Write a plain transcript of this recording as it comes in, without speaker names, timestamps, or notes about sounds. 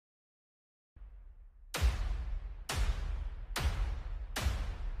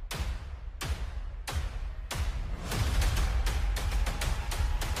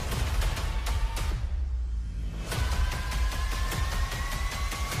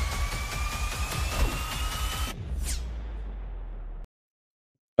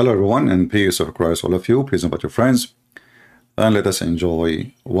Hello everyone, and peace of Christ all of you. Please invite your friends and let us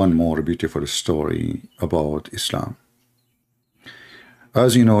enjoy one more beautiful story about Islam.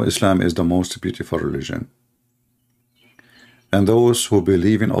 As you know, Islam is the most beautiful religion, and those who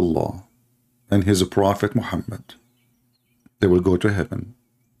believe in Allah and His Prophet Muhammad, they will go to heaven.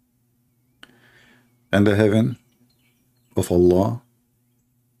 And the heaven of Allah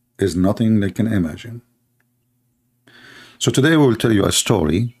is nothing they can imagine. So today we will tell you a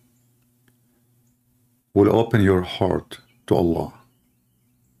story will open your heart to Allah.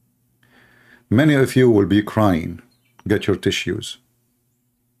 Many of you will be crying. Get your tissues.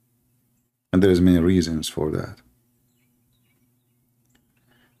 And there is many reasons for that.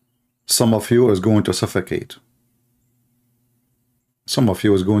 Some of you is going to suffocate. Some of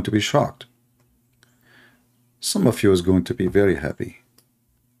you is going to be shocked. Some of you is going to be very happy.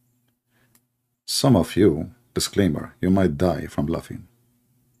 Some of you, disclaimer, you might die from laughing.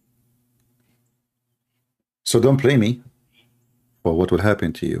 So don't blame me for what will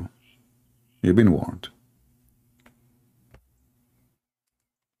happen to you. You've been warned.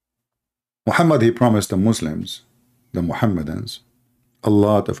 Muhammad, he promised the Muslims, the Muhammadans, a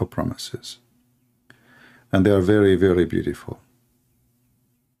lot of promises. And they are very, very beautiful.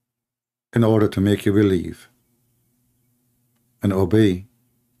 In order to make you believe and obey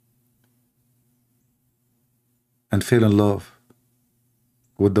and fall in love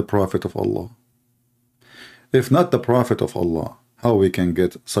with the Prophet of Allah. If not the Prophet of Allah, how we can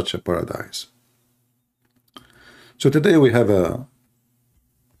get such a paradise? So today we have a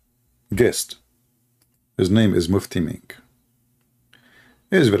guest. His name is Mufti Mink.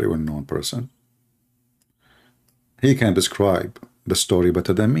 He is a very well-known person. He can describe the story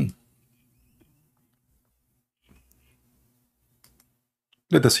better than me.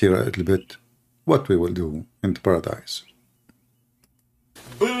 Let us hear a little bit what we will do in paradise.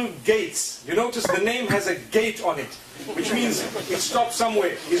 Bill Gates. You notice the name has a gate on it, which means it stops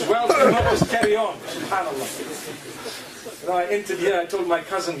somewhere. His wealth will not just carry on. SubhanAllah. You know, I entered here, I told my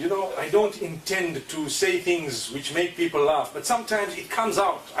cousin, you know, I don't intend to say things which make people laugh, but sometimes it comes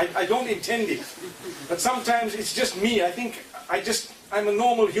out. I don't intend it. But sometimes it's just me. I think I'm a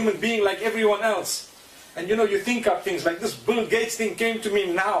normal human being like everyone else. And you know, you think up things like this Bill Gates thing came to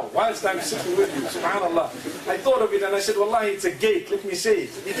me now, whilst I'm sitting with you, subhanAllah. I thought of it and I said, Wallahi, it's a gate, let me say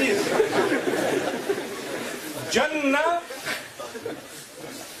it. It is. Jannah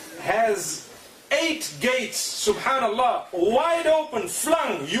has 8 gates, subhanAllah, wide open,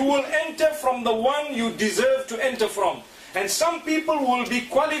 flung. You will enter from the one you deserve to enter from. And some people will be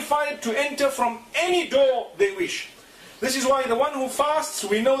qualified to enter from any door they wish. This is why the one who fasts,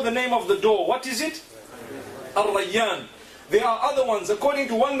 we know the name of the door. What is it? Ar-Rayyan. There are other ones. According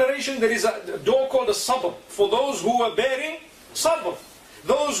to one narration, there is a door called a Sabr. For those who are bearing Sabr.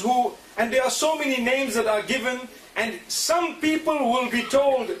 Those who, and there are so many names that are given, and some people will be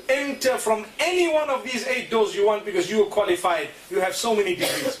told, enter from any one of these 8 doors you want because you are qualified. You have so many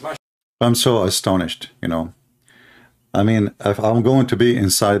degrees. I'm so astonished, you know. I mean, if I'm going to be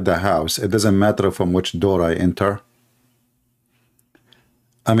inside the house, it doesn't matter from which door I enter.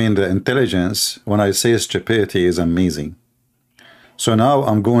 I mean, the intelligence, when I say stupidity, is amazing. So now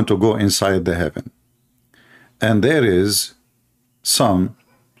I'm going to go inside the heaven. And there is some,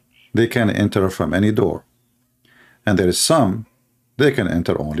 they can enter from any door. And there is some, they can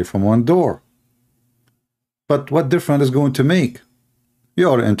enter only from one door. But what difference is going to make? You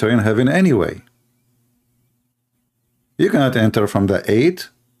are entering heaven anyway. You cannot enter from the 8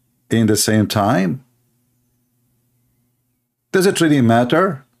 in the same time. Does it really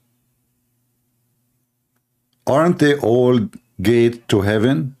matter? Aren't they all gate to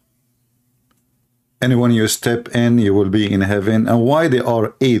heaven? And when you step in, you will be in heaven. And why there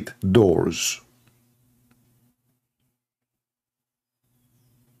are 8 doors?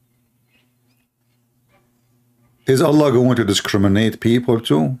 Is Allah going to discriminate people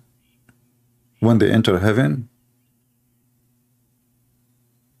too when they enter heaven?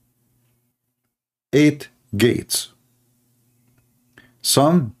 8 gates.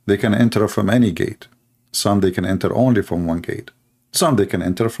 Some, they can enter from any gate. Some, they can enter only from one gate. Some, they can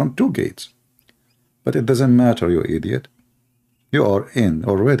enter from 2 gates. But it doesn't matter, you idiot. You are in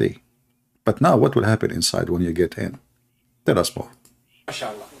already. But now, what will happen inside when you get in? Tell us more.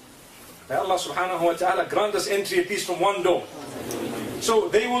 MashaAllah. May Allah subhanahu wa ta'ala grant us entry at least from one door. So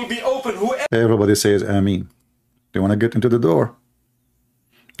they will be open. Whoever Everybody says Ameen. They want to get into the door.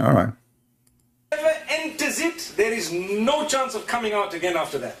 All right. enters it, there is no chance of coming out again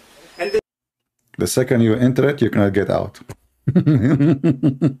after that. And the second you enter it, you cannot get out.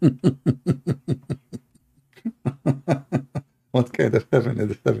 What kind of heaven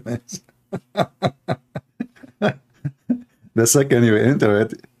is heaven is? The second you enter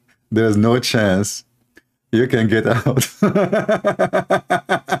it, there's no chance you can get out.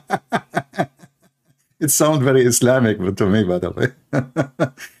 It sounds very Islamic to me, by the way.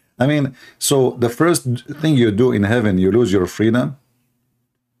 I mean, so the first thing you do in heaven, you lose your freedom.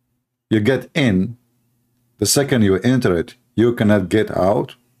 You get in. The second you enter it, you cannot get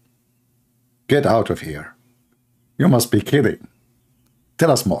out. Get out of here. You must be kidding.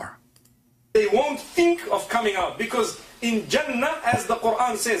 Tell us more. They won't think of coming out, because in Jannah, as the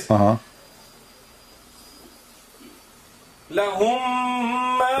Quran says, لَهُمْ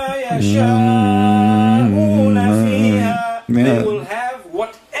مَا يَشَاءُونَ فِيهَا. They will have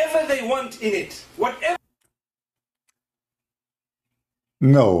whatever they want in it. Whatever.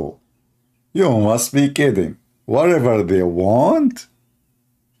 No, you must be kidding. Whatever they want?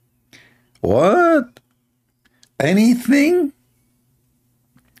 What? Anything?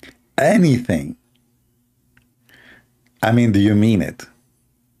 Anything? I mean, do you mean it?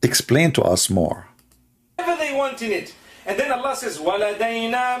 Explain to us more. Whatever they want in it. And then Allah says,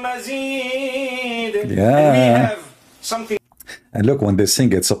 وَلَدَيْنَا مَزِيدٌ. Yeah. And we have something. And look, when they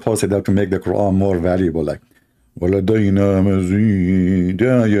sing, it's supposed to make the Quran more valuable, like وَلَدَيْنَا مَزِيدٌ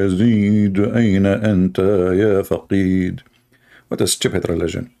يَا يَزِيدُ أَيْنَ أَنْتَ يَا فَقِيدٌ. What a stupid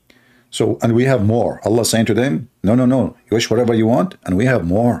religion. So, and we have more. Allah saying to them, no, no, no. You wish whatever you want, and we have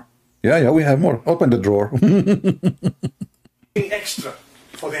more. Yeah, we have more. Open the drawer. Extra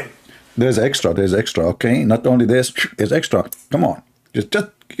for them. There's extra, okay? Not only this, there's extra. Come on. Just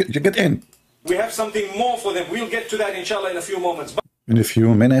get in. We have something more for them. We'll get to that, inshallah, in a few moments. In a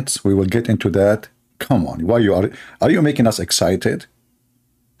few minutes, we will get into that. Come on. Why are you making us excited?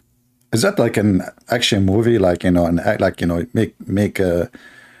 Is that like an action movie? Like, make a...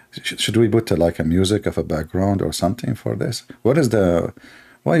 Should we put like a music of a background or something for this? What is the...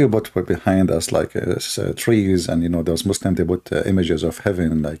 Why you put behind us like trees and, those Muslims, they put images of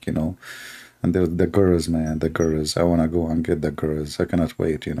heaven, like, and the girls, man, the girls. I want to go and get the girls. I cannot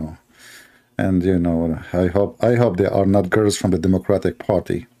wait, And, I hope they are not girls from the Democratic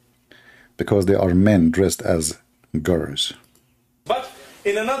Party, because they are men dressed as girls. But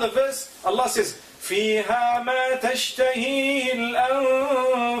in another verse, Allah says, فِيهَا مَا تَشْتَهِي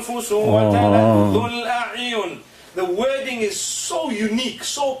الْأَنفُسُ وَتَلَذُّ الْأَعْيُنُ. The wording is so unique,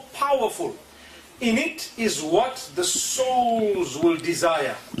 so powerful. In it is what the souls will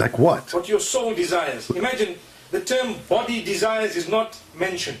desire. Like what? What your soul desires. Imagine the term body desires is not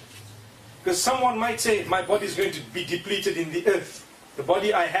mentioned. Because someone might say, my body is going to be depleted in the earth. The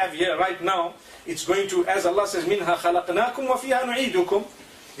body I have here right now, it's going to, as Allah says, مِنْهَا خَلَقْنَاكُمْ وَفِيهَا نُعِيدُكُمْ.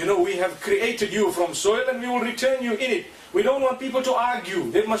 We have created you from soil and we will return you in it. We don't want people to argue.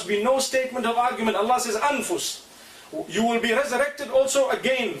 There must be no statement of argument. Allah says, anfus. You will be resurrected also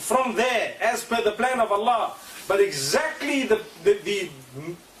again from there, as per the plan of Allah. But exactly the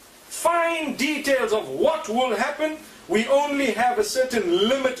fine details of what will happen, we only have a certain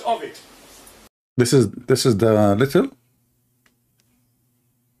limit of it. This is the little?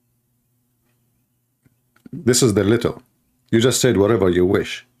 This is the little. You just said whatever you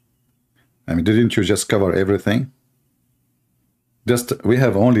wish. I mean, didn't you just cover everything? We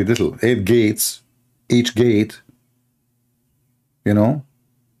have only little, 8 gates, each gate.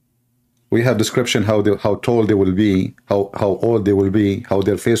 We have description how tall they will be, how old they will be, how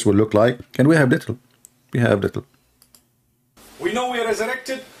their face will look like, and we have little. We have little. We know we are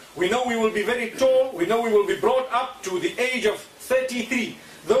resurrected. We know we will be very tall. We know we will be brought up to the age of 33.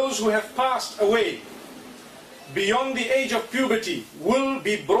 Those who have passed away beyond the age of puberty will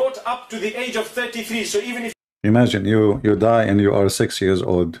be brought up to the age of 33. So even if... Imagine you die and you are 6 years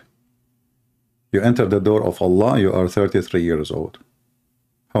old. You enter the door of Allah, you are 33 years old.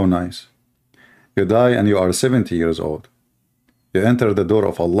 How nice. You die and you are 70 years old. You enter the door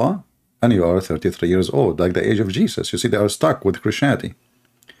of Allah and you are 33 years old, like the age of Jesus. You see, they are stuck with Christianity.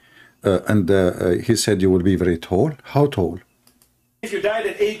 He said you will be very tall. How tall? If you died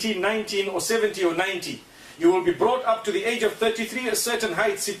at 18, 19 or 70 or 90, you will be brought up to the age of 33, a certain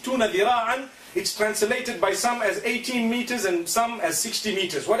height, sittuna dira'an. It's translated by some as 18 meters and some as 60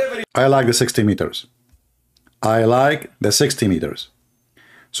 meters, whatever it is. I like the 60 meters. I like the 60 meters.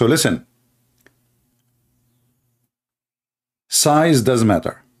 So listen. Size doesn't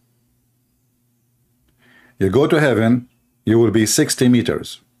matter. You go to heaven, you will be 60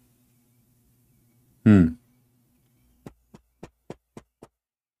 meters.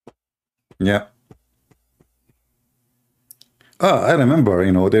 Yeah. I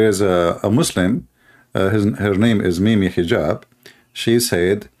remember, there is a Muslim, her name is Mimi Hijab. She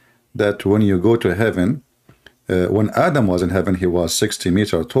said that when you go to heaven, when Adam was in heaven, he was 60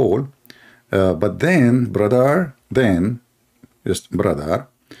 meters tall. But then, brother, then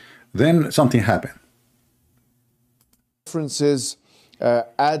something happened. References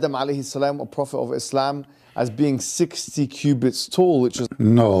Adam alayhi salam, a prophet of Islam, as being 60 cubits tall, which is...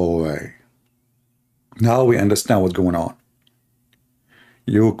 No way. Now we understand what's going on.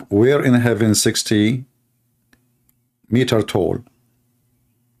 You were in heaven 60 meters tall,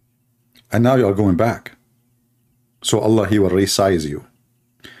 and now you are going back. So Allah, He will resize you.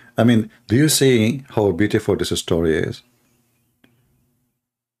 I mean, do you see how beautiful this story is?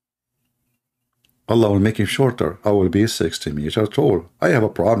 Allah will make him shorter. I will be 60 meters tall. I have a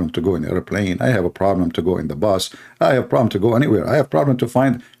problem to go in an airplane. I have a problem to go in the bus. I have a problem to go anywhere. I have a problem to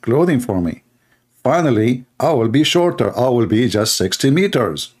find clothing for me. Finally, I will be shorter. I will be just 60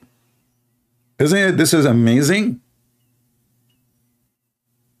 meters. Isn't it? This is amazing.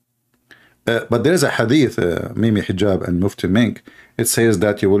 But there's a hadith, Mimi Hijab and Mufti Mink. It says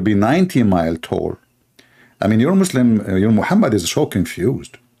that you will be 90 miles tall. I mean, your Muslim, your Muhammad is so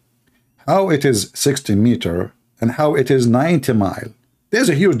confused. How it is 60 meters and how it is 90 miles. There's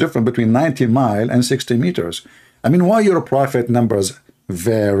a huge difference between 90 miles and 60 meters. I mean, why your prophet numbers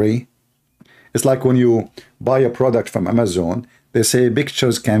vary? It's like when you buy a product from Amazon, they say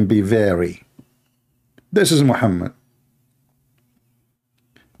pictures can be vary. This is Muhammad.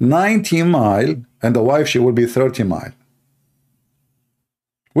 90 miles, and the wife, she will be 30 miles.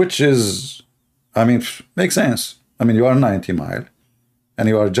 Which is, I mean, makes sense. I mean, you are 90 miles, and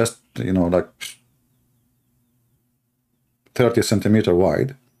you are just, you know, like 30 centimeters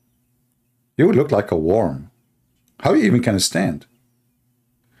wide. You would look like a worm. How you even can stand?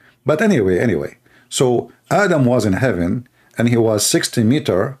 But anyway, so Adam was in heaven, and he was 60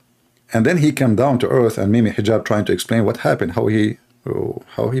 meters, and then he came down to earth, and Mimi Hijab trying to explain what happened, how he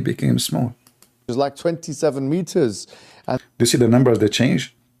became small. It was like 27 meters. And do you see the numbers they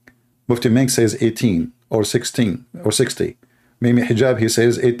change? Mufti Mink says 18 or 16 or 60. Mimi Hijab, he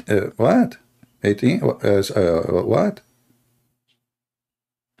says what? 18? What?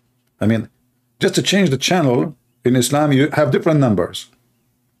 I mean, just to change the channel in Islam, you have different numbers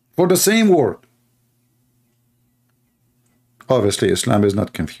for the same word. Obviously, Islam is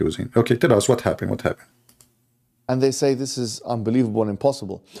not confusing. Okay, tell us what happened. What happened? And they say this is unbelievable and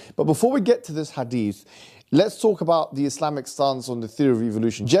impossible. But before we get to this hadith, let's talk about the Islamic stance on the theory of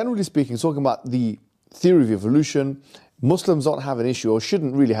evolution. Generally speaking, talking about the theory of evolution, Muslims don't have an issue, or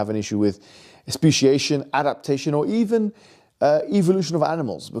shouldn't really have an issue, with speciation, adaptation, or even evolution of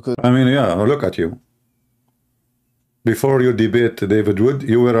animals. Because I mean, yeah, look at you. Before you debate David Wood,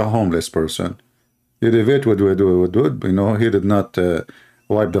 you were a homeless person. You debate with Wood, you know, he did not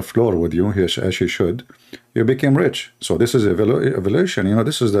wipe the floor with you as he should. You became rich. So this is evolution. You know,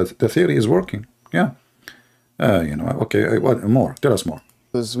 this is the theory is working. Yeah. You know, okay, what more? Tell us more.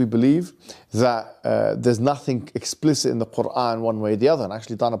 Because we believe that there's nothing explicit in the Qur'an one way or the other. And I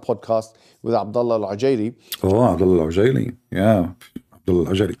actually done a podcast with Abdullah Al-Ujairi. Oh, Abdullah Al-Ujairi. Yeah. Abdullah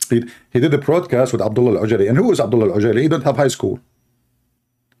Al-Ujairi. He did a podcast with Abdullah Al-Ujairi. And who is Abdullah Al-Ujairi? He don't have high school.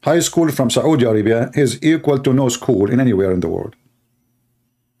 High school from Saudi Arabia is equal to no school in anywhere in the world.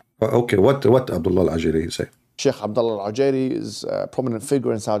 Okay, what Abdullah Al-Ujairi say? Sheikh Abdullah Al-Ujairi is a prominent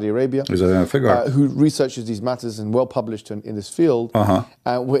figure in Saudi Arabia. He's a figure who researches these matters and well published in this field.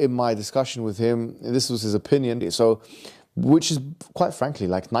 In my discussion with him, this was his opinion. So, which is quite frankly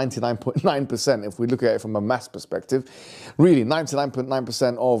like 99.9%, if we look at it from a mass perspective, really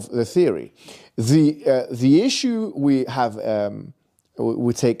 99.9% of the theory. The issue we have,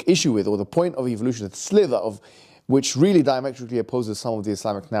 we take issue with, or the point of evolution, the slither of which really diametrically opposes some of the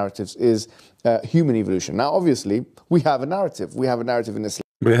Islamic narratives, is human evolution. Now, obviously, we have a narrative. We have a narrative in Islam.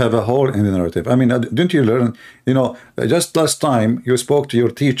 We have a hole in the narrative. I mean, didn't you learn, you know, just last time you spoke to your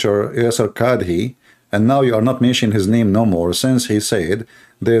teacher, Yasser Kadhi, and now you are not mentioning his name no more, since he said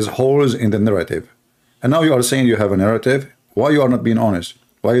there's holes in the narrative. And now you are saying you have a narrative. Why you are not being honest?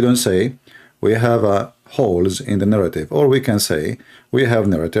 Why you don't say we have holes in the narrative? Or we can say we have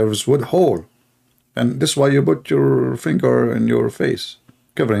narratives with hole. And this is why you put your finger in your face,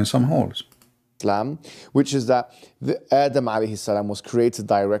 covering some holes. Islam, which is that Adam alayhi salam was created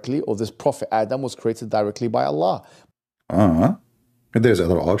directly, or this prophet Adam was created directly by Allah. There's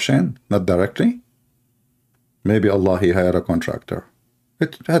other option, not directly. Maybe Allah, he hired a contractor.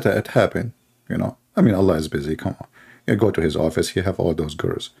 It happened, you know. I mean, Allah is busy, come on. You go to his office, he have all those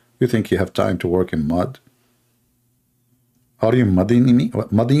girls. You think he have time to work in mud? Are you muddying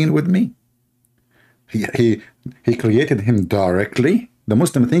with me? He created him directly. The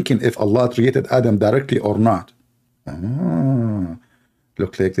Muslim thinking if Allah created Adam directly or not.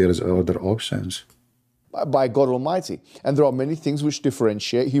 Look like there is other options. by God Almighty. And there are many things which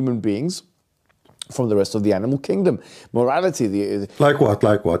differentiate human beings from the rest of the animal kingdom. Morality. Like what?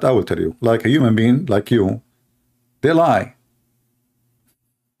 Like what? I will tell you. Like a human being, like you, they lie.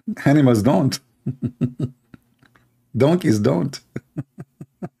 Animals don't. Donkeys don't.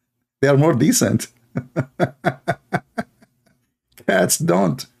 They are more decent. Cats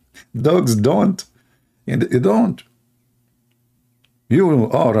don't. Dogs don't. And you don't. You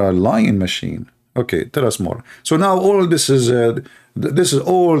are a lying machine. Okay, tell us more. So now all this is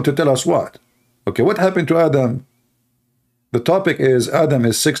all to tell us what? Okay, what happened to Adam? The topic is Adam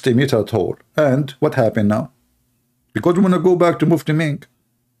is 60 meters tall. And what happened now? Because we want to go back to Mufti Mink.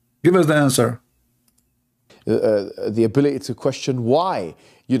 Give us the answer. The ability to question why,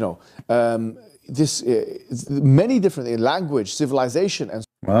 you know, many different language, civilization, and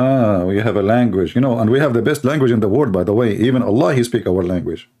we have a language, you know, and we have the best language in the world, by the way. Even Allah, he speaks our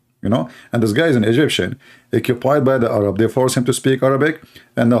language, you know. And this guy is an Egyptian, occupied by the Arab. They forced him to speak Arabic,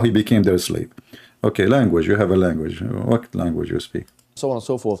 and now he became their slave. Okay, language. You have a language. What language you speak? So on and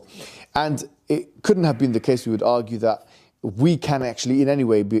so forth. And it couldn't have been the case, we would argue, that we can actually in any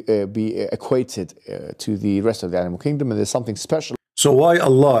way be equated to the rest of the animal kingdom, and there's something special. So why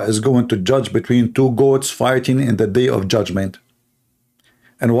Allah is going to judge between two goats fighting in the day of judgment?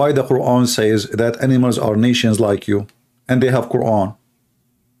 And why the Quran says that animals are nations like you, and they have Quran.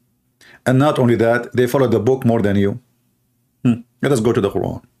 And not only that, they follow the book more than you. Let us go to the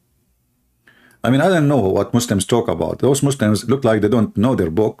Quran. I mean, I don't know what Muslims talk about. Those Muslims look like they don't know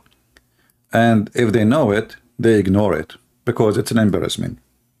their book. And if they know it, they ignore it, because it's an embarrassment.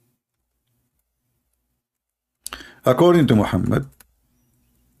 According to Muhammad,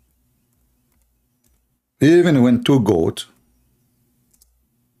 even when two goats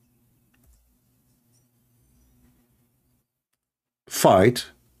fight,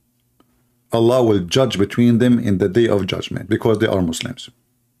 Allah will judge between them in the day of judgment, because they are Muslims.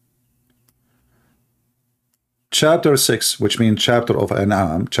 Chapter 6, which means chapter of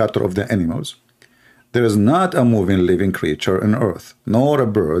An'am, chapter of the animals. There is not a moving living creature on earth, nor a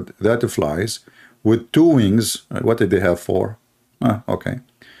bird that flies with two wings. What did they have for? Okay.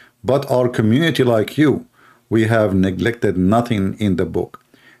 But our community like you, we have neglected nothing in the book.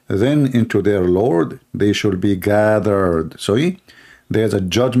 Then into their Lord they should be gathered. So there's a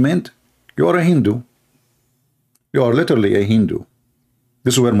judgment. You are a Hindu. You are literally a Hindu.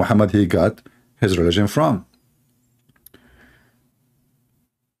 This is where Muhammad, he got his religion from.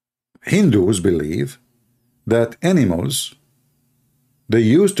 Hindus believe that animals, they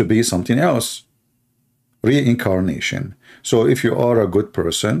used to be something else. Reincarnation. So if you are a good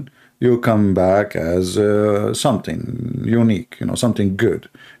person, you come back as something unique, you know, something good.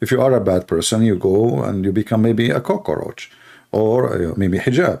 If you are a bad person, you go and you become maybe a cockroach, or maybe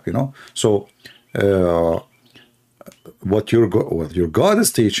hijab, you know. So what your God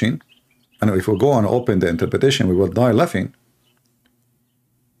is teaching, and if we go and open the interpretation, we will die laughing,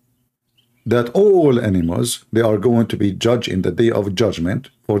 that all animals, they are going to be judged in the day of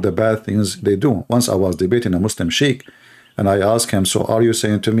judgment for the bad things they do. Once I was debating a Muslim sheikh, and I asked him, so are you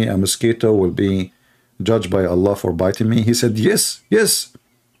saying to me a mosquito will be judged by Allah for biting me? He said, yes, yes.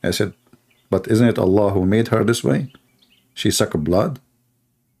 I said, but isn't it Allah who made her this way? She sucked blood.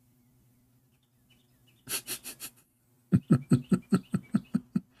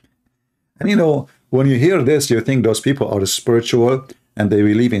 And you know, when you hear this, you think those people are spiritual and they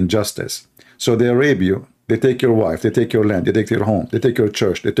believe in justice. So they rape you, they take your wife, they take your land, they take your home, they take your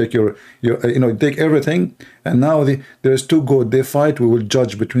church, they take your you know, they take everything. And now there's two goats, they fight, we will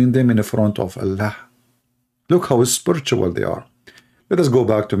judge between them in the front of Allah. Look how spiritual they are. Let us go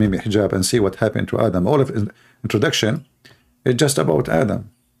back to Mimi Hijab and see what happened to Adam. All of his introduction is just about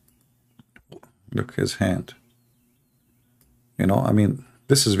Adam. Look his hand. You know, I mean,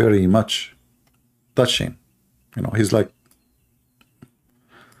 this is very much touching. You know, he's like,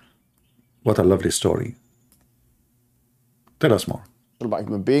 what a lovely story. Tell us more. About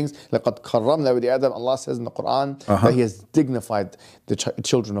human beings. لَقَدْ كَرَّمْنَا بَنِي آدَمَ. Allah says in the Quran that He has dignified the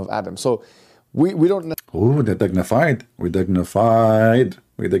children of Adam. So we don't. Oh, they're dignified. We dignified.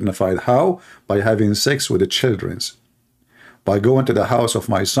 We dignified how? By having sex with the children's. By going to the house of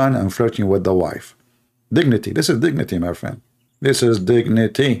my son and flirting with the wife. Dignity. This is dignity, my friend. This is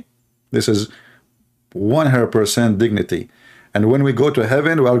dignity. This is 100% dignity. And when we go to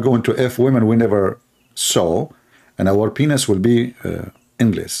heaven, we are going to F women we never saw, and our penis will be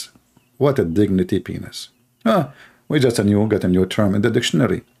endless. What a dignity penis. We just got a new term in the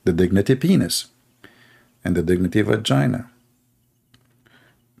dictionary, the dignity penis and the dignity vagina.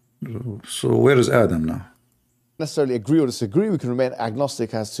 So where is Adam now? necessarily agree or disagree. We can remain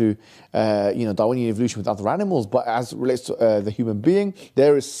agnostic as to, Darwinian evolution with other animals, but as it relates to the human being,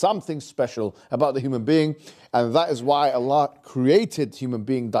 there is something special about the human being, and that is why Allah created human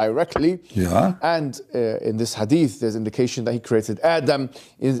being directly. Yeah. And in this hadith, there's indication that He created Adam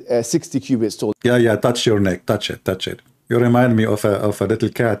in 60 cubits tall. Yeah. Touch your neck. Touch it. You remind me of a little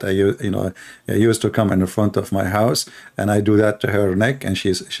cat. I used to come in front of my house, and I do that to her neck, and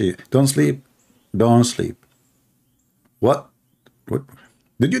she don't sleep. What?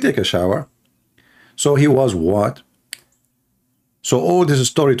 Did you take a shower? So he was what? So all this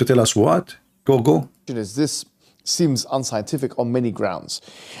story to tell us what? Go. This seems unscientific on many grounds.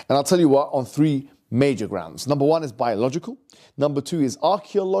 And I'll tell you what, on 3 major grounds. Number 1 is biological. Number 2 is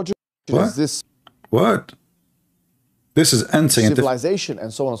archaeological. What? This is unscientific. Civilization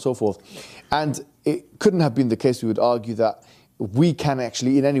and so on and so forth. And it couldn't have been the case, we would argue, that we can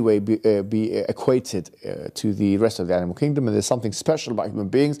actually in any way be equated to the rest of the animal kingdom, and there's something special about human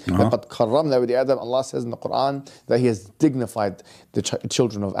beings. Allah says in the Quran that He has dignified the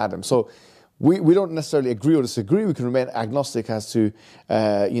children of Adam. So we don't necessarily agree or disagree. We can remain agnostic as to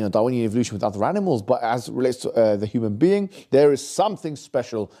Darwinian evolution with other animals, but as it relates to the human being, there is something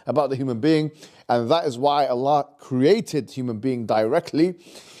special about the human being, and that is why Allah created human being directly.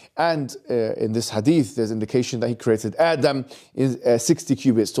 And in this hadith, there's indication that He created Adam in 60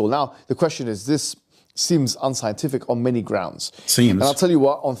 cubits tall. Now, the question is, this seems unscientific on many grounds. And I'll tell you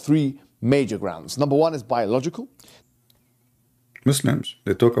what, on 3 major grounds. Number 1 is biological. Muslims,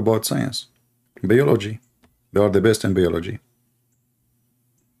 they talk about science, biology. They are the best in biology.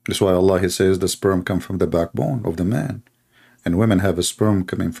 That's why Allah, He says the sperm comes from the backbone of the man, and women have a sperm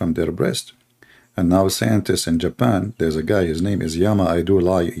coming from their breast. And now scientists in Japan, there's a guy, his name is Yama,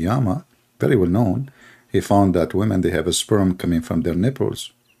 very well known. He found that women, they have a sperm coming from their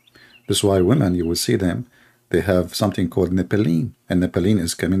nipples. That's why women, you will see them, they have something called nippeline. And nippeline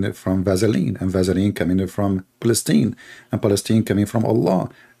is coming from Vaseline, and Vaseline coming from Palestine, and Palestine coming from Allah.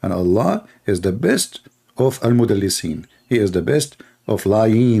 And Allah is the best of al-mudallisin. He is the best of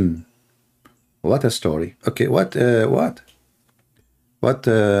lying. What a story. Okay, what?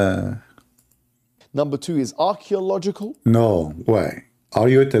 Number 2 is archaeological. No way. Are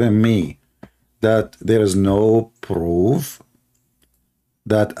you telling me that there is no proof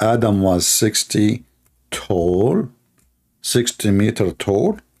that Adam was 60 meter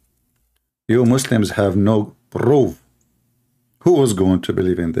tall? You Muslims have no proof. Who was going to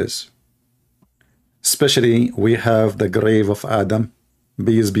believe in this? Especially we have the grave of Adam,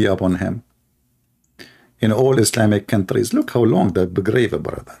 peace be upon him. In all Islamic countries, look how long that grave,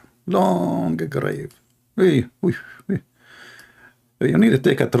 brother. Long grave. You need to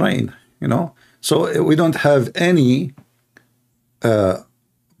take a train, So we don't have any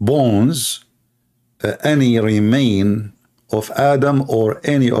bones, any remain of Adam or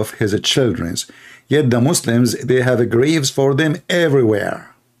any of his children. Yet the Muslims, they have graves for them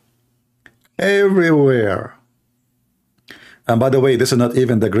everywhere. Everywhere. And by the way, this is not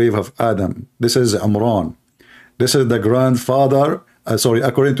even the grave of Adam. This is Imran. This is the grandfather.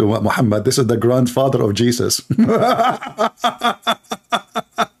 According to Muhammad, this is the grandfather of Jesus.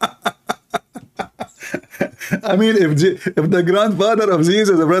 I mean, if the grandfather of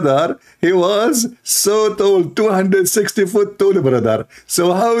Jesus, brother, he was so tall, 260 foot tall, brother.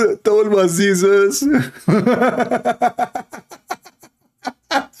 So how tall was Jesus?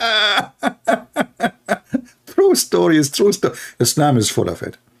 True story is true story. Islam is full of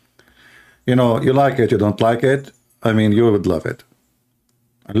it. You like it, you don't like it. I mean, you would love it.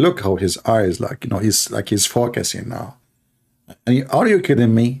 And look how his eyes, he's focusing now. And are you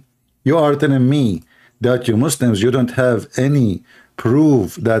kidding me? You are telling me that you Muslims, you don't have any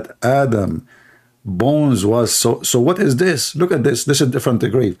proof that Adam bones was so what is this? Look at this. This is different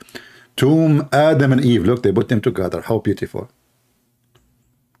grave. Tomb Adam and Eve. Look, they put them together. How beautiful.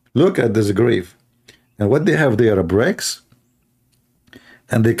 Look at this grave. And what they have there are bricks.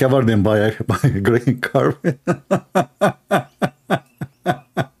 And they cover them by a green carpet.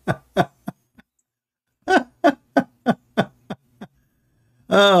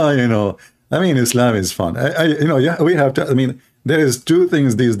 I mean, Islam is fun. We have to. I mean, there is 2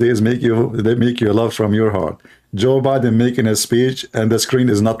 things these days make you love from your heart: Joe Biden making a speech and the screen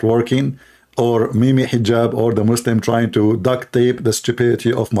is not working, or Mimi hijab, or the Muslim trying to duct tape the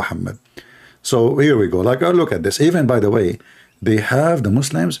stupidity of Muhammad. So here we go. Look at this. Even by the way, the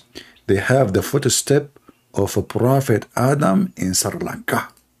Muslims, they have the footstep of a prophet Adam in Sri Lanka.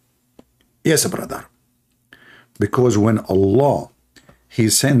 Yes, brother. Because when Allah, He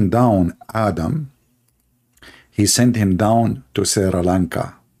sent down Adam, He sent him down to Sri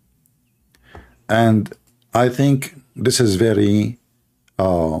Lanka. And I think this is very,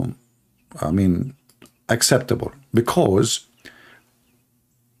 I mean, acceptable, because,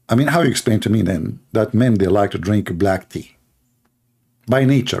 I mean, how you explain to me then that men, they like to drink black tea? By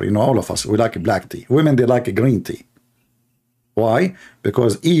nature, you know, all of us, we like black tea. Women, they like green tea. Why?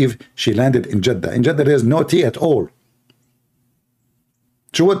 Because Eve, she landed in Jeddah. In Jeddah, there is no tea at all.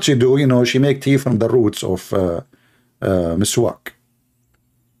 So what she do, you know, she make tea from the roots of miswak.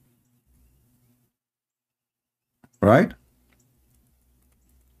 Right?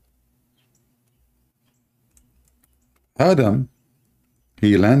 Adam,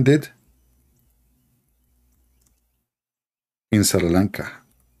 he landed in Sri Lanka.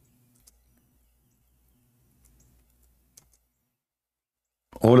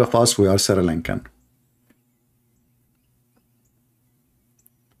 All of us, we are Sri Lankan.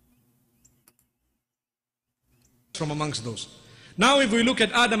 From amongst those. Now if we look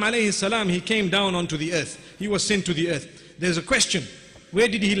at Adam alayhi salam, he came down onto the earth. He was sent to the earth. There's a question. Where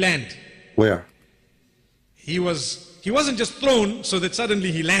did he land? Where? He wasn't just thrown so that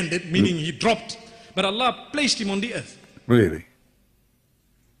suddenly he landed, meaning he dropped. But Allah placed him on the earth. Really?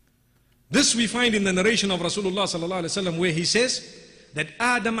 This we find in the narration of Rasulullah sallallahu alaihi wasallam, where he says that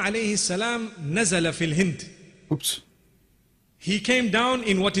Adam alayhi salam nazala fil Hind. Oops. He came down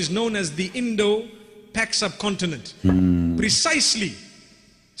in what is known as the Indo-Pak subcontinent, precisely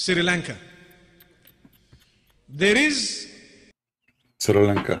Sri Lanka. There is Sri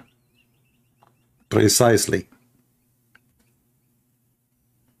Lanka. Precisely.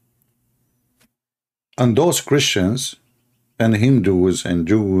 And those Christians and Hindus and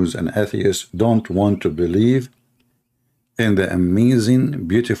Jews and atheists don't want to believe in the amazing,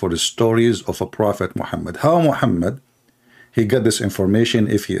 beautiful stories of a Prophet Muhammad. How Muhammad, he got this information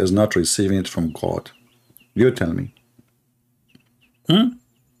if he is not receiving it from God? You tell me.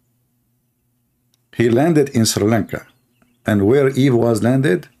 He landed in Sri Lanka. And where Eve was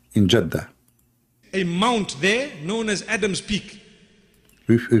landed? In Jeddah. a mount there known as Adam's Peak.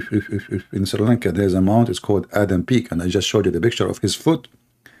 In Sri Lanka, there's a mount, it's called Adam Peak, and I just showed you the picture of his foot.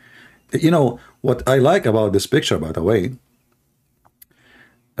 You know, what I like about this picture, by the way,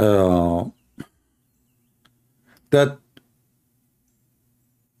 that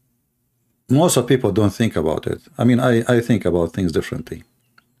most of people don't think about it. I mean, I think about things differently.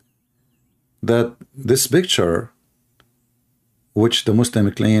 That this picture, which the Muslim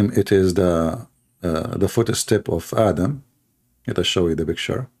claim it is the footstep of Adam. Let us show you the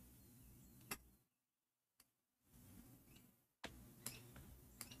picture.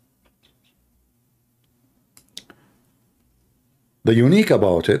 The unique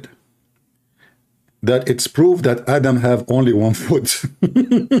about it, that it's proof that Adam have only one foot.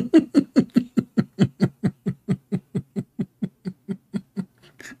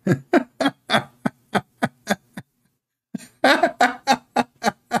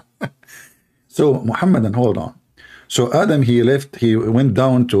 So Muhammad, and hold on. So Adam, he went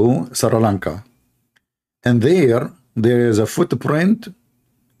down to Sri Lanka, and there is a footprint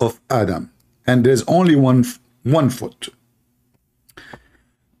of Adam, and there's only one foot.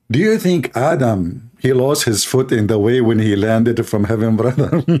 Do you think Adam, he lost his foot in the way when he landed from heaven,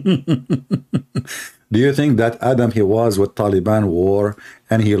 brother? Do you think that Adam, he was with Taliban war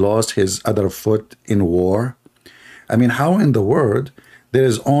and he lost his other foot in war? I mean, how in the world there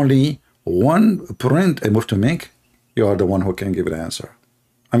is only one print I move to make? You are the one who can give the answer.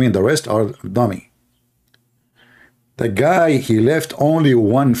 I mean, the rest are dummy. The guy, he left only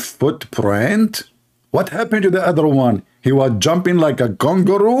one footprint. What happened to the other one? He was jumping like a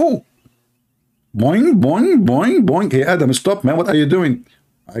kangaroo. Boing, boing, boing, boing. Hey, Adam, stop, man. What are you doing?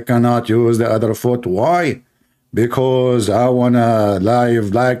 I cannot use the other foot. Why? Because I want to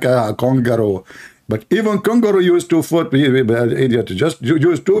live like a kangaroo. But even kangaroo use 2 foot. Idiot. Just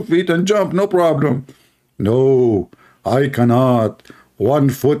use 2 feet and jump. No problem. No, I cannot. 1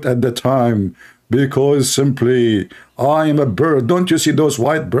 foot at the time. Because simply, I am a bird. Don't you see those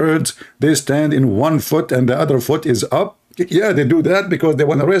white birds? They stand in 1 foot and the other foot is up. Yeah, they do that because they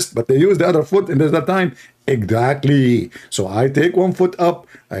want to rest, but they use the other foot and there's that time. Exactly. So I take 1 foot up,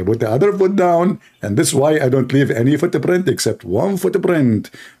 I put the other foot down, and this is why I don't leave any footprint except 1 footprint,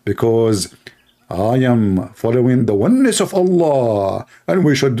 because I am following the oneness of Allah, and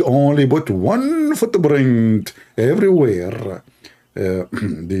we should only put 1 footprint everywhere. Do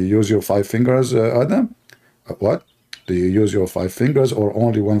you use your 5 fingers, Adam? What? Do you use your 5 fingers or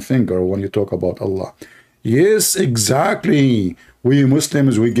only 1 finger when you talk about Allah? Yes, exactly. We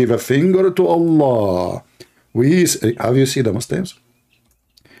Muslims, we give a finger to Allah. Have you seen the Muslims?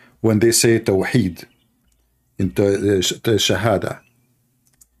 When they say Tawheed, into Shahada,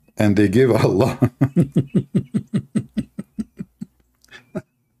 and they give Allah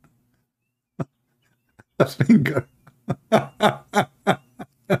a finger.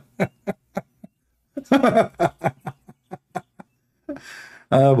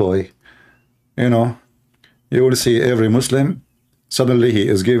 Ah, boy. You know, you will see every Muslim, suddenly he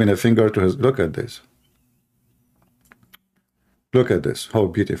is giving a finger to his... Look at this. Look at this. How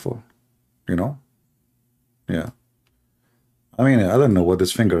beautiful. You know? Yeah. I mean, I don't know what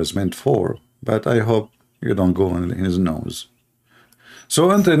this finger is meant for, but I hope you don't go in his nose.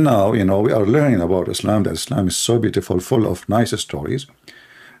 So until now, you know, we are learning about Islam, that Islam is so beautiful, full of nice stories.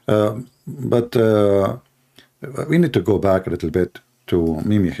 But we need to go back a little bit to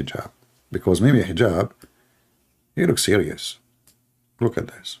Mimi Hijab, because Mimi Hijab, he looks serious. Look at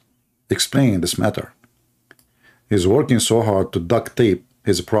this. Explain this matter. He's working so hard to duct tape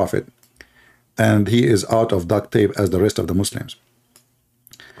his prophet, and he is out of duct tape as the rest of the Muslims.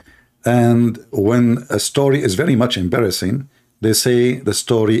 And when a story is very much embarrassing, they say the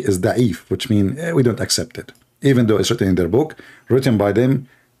story is da'if, which means we don't accept it, even though it's written in their book, written by them,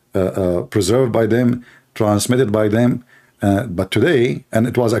 preserved by them, transmitted by them. But today, and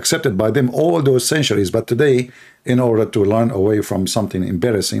it was accepted by them all those centuries, but today, in order to learn away from something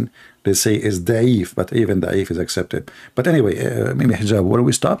embarrassing, they say is da'if, but even da'if is accepted. But anyway, Mimi Hijab, where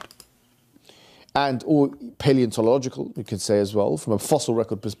we stopped? And or paleontological, you could say as well, from a fossil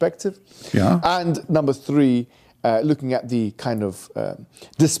record perspective. Yeah. And number three, looking at the kind of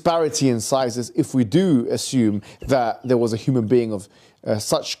disparity in sizes, if we do assume that there was a human being of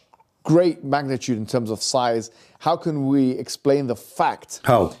such great magnitude in terms of size, how can we explain the fact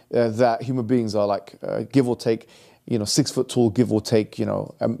that human beings are like, give or take, 6 foot tall, give or take,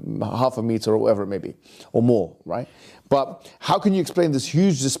 half a meter or whatever it may be, or more, right? But how can you explain this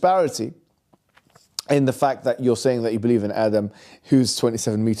huge disparity in the fact that you're saying that you believe in Adam, who's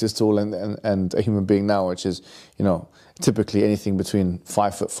 27 meters tall, and a human being now, which is, typically anything between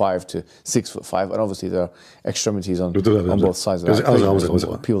 5'5" to 6'5", and obviously there are extremities on both sides of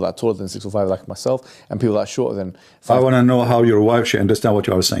that. People that are taller than 6'5", like myself, and people that are shorter than 5'5". I want to know how your wife should understand what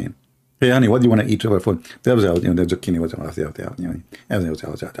you are saying. Hey, honey, what do you want to eat for food? Are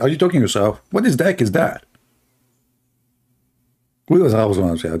you talking to yourself? What is the heck is that?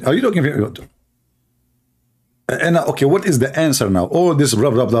 Are you talking? And okay, what is the answer now? All this blah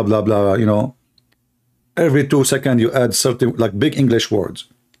blah blah blah blah. Every 2 seconds you add certain like big English words.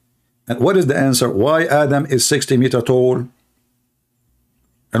 And what is the answer? Why Adam is 60 meters tall,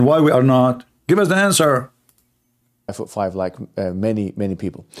 and why we are not? Give us the answer. 5'5", like many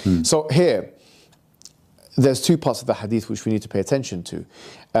people. So here, there's two parts of the hadith which we need to pay attention to,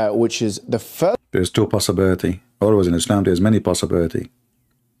 which is the first. There's two possibility. Always in Islam, there's many possibility.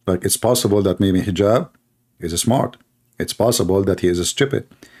 Like it's possible that maybe hijab is smart. It's possible that he is stupid.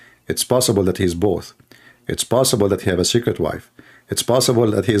 It's possible that he is both. It's possible that he have a secret wife. It's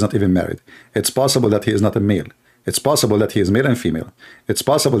possible that he is not even married. It's possible that he is not a male. It's possible that he is male and female. It's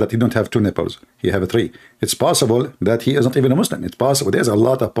possible that he don't have 2 nipples. He have 3. It's possible that he is not even a Muslim. It's possible. There's a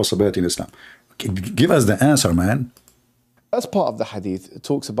lot of possibility in Islam. Okay, give us the answer, man. First part of the hadith, it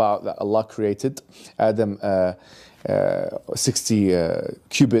talks about that Allah created Adam 60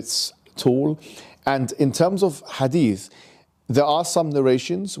 cubits tall. And in terms of hadith, there are some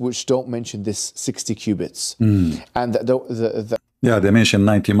narrations which don't mention this 60 cubits. And yeah, they mention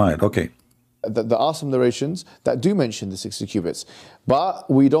 90 miles. Okay. There are some narrations that do mention the 60 cubits. But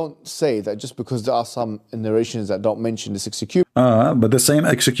we don't say that just because there are some narrations that don't mention the 60 cubits. But the same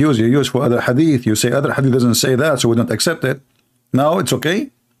excuse you use for other hadith, you say other hadith doesn't say that, so we don't accept it. No, it's okay.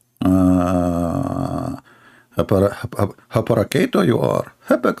 Hypocrite you are.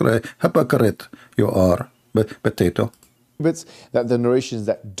 Hypocrite you are. But potato. That the narrations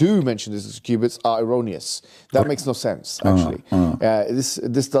that do mention the 60 cubits are erroneous. That makes no sense, actually.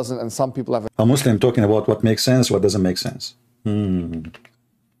 This doesn't, and some people have... A Muslim talking about what makes sense, what doesn't make sense.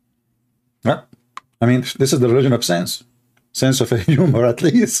 Yeah. I mean, this is the religion of sense. Sense of humor, at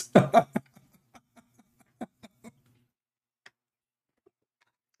least.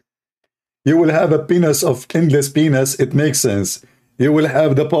 You will have a penis of endless penis, it makes sense. You will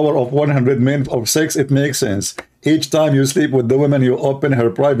have the power of 100 men of sex, it makes sense. Each time you sleep with the woman, you open her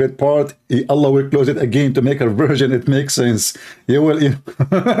private part, Allah will close it again to make her virgin, it makes sense. You will...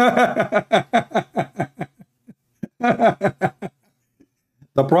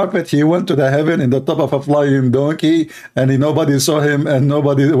 The prophet, he went to the heaven in the top of a flying donkey, and nobody saw him, and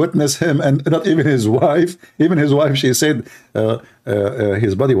nobody witnessed him, and not even his wife. Even his wife, she said,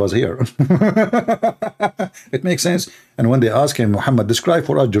 his body was here. It makes sense. And when they asked him, Muhammad, describe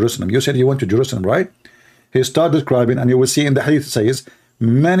for us Jerusalem. You said you went to Jerusalem, right? He started describing, and you will see in the hadith it says,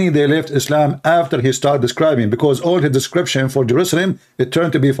 many they left Islam after he started describing, because all his description for Jerusalem, it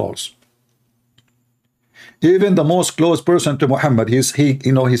turned to be false. Even the most close person to Muhammad, he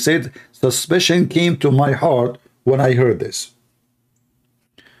said, suspicion came to my heart when I heard this.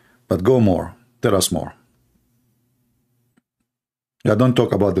 But go more, tell us more. Yeah, don't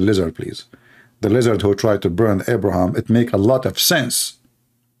talk about the lizard, please. The lizard who tried to burn Abraham, it makes a lot of sense.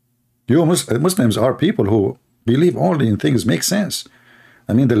 You Muslims are people who believe only in things make sense.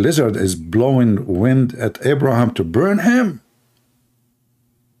 I mean, the lizard is blowing wind at Abraham to burn him.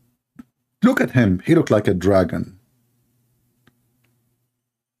 Look at him. He looked like a dragon.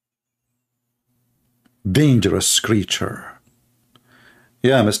 Dangerous creature.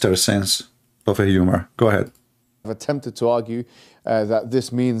 Yeah, Mr. Sense of a humor. Go ahead. I've attempted to argue that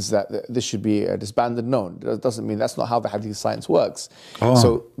this means that this should be disbanded. No, it doesn't mean that's not how the hadith science works. Oh.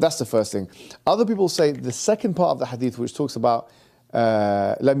 So that's the first thing. Other people say the second part of the hadith, which talks about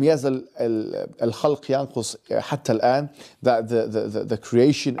لم يزل الخلق ينقص حتى الآن, that the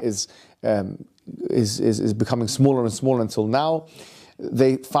creation is becoming smaller and smaller until now.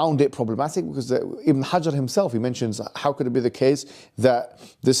 They found it problematic because Ibn Hajar himself, he mentions, how could it be the case that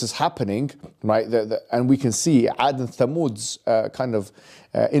this is happening, right? And we can see Ad and Thamud's kind of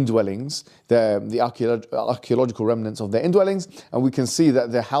indwellings, the archaeological remnants of their indwellings, and we can see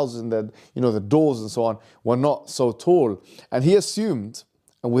that their houses and the doors and so on were not so tall. And he assumed,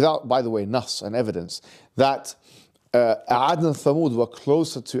 and without, by the way, nas and evidence, that Ad and Thamud were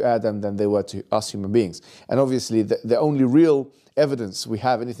closer to Adam than they were to us human beings. And obviously the only real evidence we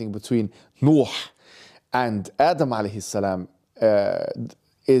have anything between Nuh and Adam alayhi salam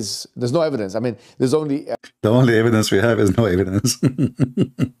is, there's no evidence. I mean, there's only the only evidence we have is no evidence.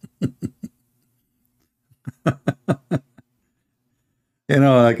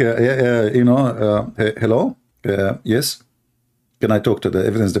 Hello, yes, can I talk to the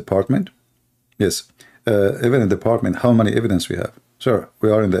evidence department? Yes. Evidence department, how many evidence we have? Sir, we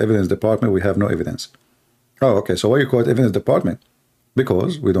are in the evidence department, we have no evidence. Oh, okay, so why you call it evidence department?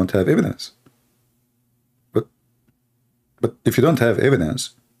 Because we don't have evidence. But if you don't have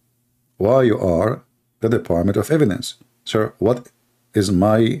evidence, why you are the department of evidence? Sir, what is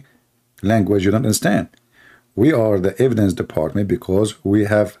my language you don't understand? We are the evidence department because we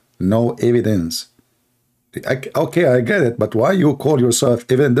have no evidence. Okay, I get it, but why you call yourself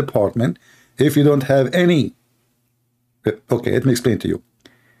evidence department if you don't have any? Okay, let me explain to you.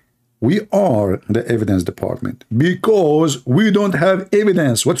 We are the evidence department because we don't have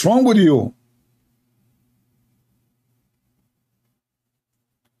evidence. What's wrong with you?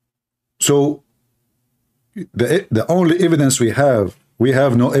 So the only evidence we have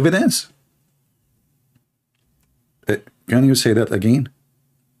no evidence? Can you say that again?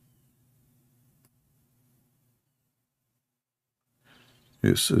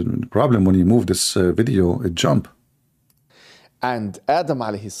 Yes, the problem when you move this video, it jump. And Adam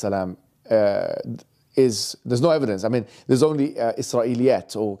alayhi salam there's no evidence. I mean, there's only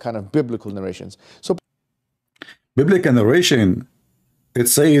Israeliyat or kind of biblical narrations. So biblical narration, it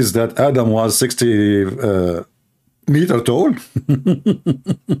says that Adam was 60 meter tall.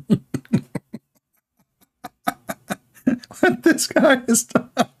 What this guy is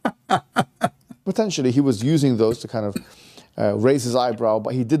potentially he was using those to kind of raise his eyebrow,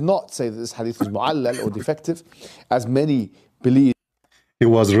 but he did not say that this hadith is mu'allal or defective, as many believe. He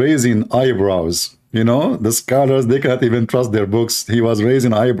was raising eyebrows. You know, the scholars, they can't even trust their books. He was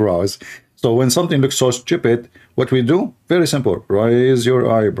raising eyebrows. So when something looks so stupid, what we do? Very simple. Raise your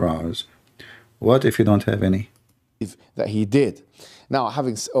eyebrows. What if you don't have any? That he did. Now,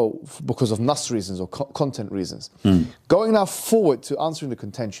 because of nas reasons or content reasons. Going now forward to answering the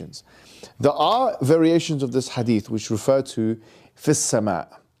contentions. There are variations of this hadith which refer to fis sama.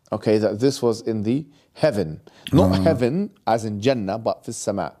 Okay, that this was in the heaven. Not heaven as in Jannah, but fis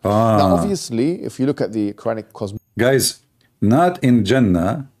sama. Now, obviously, if you look at the Quranic cosmology. Guys, not in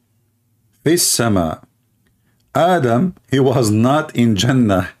Jannah, fis sama. Adam, he was not in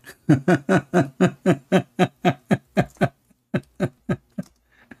Jannah.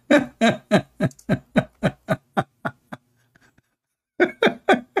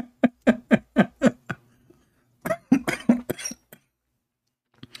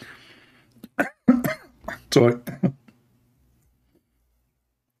 Sorry.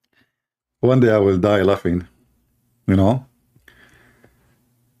 One day I will die laughing, you know.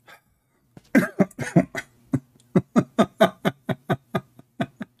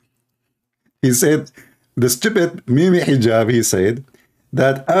 He said, the stupid Mimi Hijab, he said,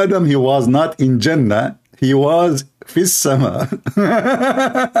 that Adam, he was not in Jannah, he was fis sama.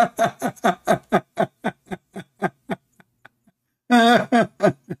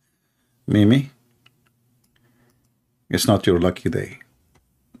 Mimi, it's not your lucky day.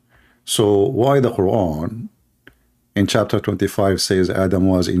 So why the Quran in chapter 25 says Adam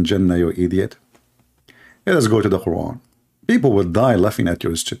was in Jannah, you idiot? Let us go to the Quran. People will die laughing at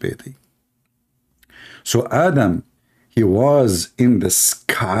your stupidity. So Adam, he was in the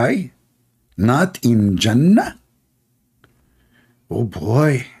sky, not in Jannah? Oh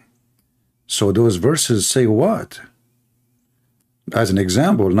boy. So those verses say what? As an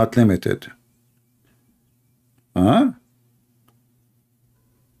example, not limited. Huh?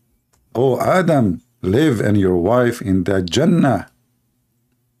 Oh, Adam, live and your wife in the Jannah.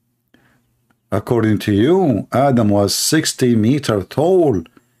 According to you, Adam was 60 meters tall,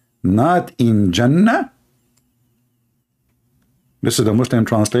 not in Jannah? This is the Muslim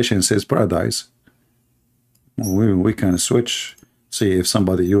translation, it says paradise. We can switch, see if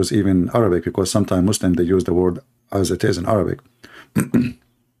somebody use even Arabic, because sometimes Muslim they use the word as it is in Arabic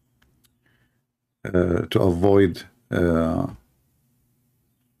to avoid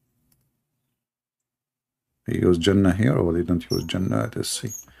he used Jannah here, or they don't use Jannah. Let's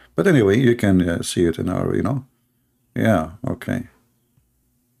see. But anyway, you can see it in our, you know. Yeah, okay.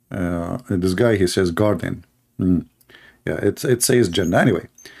 This guy, he says garden. Yeah, it says Jannah. Anyway,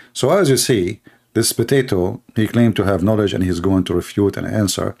 so as you see, this potato, he claimed to have knowledge and he's going to refute and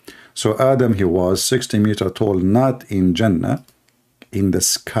answer. So Adam, he was 60 meters tall, not in Jannah, in the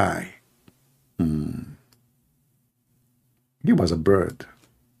sky. He was a bird.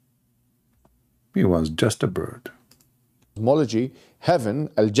 He was just a bird. Cosmology, heaven,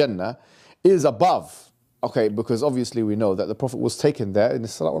 al-Jannah, is above. Okay, because obviously we know that the Prophet was taken there in the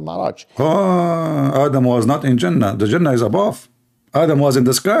Isra wal Mi'raj. Oh, Adam was not in Jannah. The Jannah is above. Adam was in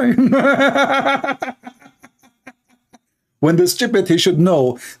the sky. When the Djupet, he should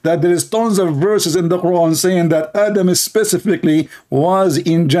know that there is tons of verses in the Quran saying that Adam specifically was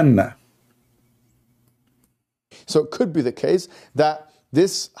in Jannah. So it could be the case that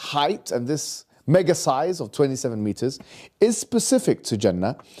this height and this mega size of 27 meters is specific to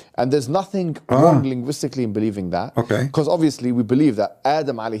Jannah, and there's nothing wrong linguistically in believing that. Okay. Because obviously we believe that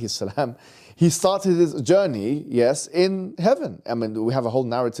Adam alayhi salam, he started his journey, yes, in heaven. I mean, we have a whole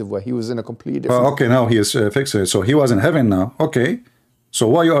narrative where he was in a completely different... Okay, now he is fixed. So he was in heaven now. Okay. So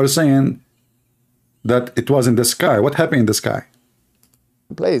why you are saying that it was in the sky? What happened in the sky?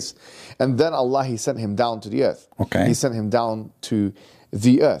 Place. And then Allah, he sent him down to the earth. Okay. He sent him down to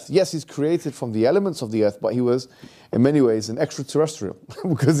the earth. Yes, he's created from the elements of the earth, but he was in many ways an extraterrestrial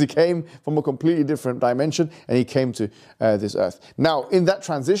because he came from a completely different dimension and he came to this earth. Now, in that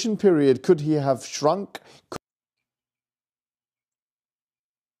transition period, could he have shrunk?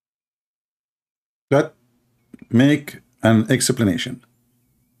 That make an explanation.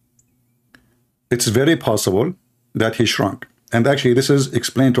 It's very possible that he shrunk. And actually, this is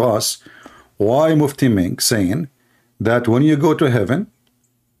explained to us why Mufti Ming saying that when you go to heaven,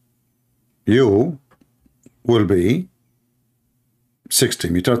 you will be 60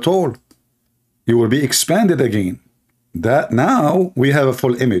 meters tall. You will be expanded again. That now we have a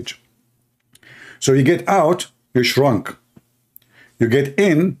full image. So you get out, you shrunk. You get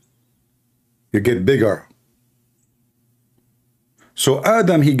in, you get bigger. So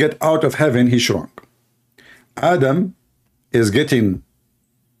Adam, he get out of heaven, he shrunk. Adam is getting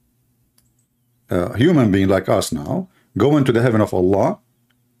a human being like us now, going to the heaven of Allah,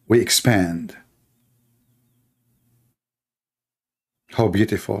 we expand. How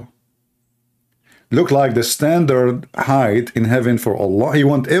beautiful. Look like the standard height in heaven for Allah. He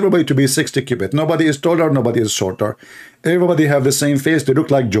wants everybody to be 60 cubits. Nobody is taller, nobody is shorter. Everybody have the same face. They look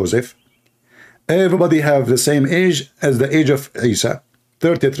like Joseph. Everybody have the same age as the age of Isa,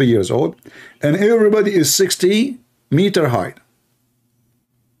 33 years old. And everybody is 60 meter height.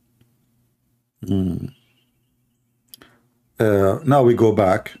 Now we go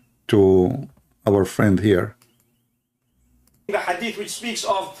back to our friend here. The hadith which speaks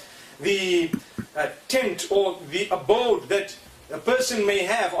of the tent or the abode that a person may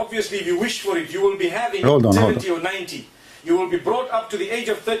have. Obviously, if you wish for it, you will be having 70 or 90. You will be brought up to the age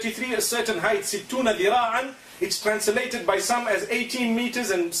of 33, a certain height, sittuna dira'an. It's translated by some as 18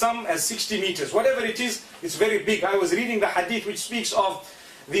 meters and some as 60 meters. Whatever it is, it's very big. I was reading the hadith which speaks of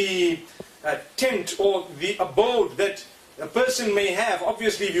the tent or the abode that a person may have.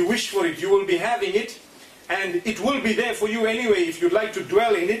 Obviously, if you wish for it, you will be having it. And it will be there for you anyway if you'd like to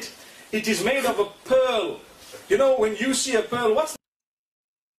dwell in it. It is made of a pearl. You know, when you see a pearl, what's...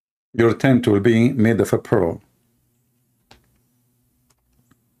 Your tent will be made of a pearl.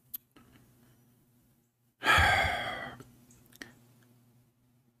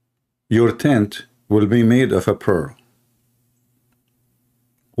 Your tent will be made of a pearl.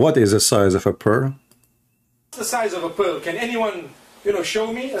 What is the size of a pearl? The size of a pearl. Can anyone,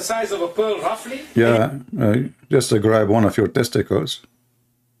 show me a size of a pearl roughly? Yeah, just to grab one of your testicles.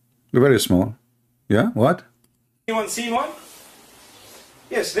 Very small. Yeah, what? Anyone seen one?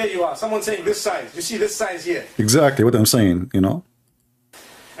 Yes, there you are. Someone saying this size. You see this size here. Exactly what I'm saying,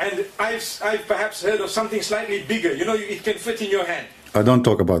 And I've perhaps heard of something slightly bigger. It can fit in your hand. I don't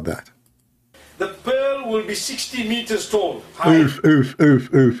talk about that. The pearl will be 60 meters tall. High.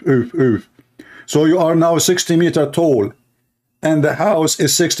 Oof. So you are now 60 meters tall, and the house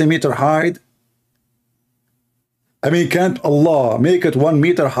is 60 meters high. I mean, can't Allah make it 1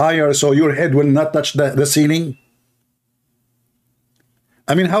 meter higher so your head will not touch the ceiling?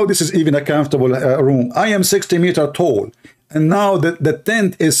 I mean, how this is even a comfortable room? I am 60 meters tall, and now the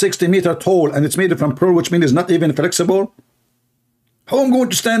tent is 60 meters tall, and it's made from pearl, which means it's not even flexible. How am I going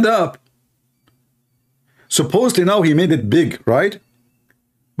to stand up? Supposedly now he made it big, right?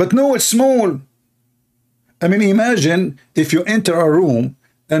 But no, it's small. I mean, imagine if you enter a room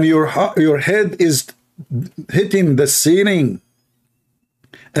and your head is hitting the ceiling,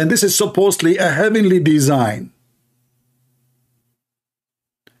 and this is supposedly a heavenly design.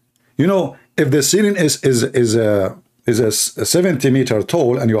 If the ceiling is a 70 meter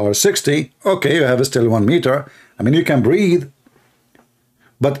tall and you are 60, okay, you have still 1 meter. I mean, you can breathe.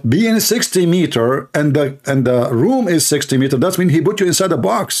 But being 60 meter and the room is 60 meter, that means he put you inside a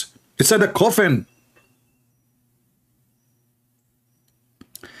box, inside a coffin.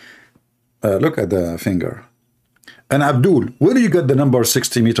 Look at the finger. And Abdul, where do you get the number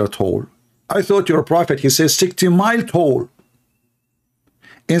 60 meter tall? I thought your prophet, he says 60 mile tall.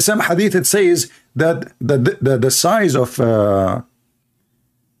 In some hadith it says that the size of the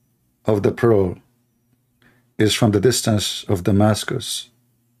pearl is from the distance of Damascus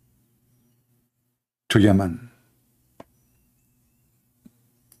to Yemen.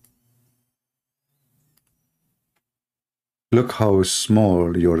 Look how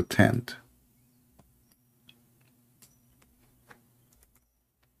small your tent.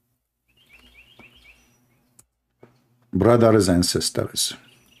 Brothers and sisters,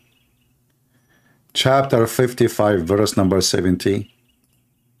 chapter 55, verse number 72.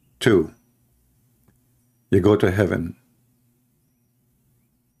 You go to heaven.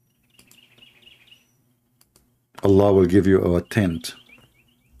 Allah will give you a tent.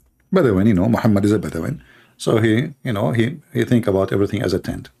 Bedouin, Muhammad is a Bedouin. So he think about everything as a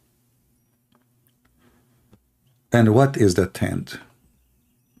tent. And what is the tent?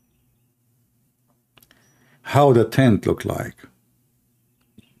 How the tent look like?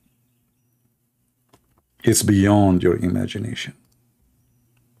 It's beyond your imagination.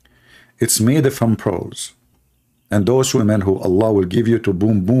 It's made from pearls. And those women who Allah will give you to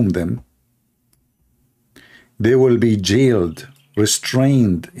boom them, they will be jailed,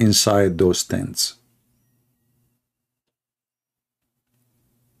 restrained inside those tents.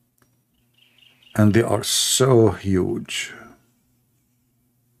 And they are so huge,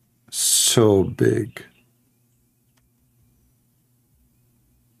 so big.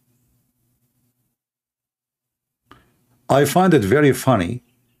 I find it very funny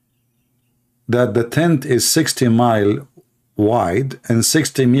that the tent is 60 mile wide and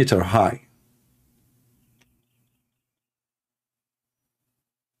 60 meter high.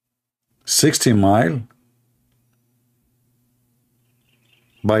 60 mile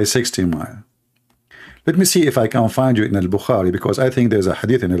by 60 mile. Let me see if I can find you in Al-Bukhari, because I think there's a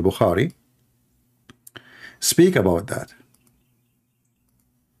hadith in Al-Bukhari. Speak about that.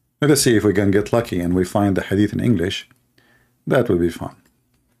 Let us see if we can get lucky and we find the hadith in English. That will be fun.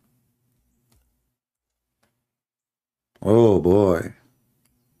 Oh boy.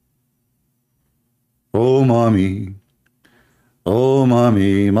 Oh mommy. Oh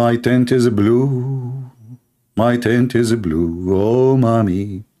mommy, my tent is blue. My tent is blue. Oh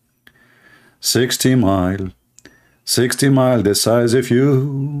mommy. 60 mile. 60 mile the size of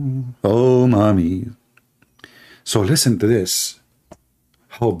you. Oh mommy. So listen to this.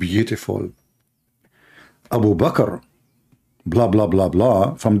 How beautiful. Abu Bakr, blah blah blah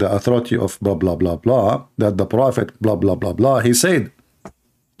blah, from the authority of blah blah blah blah, that the prophet blah blah blah blah, he said,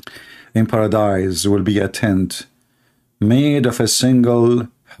 in paradise will be a tent made of a single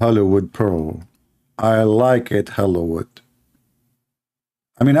Hollywood pearl. I like it, Hollywood.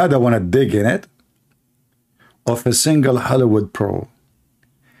 I mean, I don't want to dig in it. Of a single Hollywood pearl,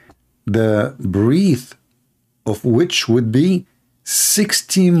 the breadth of which would be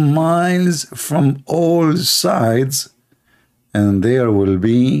 60 miles from all sides, and there will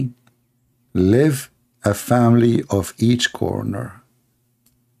live a family of each corner.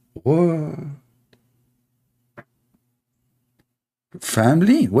 What?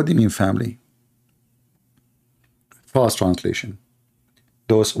 Family? What do you mean family? Fast translation.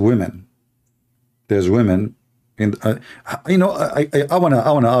 Those women. There's women in. You know, I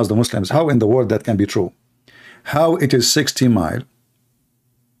wanna ask the Muslims how in the world that can be true. How it is 60 miles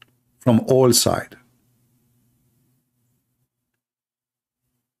from all sides.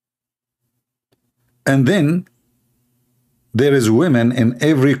 And then there is women in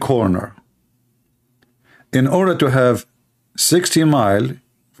every corner. In order to have 60 miles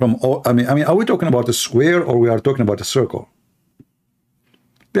from all, I mean, are we talking about a square or we are talking about a circle?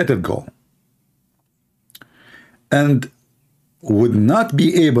 Let it go. And would not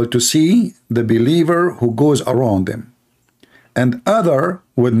be able to see the believer who goes around them. And other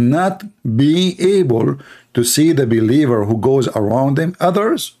would not be able to see the believer who goes around them.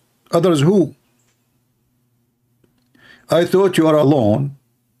 Others who? I thought you are alone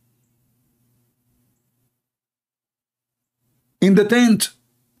in the tent.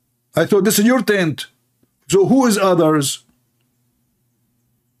 I thought this is your tent. So who is others?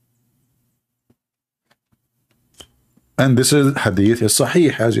 And this is hadith is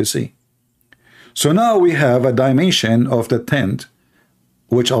sahih, as you see. So now we have a dimension of the tent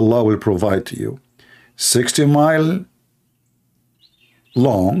which Allah will provide to you. 60 miles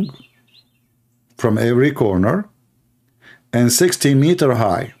long from every corner and 60 meters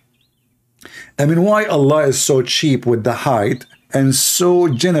high. I mean, why Allah is so cheap with the height and so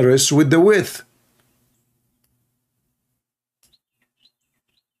generous with the width?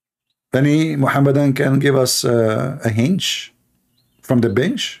 Any Muhammadan can give us a hint from the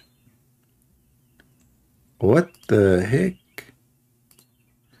bench? What the heck?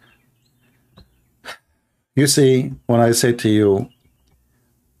 You see, when I say to you,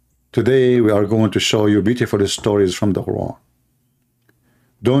 today we are going to show you beautiful stories from the Quran.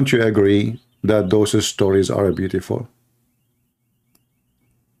 Don't you agree that those stories are beautiful?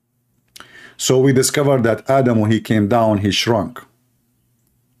 So we discovered that Adam, when he came down, he shrunk.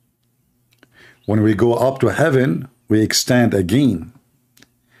 When we go up to heaven, we extend again.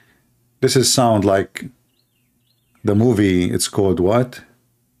 This is sound like the movie, it's called what?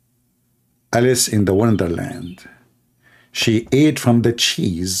 Alice in the Wonderland. She ate from the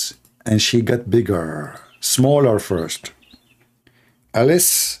cheese and she got bigger, smaller first.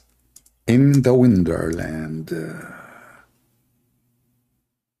 Alice in the Wonderland.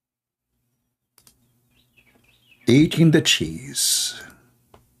 Eating the cheese.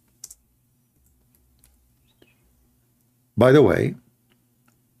 By the way,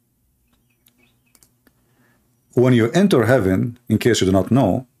 when you enter heaven, in case you do not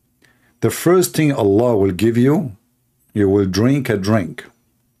know, the first thing Allah will give you, you will drink a drink.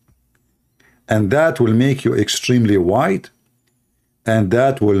 And that will make you extremely wide, and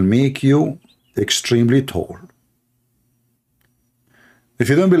that will make you extremely tall. If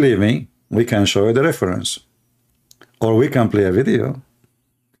you don't believe me, we can show you the reference. Or we can play a video.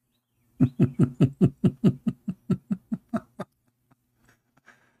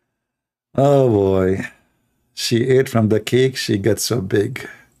 Oh boy. She ate from the cake, she got so big.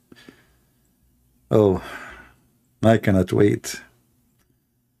 Oh, I cannot wait.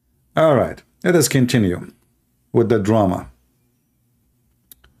 All right, let us continue with the drama.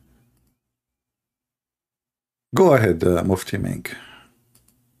 Go ahead, Mufti Mink.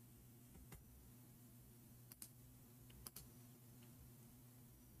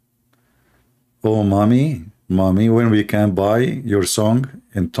 Oh, mommy, when we can buy your song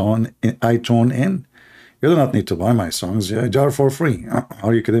in iTunes in? You do not need to buy my songs. Yeah, they are for free.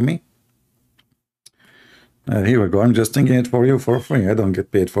 Are you kidding me? Here we go. I'm just singing it for you for free. I don't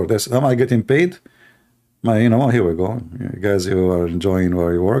get paid for this. Am I getting paid? Here we go. You guys who are enjoying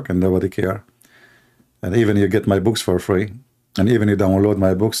where you work and nobody care. And even you get my books for free. And even you download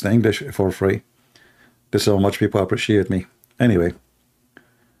my books in English for free. This is how much people appreciate me. Anyway.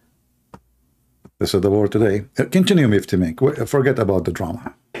 This is the word today. Continue, Mufti Mink. Forget about the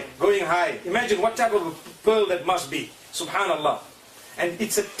drama. Going high. Imagine what type of a pearl that must be. Subhanallah. And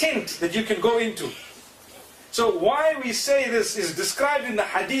it's a tent that you can go into. So why we say this is described in the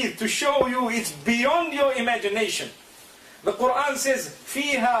hadith to show you it's beyond your imagination. The Quran says,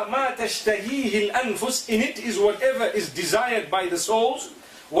 فِيهَا مَا تَشْتَهِيهِ الْأَنفُسِ. In it is whatever is desired by the souls.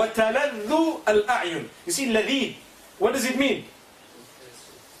 وَتَلَذُّ الْأَعْيُنِ. You see, ladid. What does it mean?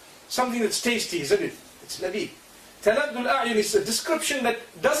 Something that's tasty, isn't it? It's ladid. Taladul a'yun is a description that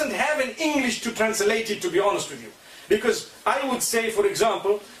doesn't have an English to translate it, to be honest with you. Because I would say, for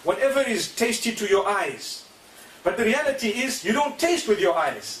example, whatever is tasty to your eyes. But the reality is, you don't taste with your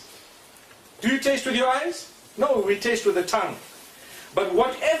eyes. Do you taste with your eyes? No, we taste with the tongue. But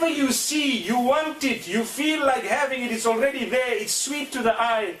whatever you see, you want it, you feel like having it, it's already there, it's sweet to the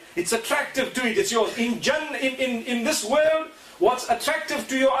eye, it's attractive to it, it's yours. In this world, what's attractive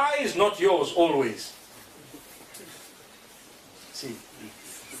to your eye is not yours always. See,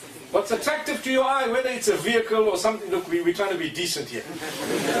 what's attractive to your eye, whether it's a vehicle or something, look, we're trying to be decent here.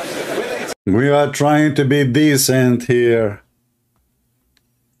 We are trying to be decent here.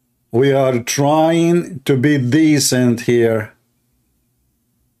 We are trying to be decent here.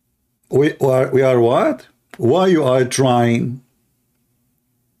 We are what? Why you are trying?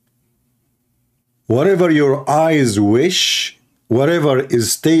 Whatever your eyes wish, whatever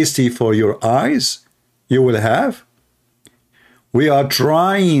is tasty for your eyes, you will have. We are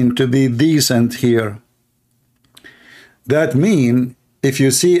trying to be decent here. That means if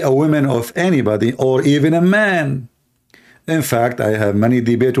you see a woman of anybody or even a man, in fact, I have many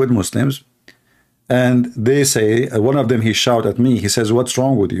debates with Muslims, and they say, one of them, he shout at me, he says, what's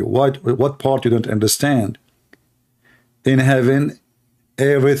wrong with you? What part you don't understand? In heaven,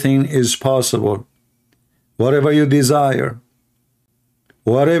 everything is possible. Whatever you desire.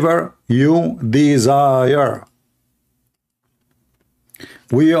 Whatever you desire.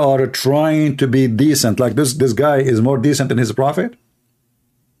 We are trying to be decent. Like this guy is more decent than his prophet.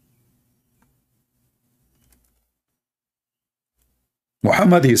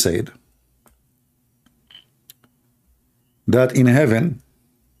 Muhammad, he said that in heaven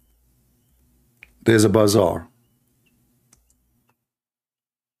there's a bazaar.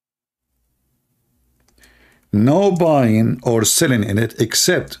 No buying or selling in it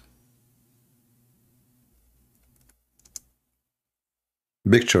except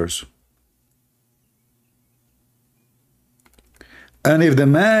pictures. And if the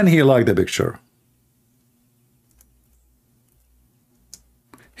man, he liked the picture,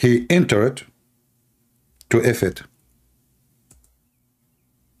 he entered to F it.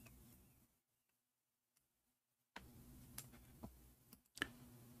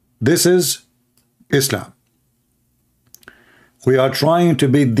 This is Islam. We are trying to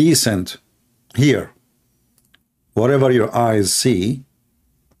be decent here. Whatever your eyes see,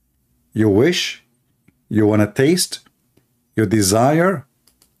 you wish, you want to taste, you desire,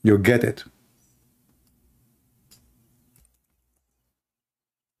 you get it.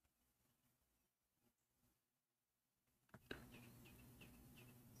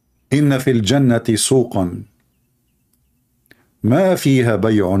 إن في الجنة سوقا ما فيها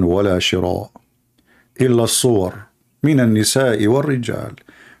بيع ولا شراء إلا الصور من النساء والرجال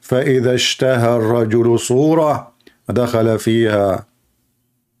فإذا اشتهى الرجل صورة دخل فيها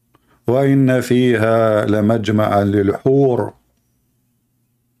وإن فيها لمجمعا للحور.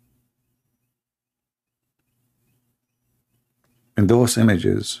 In those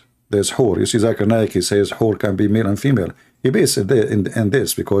images, there's hur. You see, Zakir Naik, he says hur can be male and female. He based it there in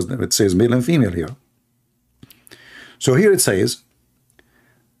this because it says male and female here. So here it says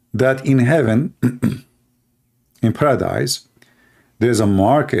that in heaven, in paradise, there's a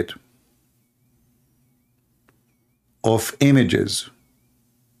market of images.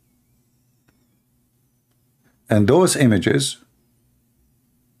 And those images,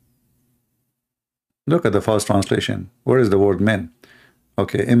 look at the false translation. Where is the word men?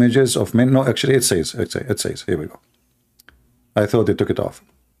 Okay, images of men. No, actually it says, here we go. I thought they took it off.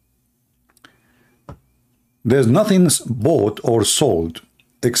 There's nothing bought or sold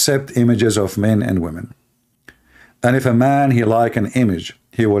except images of men and women. And if a man, he like an image,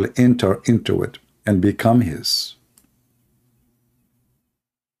 he will enter into it and become his.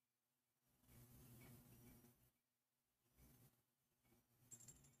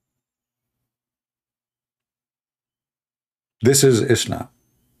 This is Islam.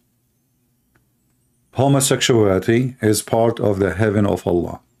 Homosexuality is part of the heaven of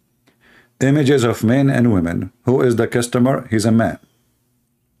Allah. Images of men and women. Who is the customer? He's a man.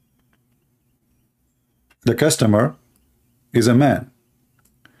 The customer is a man.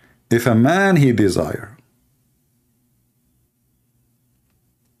 If a man he desire,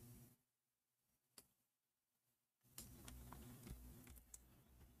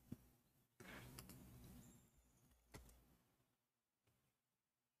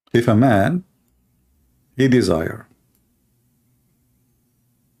 if a man he desire,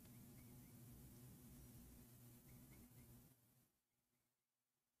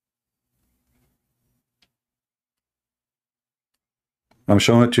 I'm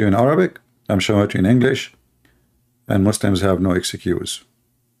showing it to you in Arabic, I'm showing it to you in English, and Muslims have no excuse.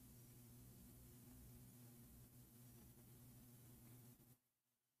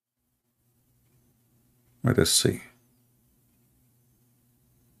 Let us see.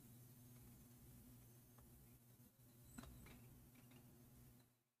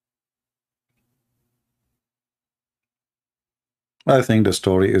 I think the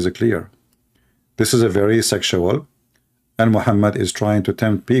story is clear. This is a very sexual, and Muhammad is trying to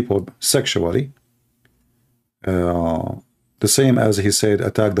tempt people sexually. The same as he said,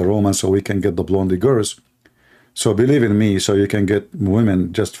 attack the Romans so we can get the blondie girls. So believe in me so you can get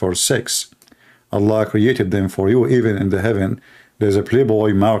women just for sex. Allah created them for you. Even in the heaven, there's a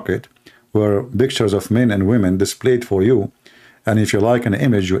Playboy market where pictures of men and women displayed for you. And if you like an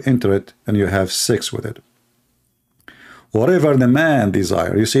image, you enter it and you have sex with it. Whatever the man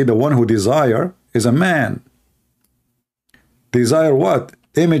desire. You see, the one who desire is a man. Desire what?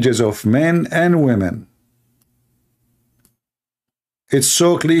 Images of men and women. It's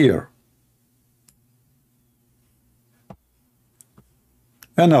so clear.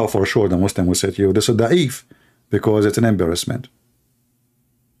 And now for sure the Muslim will say to you, this is da'if, because it's an embarrassment.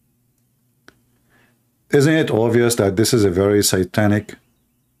 Isn't it obvious that this is a very satanic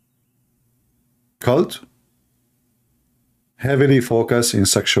cult? Heavily focused in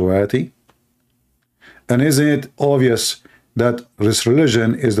sexuality? And isn't it obvious that this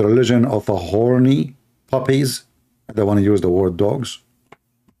religion is the religion of a horny puppies? I don't want to use the word dogs.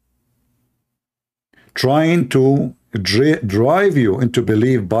 Trying to drive you into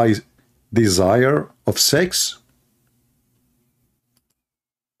belief by desire of sex?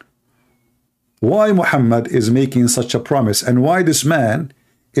 Why Muhammad is making such a promise, and why this man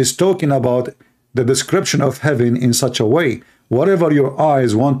is talking about the description of heaven in such a way? Whatever your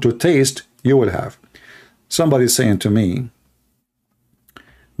eyes want to taste, you will have. Somebody saying to me,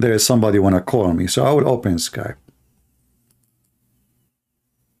 there is somebody want to call me, so I will open Skype.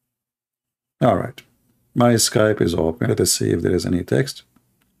 All right, my Skype is open. Let us see if there is any text.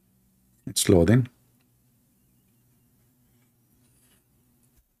 It's loading.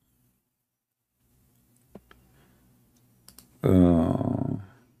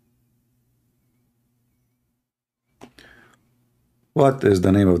 What is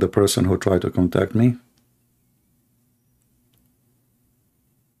the name of the person who tried to contact me?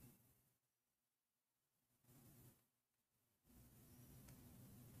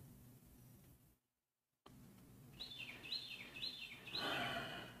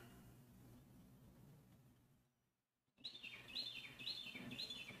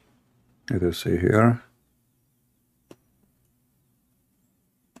 Let us see here.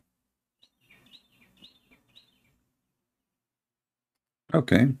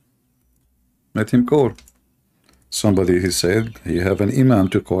 Okay, let him call. Somebody, he said, he have an imam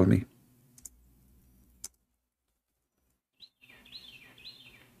to call me.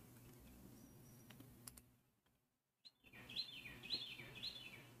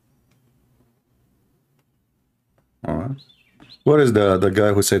 All right. What is the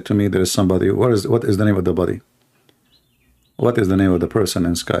guy who said to me there is somebody? What is the name of the body? What is the name of the person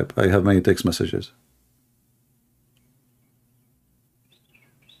in Skype? I have many text messages.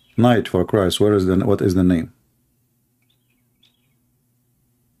 Night for Christ. What is the name?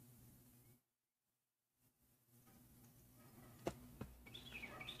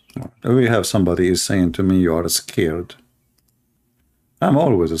 We have somebody is saying to me, you are scared. I'm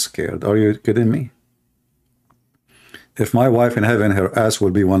always scared. Are you kidding me? If my wife in heaven, her ass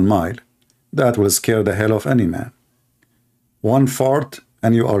will be 1 mile, that will scare the hell of any man. One fart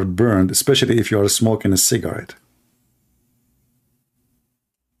and you are burned, especially if you are smoking a cigarette.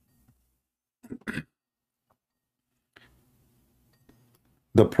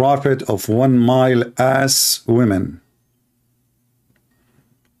 The prophet of 1 mile ass women.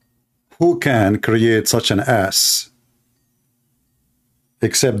 Who can create such an ass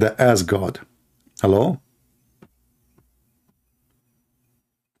except the ass God? Hello?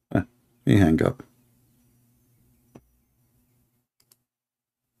 He hang up.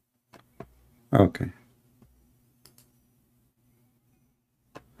 Okay.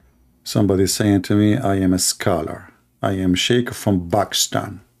 Somebody saying to me, I am a scholar. I am Sheikh from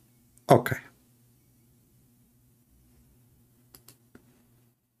Pakistan. Okay.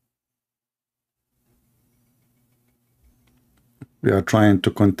 We are trying to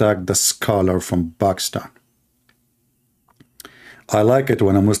contact the scholar from Pakistan. I like it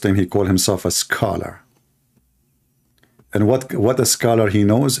when a Muslim, he calls himself a scholar. And what a scholar he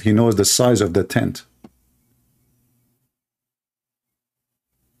knows the size of the tent.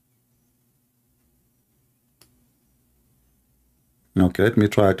 Okay, let me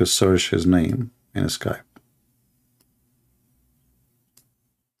try to search his name in Skype.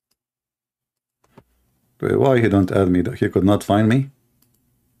 Why he don't add me? He could not find me?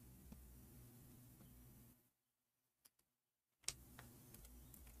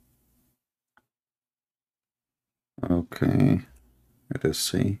 Okay, let us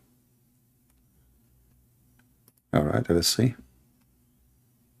see. All right, let us see.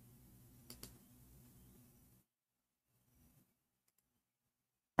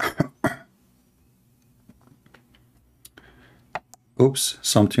 Oops,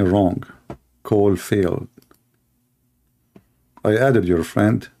 something wrong. Call failed. I added your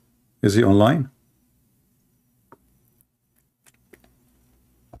friend. Is he online?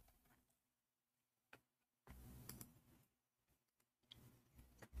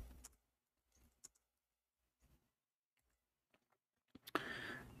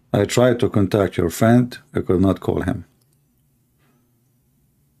 I tried to contact your friend. I could not call him.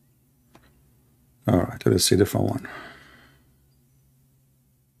 All right, let's see a different one.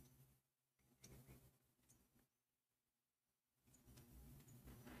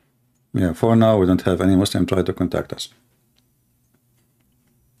 Yeah, for now we don't have any Muslim try to contact us.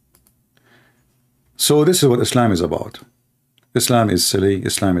 So this is what Islam is about. Islam is silly.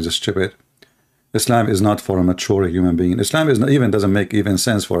 Islam is stupid. Islam is not for a mature human being. Islam is not, even doesn't make even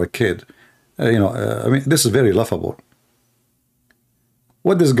sense for a kid. I mean, this is very laughable.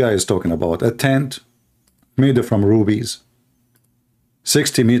 What this guy is talking about? A tent made from rubies,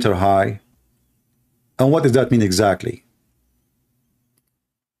 60-meter high. And what does that mean exactly?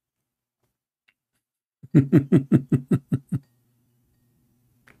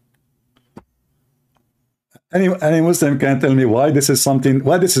 Any Muslim can tell me why this is something,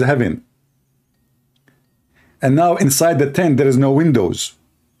 why this is heaven? And now inside the tent there is no windows.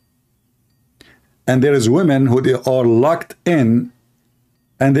 And there is women who they are locked in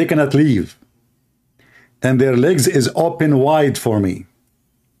and they cannot leave. And their legs is open wide for me.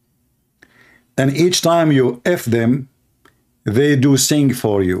 And each time you F them, they do sing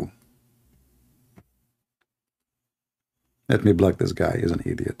for you. Let me block this guy. He's an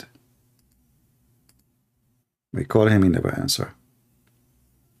idiot. We call him, he never answer.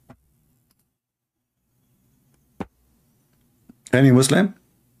 Any Muslim?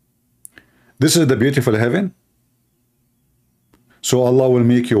 This is the beautiful heaven. So Allah will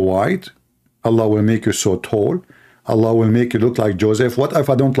make you white. Allah will make you so tall. Allah will make you look like Joseph. What if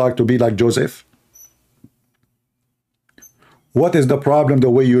I don't like to be like Joseph? What is the problem the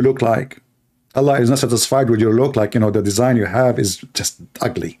way you look like? Allah is not satisfied with your look, like, the design you have is just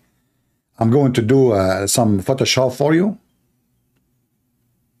ugly. I'm going to do some Photoshop for you.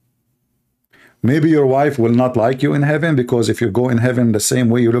 Maybe your wife will not like you in heaven because if you go in heaven the same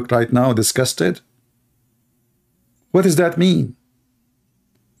way you look right now, disgusted. What does that mean?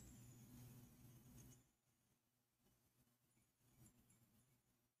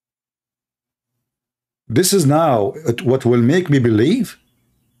 This is now what will make me believe.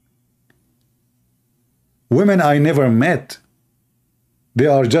 Women I never met, they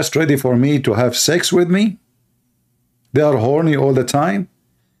are just ready for me to have sex with me. They are horny all the time.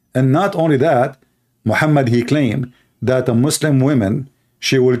 And not only that, Muhammad, he claimed that a Muslim woman,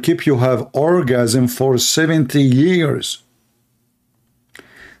 she will keep you have orgasm for 70 years.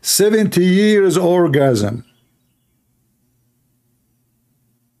 70 years orgasm.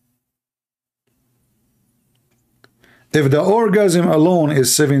 If the orgasm alone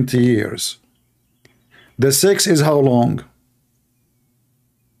is 70 years, the sex is how long?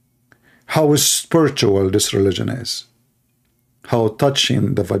 How spiritual this religion is. How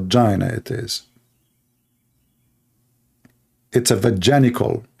touching the vagina it is. It's a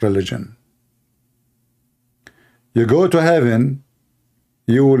vaginical religion. You go to heaven,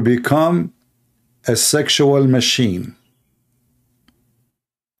 you will become a sexual machine.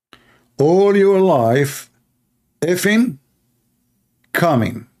 All your life, effing,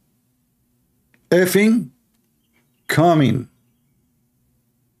 coming. Effing, coming.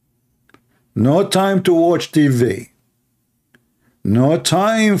 No time to watch TV. No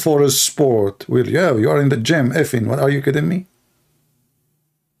time for a sport. Well, yeah, you are in the gym, effing. What, are you kidding me?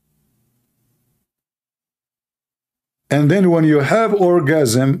 And then when you have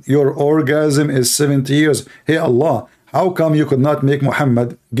orgasm, your orgasm is 70 years. Hey, Allah, how come you could not make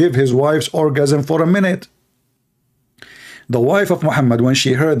Muhammad give his wife's orgasm for a minute? The wife of Muhammad, when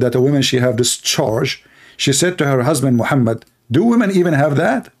she heard that a woman she have this charge, she said to her husband Muhammad, do women even have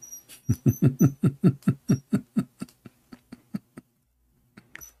that?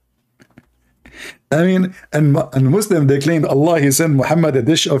 I mean, and Muslim, they claimed Allah, he sent Muhammad a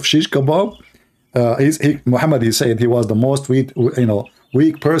dish of shish kebab. Muhammad, he said he was the most weak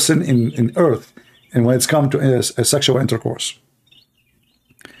person in earth, and when it's come to a sexual intercourse.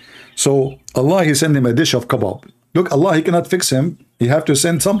 So Allah, he sent him a dish of kebab. Look, Allah, he cannot fix him. He have to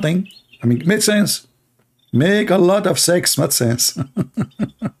send something. I mean, it makes sense. Make a lot of sex, makes sense.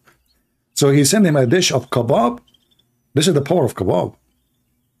 So he sent him a dish of kebab. This is the power of kebab.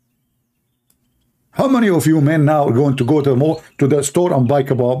 How many of you men now are going to go to the store and buy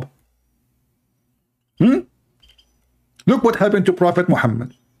kebab? Look what happened to Prophet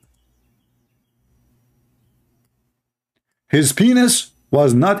Muhammad. His penis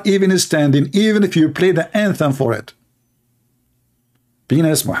was not even standing, even if you play the anthem for it.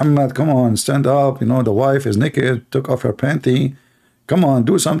 Penis, Muhammad, come on, stand up. You know, the wife is naked, took off her panty. Come on,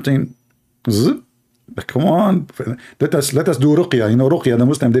 do something. Zip. Come on, let us do ruqya. You know, ruqya, the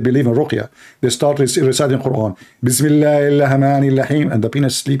Muslim, they believe in ruqya. They start reciting Quran. Bismillahirrahmanirrahim, and the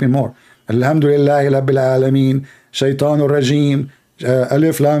penis sleeping more. Alhamdulillahi Rabbil Alameen, Shaitanur Rajim,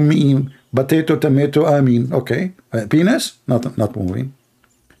 Alif Lam Mim, Potato, Tomato, Amin. Okay, penis, not moving.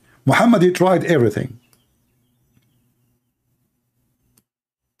 Muhammad, he tried everything.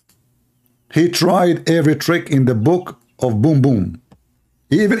 He tried every trick in the book of boom boom.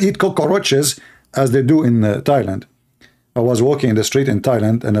 He even eat cockroaches as they do in Thailand. I was walking in the street in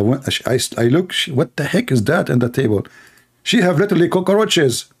Thailand and I look, what the heck is that on the table? She have literally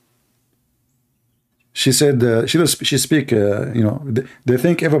cockroaches. She said, she speak, you know, they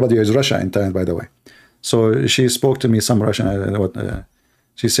think everybody is Russia in Thailand, by the way. So she spoke to me some Russian.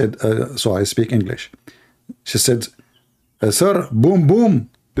 She said, so I speak English. She said, sir, boom boom.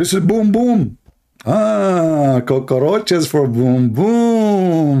 This is boom boom. Ah, cockroaches for boom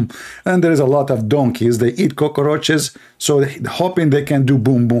boom. And there is a lot of donkeys. They eat cockroaches, so hoping they can do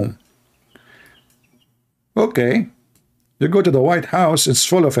boom boom. Okay. You go to the White House, it's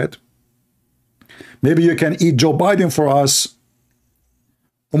full of it. Maybe you can eat Joe Biden for us.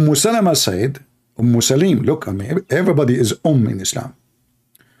 Salama said, Salim, look, I mean, everybody is in Islam.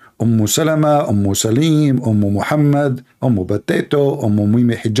 Salama, Salim, Muhammad, Potato,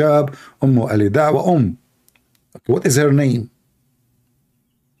 Mimi Hijab, Ali Da'wa, Okay, what is her name?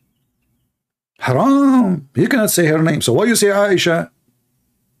 Haram. You cannot say her name. So why you say Aisha?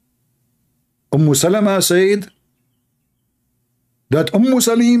 Salama said that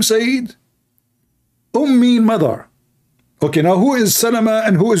Salim said mean mother. Okay, now who is Salama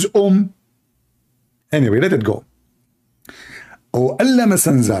and who is Anyway, let it go. Oh, Allah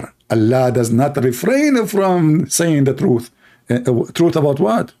Messenger, Allah does not refrain from saying the truth. Truth about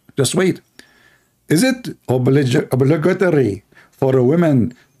what? Just wait. Is it obligatory for a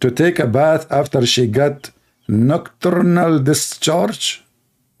woman to take a bath after she got nocturnal discharge?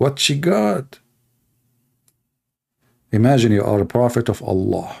 What she got? Imagine you are a prophet of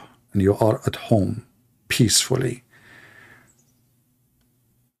Allah and you are at home peacefully,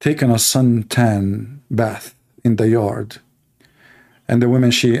 taking a suntan bath in the yard. And the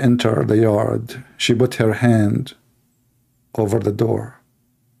woman, she entered the yard. She put her hand over the door.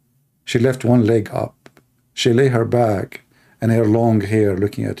 She left one leg up. She lay her back and her long hair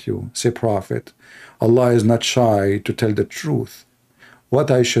looking at you. Say, Prophet, Allah is not shy to tell the truth. What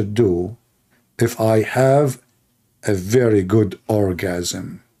I should do if I have a very good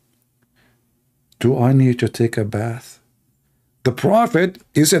orgasm? Do I need to take a bath? The Prophet,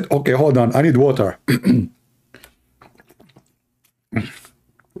 he said, okay, hold on, I need water.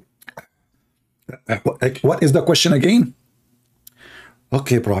 What is the question again?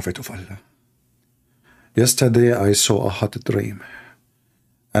 Okay, Prophet of Allah. Yesterday I saw a hot dream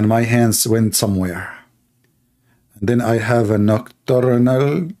and my hands went somewhere. And then I have a I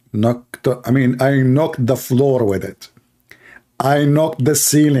knocked the floor with it. I knocked the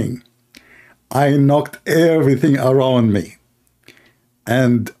ceiling. I knocked everything around me.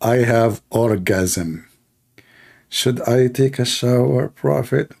 And I have orgasm. Should I take a shower,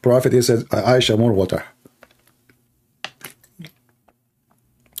 Prophet? Prophet, he says, Aisha, more water.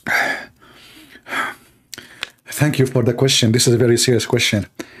 Thank you for the question. This is a very serious question.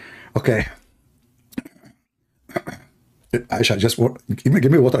 Okay. Aisha, just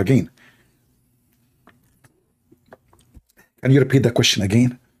give me water again. Can you repeat the question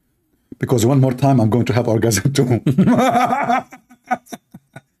again? Because one more time, I'm going to have orgasm too.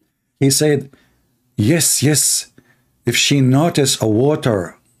 He said, yes, yes. If she noticed a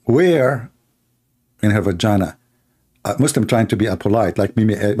water, where? In her vagina. A Muslim trying to be polite, like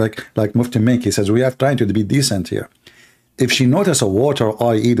Mufti Menk, he says, we are trying to be decent here. If she noticed a water,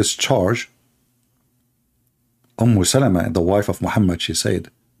 i.e. discharge, Salama, the wife of Muhammad, she said,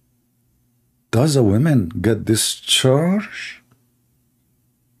 does a woman get discharge?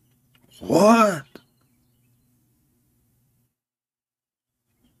 What?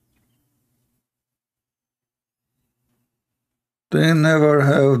 They never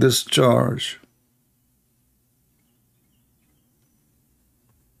have discharge.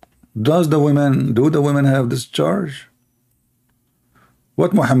 Do the women have discharge?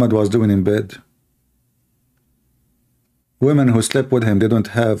 What Muhammad was doing in bed? Women who slept with him, they don't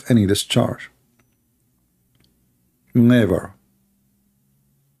have any discharge. Never.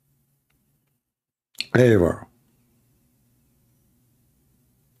 Ever.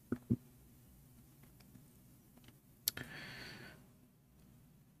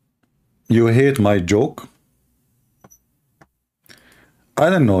 You hate my joke? I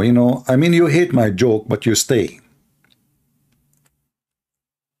don't know, you know, I mean, you hate my joke, but you stay.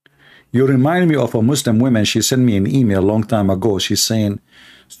 You remind me of a Muslim woman. She sent me an email a long time ago. She's saying,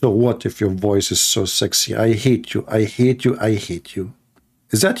 so what if your voice is so sexy? I hate you, I hate you, I hate you.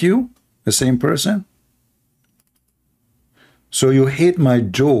 Is that you? The same person? So you hate my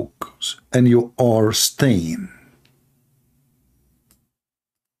jokes and you are staying.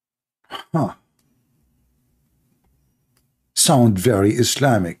 Huh. Sound very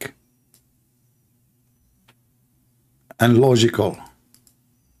Islamic and logical.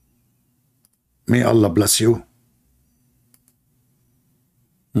 May Allah bless you.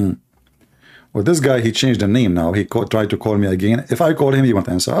 Well, this guy, he changed the name now. He tried to call me again. If I call him, he won't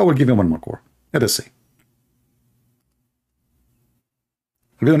answer. I will give him one more call. Let us see.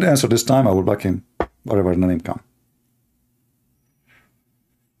 If he don't answer this time, I will block him, whatever the name come.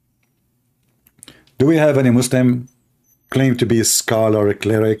 Do we have any Muslim claim to be a scholar, a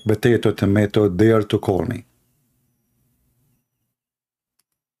cleric, potato, tomato, dare to call me?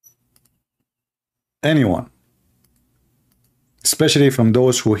 Anyone? Especially from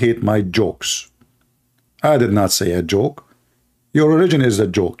those who hate my jokes. I did not say a joke. Your religion is a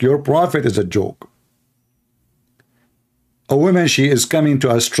joke. Your prophet is a joke. A woman, she is coming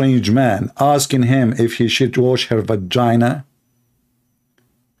to a strange man, asking him if he should wash her vagina.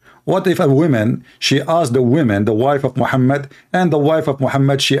 What if a woman, she asked the woman, the wife of Muhammad, and the wife of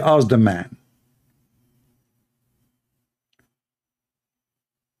Muhammad, she asked the man?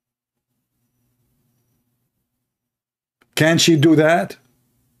 Can she do that?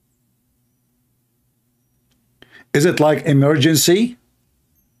 Is it like emergency?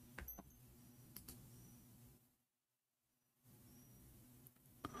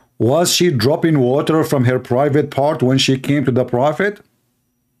 Was she dropping water from her private part when she came to the Prophet?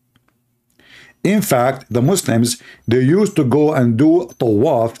 In fact, the Muslims, they used to go and do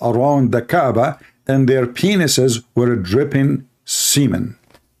tawaf around the Kaaba and their penises were dripping semen.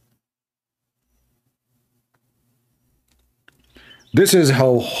 This is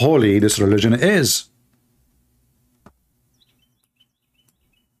how holy this religion is.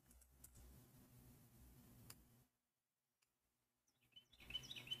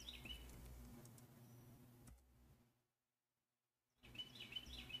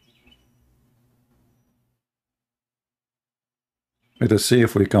 Let us see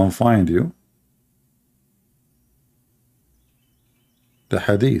if we can find you the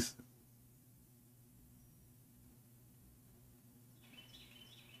hadith.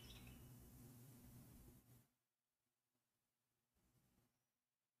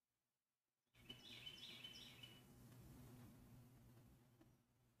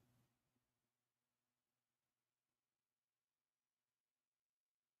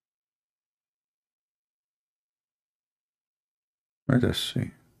 Let us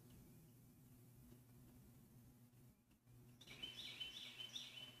see.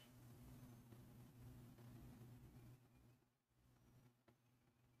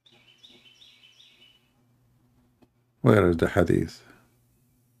 Where is the hadith?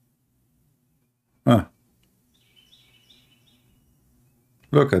 Ah.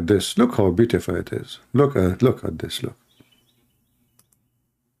 Look at this. Look how beautiful it is. Look at this. Look.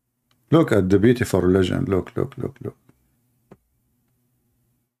 Look at the beautiful religion. Look.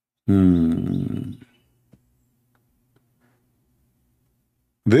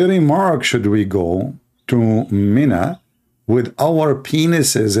 Very mark should we go to Mina with our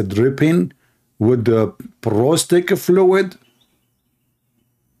penises dripping with the prostate fluid?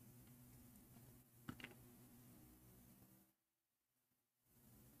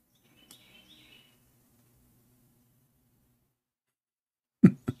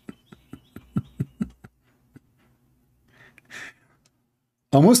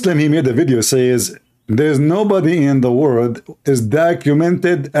 A Muslim, he made a video, says, there's nobody in the world is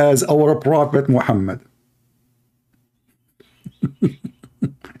documented as our Prophet Muhammad.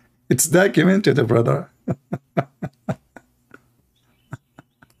 It's documented, brother.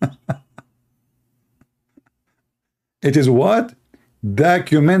 It is what?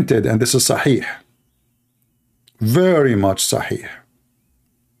 Documented, and this is sahih. Very much sahih.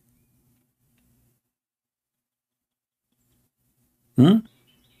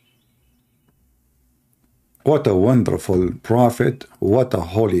 What a wonderful prophet, what a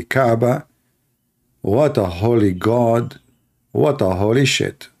holy Kaaba, what a holy God, what a holy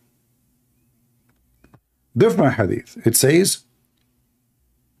shit. Different hadith. It says,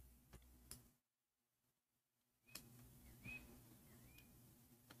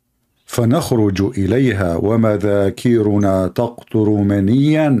 فنخرج إليها ومذاكيرنا تقطر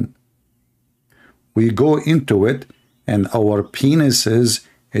منيا we go into it and our penises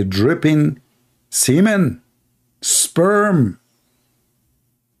are dripping semen, sperm.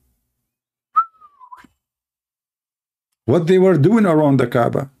 What they were doing around the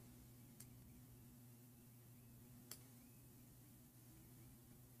Kaaba.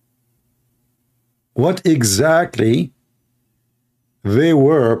 What exactly they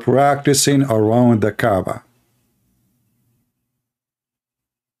were practicing around the Kaaba.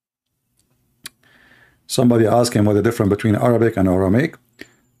 Somebody asked him what the difference between Arabic and Aramaic.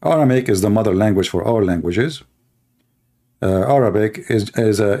 Aramaic is the mother language for all languages. Arabic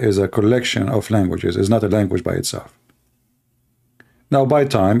is a collection of languages. It's not a language by itself. Now, by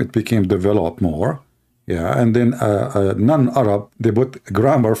time, it became developed more. Yeah, and then non-Arab, they put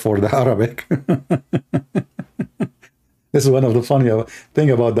grammar for the Arabic. This is one of the funny thing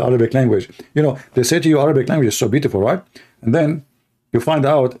about the Arabic language. You know, they say to you, Arabic language is so beautiful, right? And then you find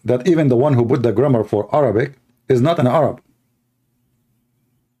out that even the one who put the grammar for Arabic is not an Arab.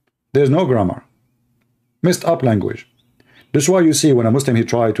 There's no grammar. Messed up language. This is why you see when a Muslim, he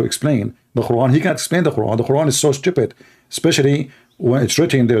tried to explain the Quran, he can't explain the Quran. The Quran is so stupid, especially when it's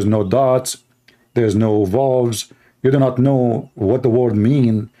written, there's no dots, there's no vowels. You do not know what the word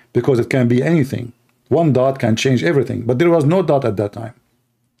mean because it can be anything. One dot can change everything, but there was no dot at that time.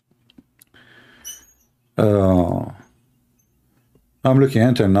 I'm looking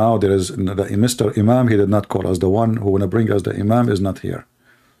into now. There is the Mr. Imam. He did not call us. The one who want to bring us the Imam is not here.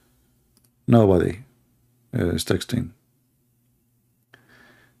 Nobody is texting.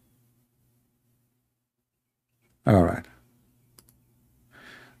 All right.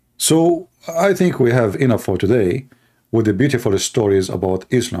 So I think we have enough for today with the beautiful stories about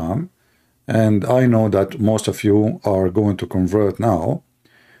Islam. And I know that most of you are going to convert now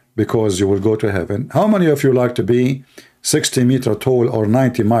because you will go to heaven. How many of you like to be 60-meter tall or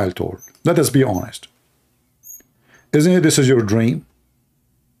 90-mile tall? Let us be honest. Isn't it this is your dream?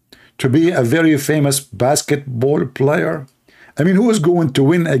 To be a very famous basketball player? I mean, who is going to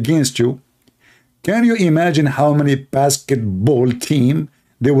win against you? Can you imagine how many basketball team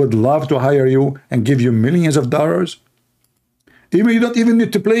they would love to hire you and give you millions of dollars? Even you don't even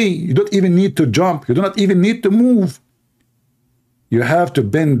need to play. You don't even need to jump. You do not even need to move. You have to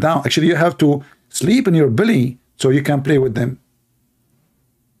bend down. Actually, you have to sleep in your belly so you can play with them.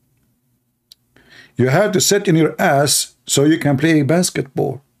 You have to sit in your ass so you can play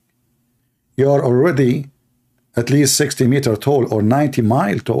basketball. You are already at least 60-meter tall or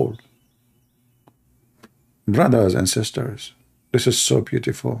 90-mile tall. Brothers and sisters, this is so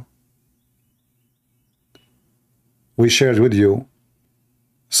beautiful. We shared with you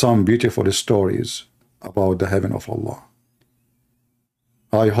some beautiful stories about the heaven of Allah.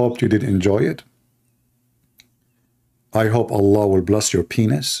 I hope you did enjoy it. I hope Allah will bless your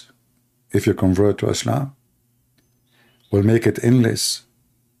penis if you convert to Islam. Will make it endless,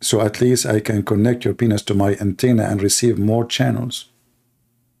 so at least I can connect your penis to my antenna and receive more channels.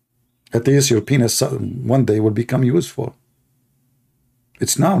 At least your penis one day will become useful.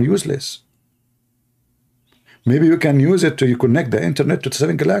 It's now useless. Maybe you can use it to connect the internet to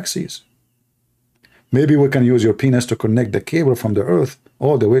 7 galaxies. Maybe we can use your penis to connect the cable from the earth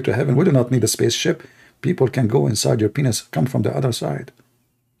all the way to heaven. We do not need a spaceship. People can go inside your penis, come from the other side.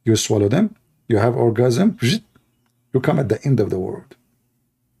 You swallow them, you have orgasm, you come at the end of the world.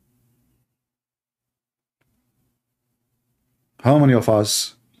 How many of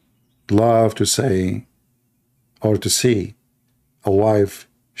us love to say or to see a wife,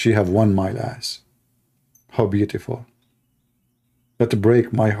 she have 1 mile ass? How beautiful. That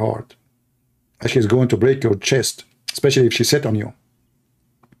break my heart. She's going to break your chest, especially if she sit on you.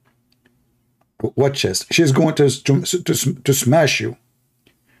 What chest? She's going to smash you.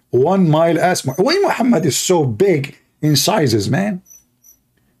 1 mile ass. Why Muhammad is so big in sizes, man?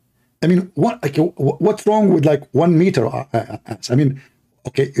 I mean, what's wrong with like 1 meter ass? I mean,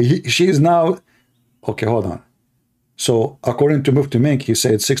 okay, she is now, okay, hold on. So according to Mufti Mink, he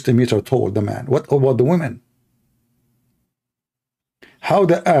said 60-meter tall, the man. What about the women? How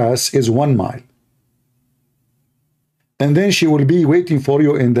the ass is 1 mile, and then she will be waiting for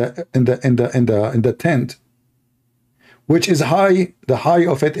you in the tent, which is high. The high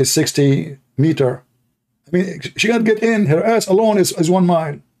of it is 60 meter. I mean, she can't get in. Her ass alone is 1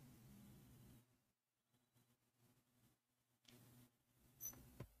 mile.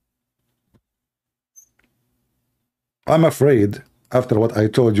 I'm afraid, after what I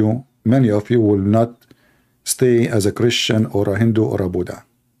told you, many of you will not stay as a Christian or a Hindu or a Buddha.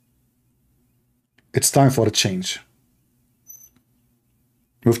 It's time for a change.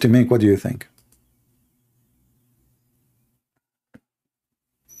 Mufti Mink, what do you think?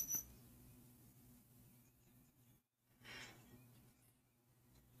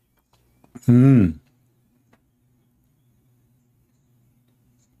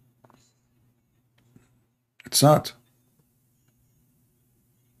 It's not.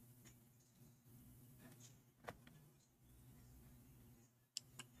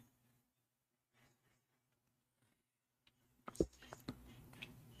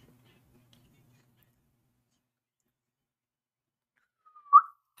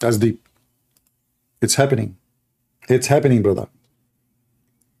 That's deep. It's happening. It's happening, brother.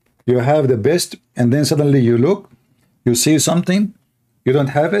 You have the best, and then suddenly you look, you see something, you don't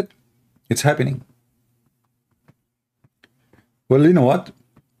have it. It's happening. Well, you know what?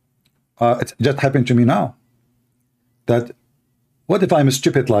 It just happened to me now. That what if I'm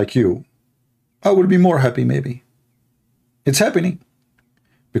stupid like you? I will be more happy, maybe. It's happening.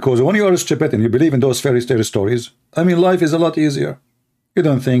 Because when you are stupid and you believe in those fairy tale stories, I mean, life is a lot easier. You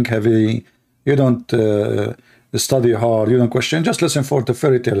don't think heavy, you don't study hard, you don't question, just listen for the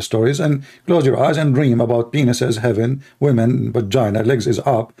fairy tale stories and close your eyes and dream about penises, heaven, women, vagina, legs is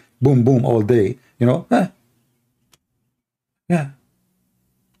up, boom, boom, all day, you know? Yeah,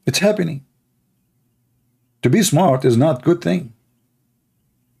 it's happening. To be smart is not a good thing.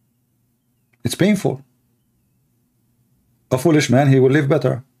 It's painful. A foolish man, he will live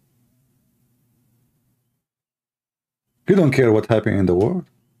better. He don't care what happened in the world.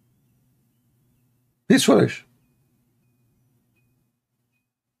 He's foolish.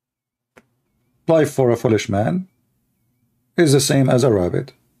 Life for a foolish man is the same as a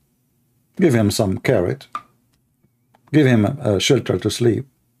rabbit. Give him some carrot. Give him a shelter to sleep.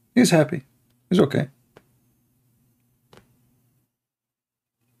 He's happy. He's okay.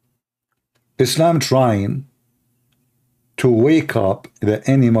 Islam trying to wake up the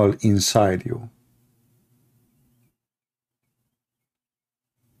animal inside you.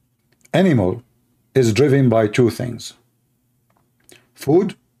 Animal is driven by two things: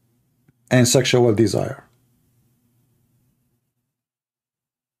 food and sexual desire.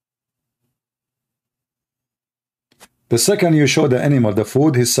 The second you show the animal the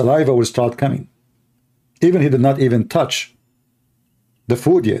food, his saliva will start coming. Even he did not even touch the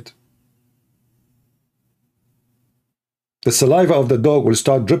food yet. The saliva of the dog will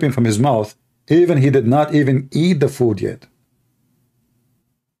start dripping from his mouth. Even he did not even eat the food yet.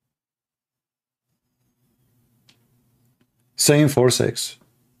 Same for sex.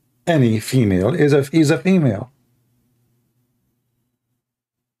 Any female is a female.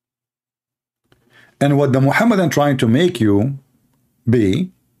 And what the Muhammadan trying to make you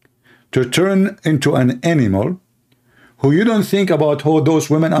be, to turn into an animal who you don't think about who those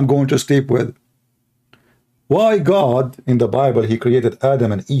women I'm going to sleep with. Why God in the Bible he created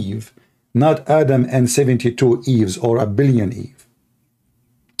Adam and Eve, not Adam and 72 Eves or a billion Eve?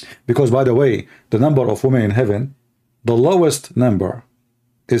 Because by the way, the number of women in heaven, the lowest number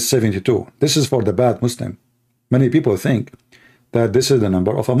is 72. This is for the bad Muslim. Many people think that this is the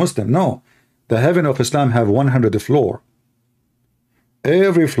number of a Muslim. No. The heaven of Islam have 100 floor.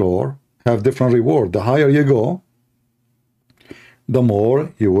 Every floor have different reward. The higher you go, the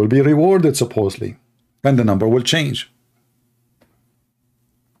more you will be rewarded supposedly. And the number will change.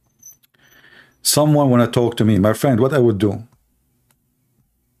 Someone want to talk to me, my friend, what I would do?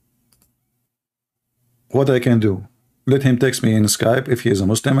 What I can do? Let him text me in Skype. If he is a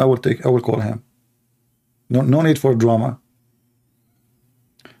Muslim, I will call him. No need for drama.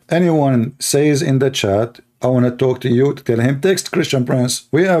 Anyone says in the chat, I want to talk to you, tell him, text Christian Prince.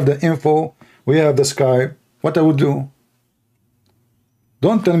 We have the info, we have the Skype. What I would do?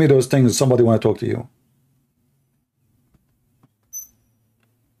 Don't tell me those things somebody want to talk to you.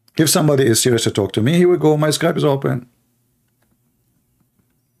 If somebody is serious to talk to me, here we go, my Skype is open.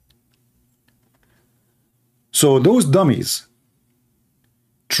 So those dummies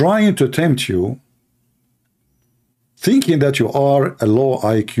trying to tempt you, thinking that you are a low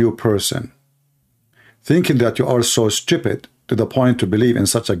IQ person, thinking that you are so stupid to the point to believe in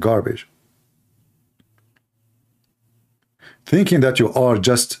such a garbage, thinking that you are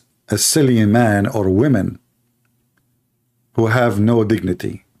just a silly man or women who have no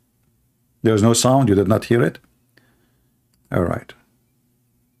dignity. There's no sound, you did not hear it? All right.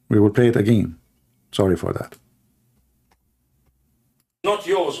 We will play it again. Sorry for that. Not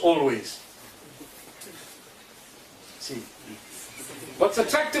yours always. See, what's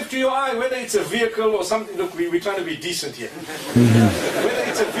attractive to your eye, whether it's a vehicle or something, look, we're trying to be decent here. Whether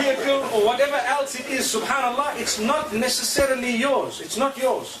it's a vehicle or whatever else it is, subhanAllah, it's not necessarily yours. It's not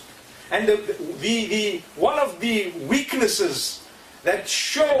yours. And one of the weaknesses that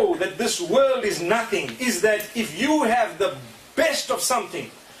show that this world is nothing is that if you have the best of something,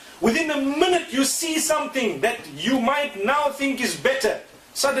 within a minute you see something that you might now think is better,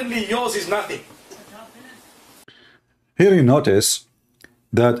 Suddenly yours is nothing. Here you notice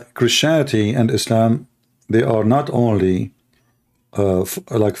that Christianity and Islam, they are not only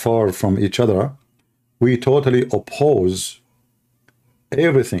like far from each other, we totally oppose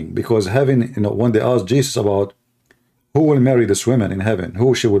everything, because heaven, you know, when they asked Jesus about who will marry this woman in heaven,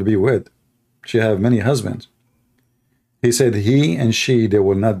 who she will be with, she have many husbands, he said he and she, they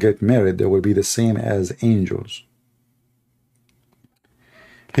will not get married, they will be the same as angels.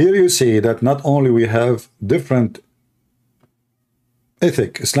 Here you see that not only we have different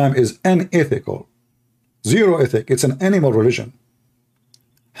ethic, Islam is unethical, zero ethic, it's an animal religion,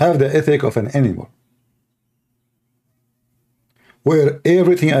 have the ethic of an animal, where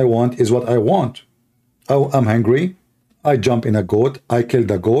everything I want is what I want. Oh, I'm hungry, I jump in a goat, I kill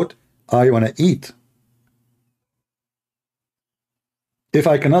the goat, I want to eat. If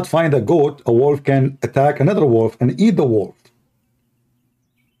I cannot find a goat, a wolf can attack another wolf and eat the wolf.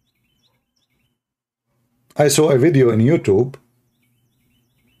 I saw a video on YouTube.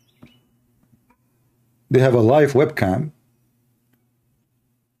 They have a live webcam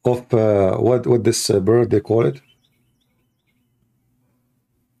of what this bird they call it.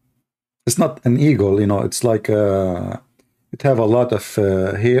 It's not an eagle, you know. It's like it have a lot of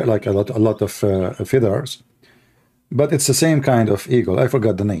hair, like a lot of feathers, but it's the same kind of eagle. I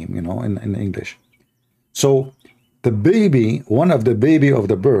forgot the name, you know, in English. So the baby, one of the baby of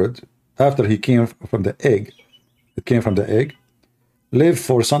the bird, after he came from the egg, it came from the egg, lived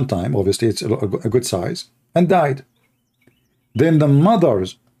for some time, obviously it's a good size, and died. Then the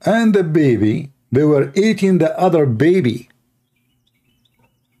mothers and the baby, they were eating the other baby.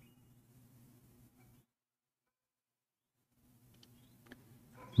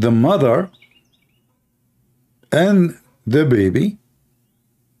 The mother and the baby,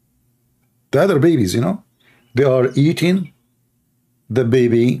 the other babies, you know, they are eating the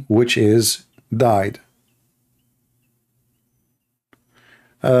baby which is died.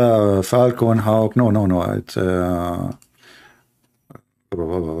 Falcon, hawk, no, it's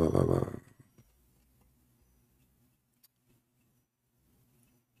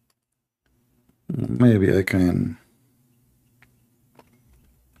maybe I can.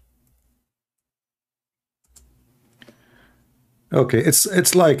 Okay,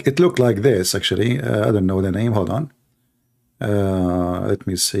 it's like, it looked like this actually. I don't know the name. Hold on. Let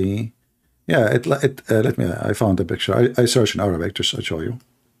me see. Yeah, let me. I found the picture. I searched in Arabic to show you.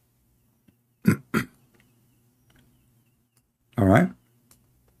 All right.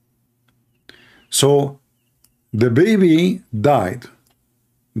 So the baby died.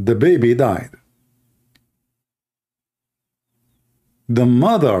 The baby died. The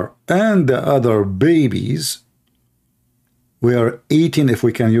mother and the other babies were eating, if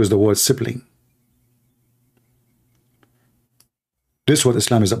we can use the word sibling. This is what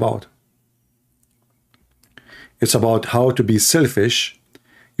Islam is about. It's about how to be selfish.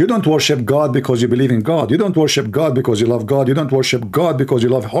 You don't worship God because you believe in God. You don't worship God because you love God. You don't worship God because you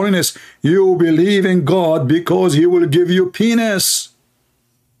love holiness. You believe in God because He will give you penis.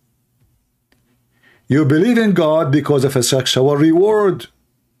 You believe in God because of a sexual reward.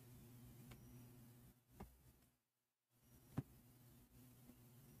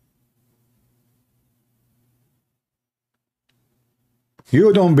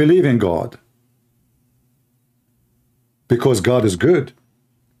 You don't believe in God because God is good.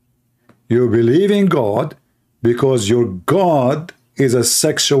 You believe in God because your God is a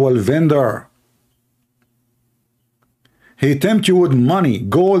sexual vendor. He tempts you with money,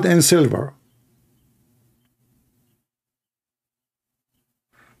 gold and silver.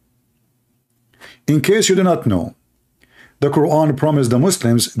 In case you do not know, the Quran promised the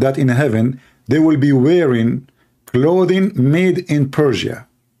Muslims that in heaven they will be wearing clothing made in Persia.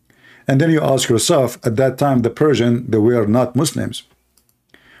 And then you ask yourself, at that time the Persian, they were not Muslims.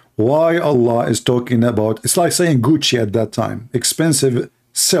 Why Allah is talking about, it's like saying Gucci at that time, expensive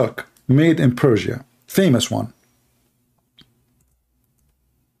silk made in Persia, famous one.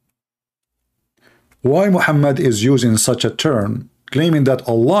 Why Muhammad is using such a term, claiming that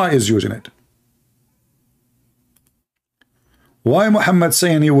Allah is using it? Why Muhammad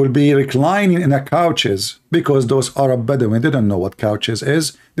saying he will be reclining in the couches? Because those Arab Bedouin, they don't know what couches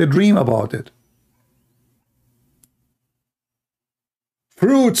is. They dream about it.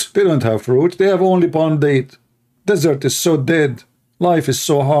 Fruits, they don't have fruit. They have only palm date. Desert is so dead. Life is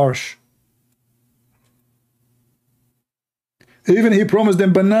so harsh. Even he promised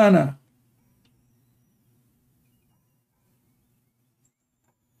them banana.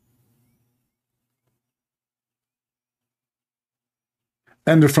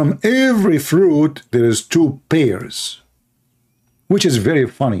 And from every fruit, there is two pairs. which is very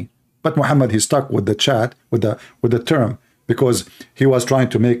funny. But Muhammad, he stuck with the chat, with the term, because he was trying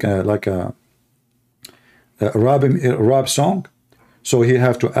to make like a rap song. So he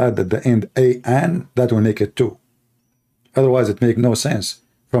have to add at the end an, that will make it 2. Otherwise it make no sense.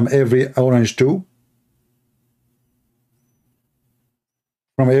 From every orange 2,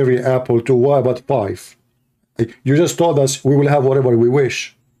 from every apple 2, why about 5? You just told us we will have whatever we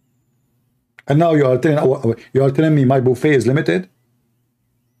wish. And now you are telling me my buffet is limited?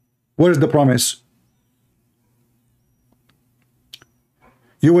 Where is the promise?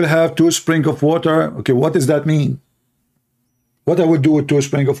 You will have 2 springs of water. Okay, what does that mean? What I would do with 2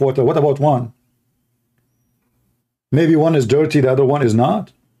 springs of water? What about 1? Maybe one is dirty, the other one is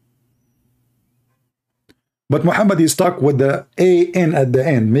not. But Muhammad is stuck with the an at the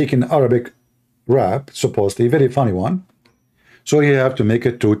end, making Arabic rap, supposedly, very funny one. So he have to make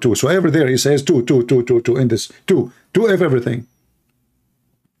it 2, 2. So every there he says 2, 2, 2, 2, 2 in this 2 of everything.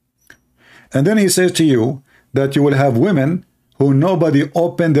 And then he says to you that you will have women who nobody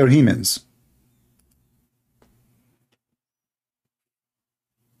open their hymens.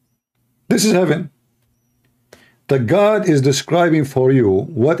 This is heaven. The God is describing for you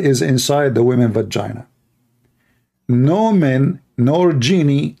what is inside the women's vagina. No men nor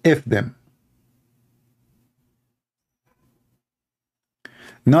genie if them.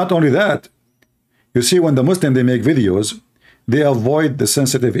 Not only that, you see, when the Muslim they make videos, they avoid the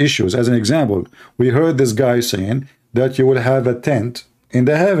sensitive issues. As an example, we heard this guy saying that you will have a tent in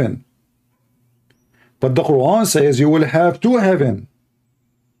the heaven. But the Quran says you will have 2 heaven.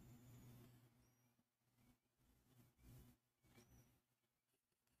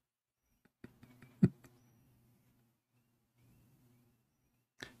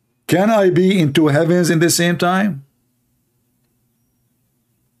 Can I be in 2 heavens in the same time?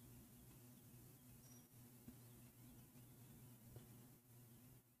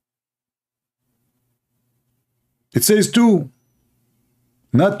 It says 2,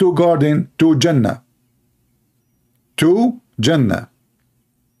 not 2 garden, 2 Jannah. 2 Jannah.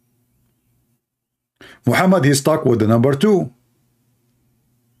 Muhammad, he stuck with the number 2.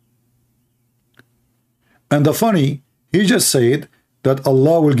 And the funny, he just said that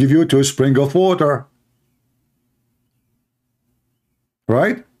Allah will give you 2 springs of water.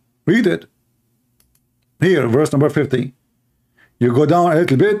 Right? Read it. Here, verse number 50. You go down a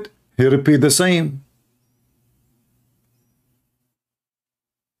little bit, he repeat the same.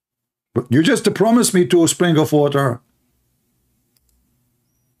 But you just promised me 2 springs of water.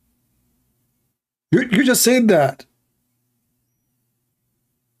 You just said that.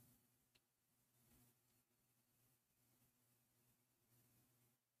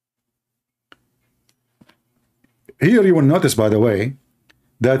 Here you will notice, by the way,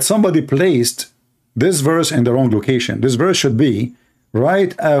 that somebody placed this verse in the wrong location. This verse should be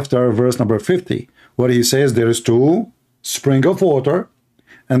right after verse number 50, where he says there is 2 springs of water.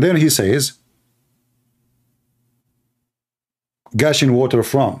 And then he says, gushing water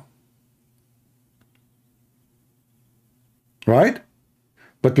from. Right?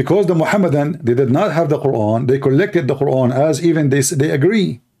 But because the Muhammadan, they did not have the Quran, they collected the Quran as even they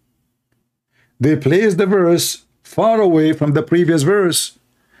agree. They placed the verse far away from the previous verse.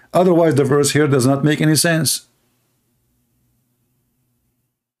 Otherwise, the verse here does not make any sense.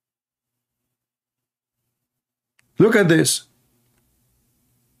 Look at this.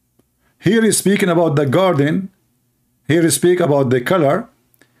 Here he's speaking about the garden. Here he speak about the color.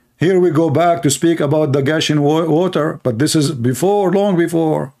 Here we go back to speak about the gushing water. But this is before, long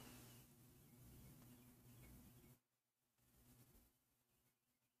before.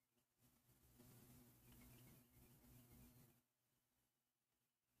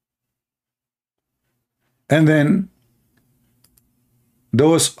 And then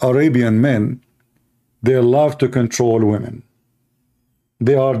those Arabian men, they love to control women.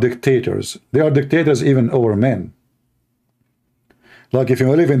 They are dictators. They are dictators even over men. Like if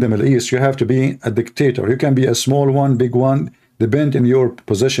you live in the Middle East, you have to be a dictator. You can be a small one, big one, depend on your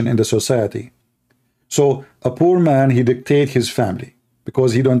position in the society. So a poor man, he dictates his family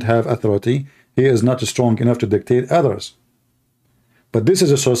because he don't have authority. He is not strong enough to dictate others. But this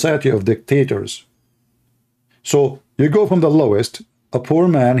is a society of dictators. So you go from the lowest, a poor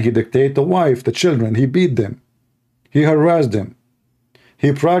man, he dictates the wife, the children, he beat them, he harassed them.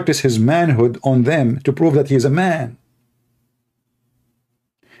 He practiced his manhood on them to prove that he is a man.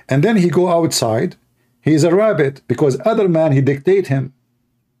 And then he go outside, he is a rabbit because other man, he dictate him.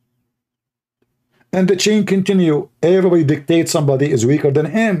 And the chain continue. Everybody dictates somebody is weaker than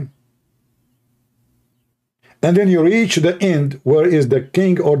him. And then you reach the end where is the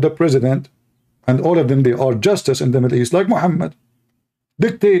king or the president, and all of them, they are justice in the Middle East, like Muhammad.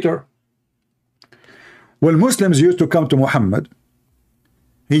 dictator. When Muslims used to come to Muhammad,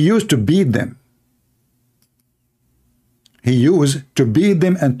 he used to beat them. He used to beat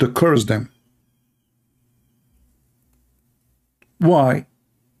them and to curse them. Why?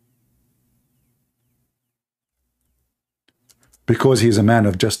 Because he's a man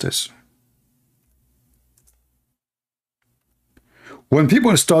of justice. When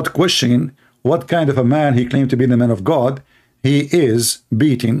people start questioning what kind of a man he claimed to be, the man of God, he is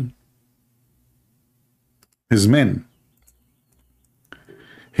beating his men.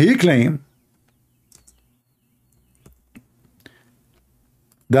 He claimed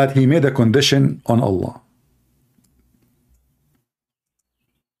that he made a condition on Allah.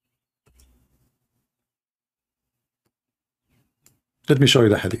 Let me show you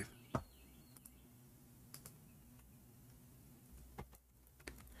the hadith.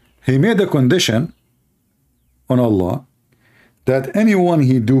 He made a condition on Allah that anyone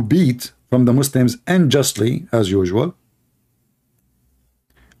he do beat from the Muslims unjustly, as usual,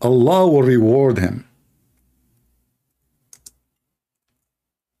 Allah will reward him.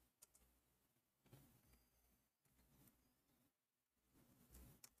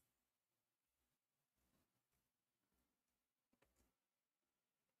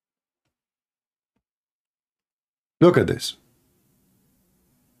 Look at this.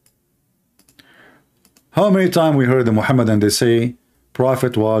 How many times we heard the Muhammad and they say,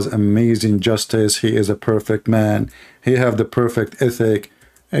 Prophet was amazing justice, he is a perfect man, he have the perfect ethic.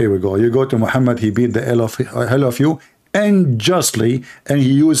 Here we go. You go to Muhammad, he beat the hell of you unjustly, and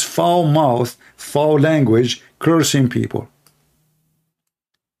he used foul mouth, foul language, cursing people.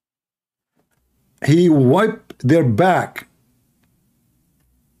 He wiped their back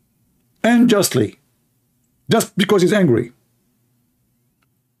unjustly, just because he's angry.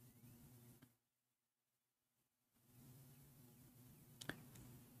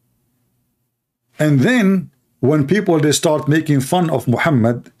 And then when people they start making fun of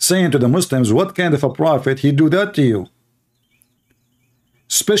Muhammad, saying to the Muslims, what kind of a prophet he do that to you?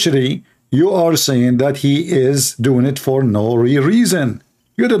 Especially you are saying that he is doing it for no reason.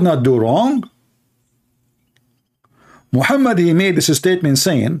 You did not do wrong. Muhammad, he made this statement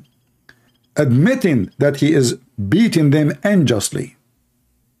saying, admitting that he is beating them unjustly,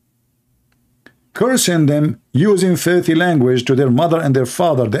 cursing them, using filthy language to their mother and their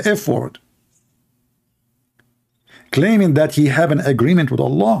father, the F word, claiming that he have an agreement with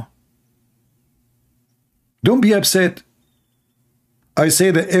Allah. Don't be upset. I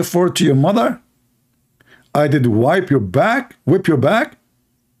say the F word to your mother. I did whip your back.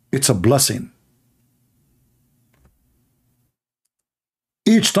 It's a blessing.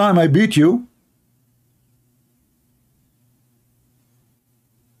 Each time I beat you,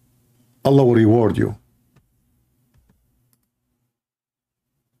 Allah will reward you.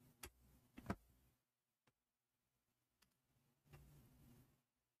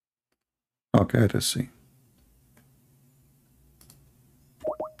 Okay, let's see.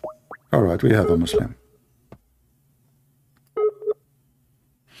 All right, we have a Muslim.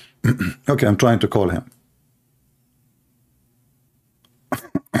 Okay, I'm trying to call him.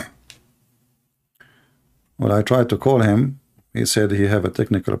 Well, I tried to call him. He said he have a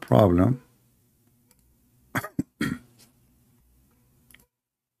technical problem.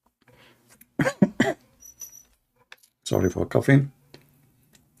 Sorry for coughing.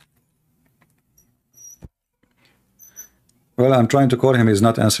 Well, I'm trying to call him. He's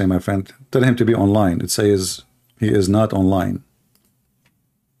not answering, my friend. Tell him to be online. It says he is not online.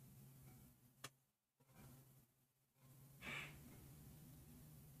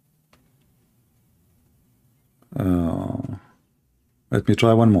 Let me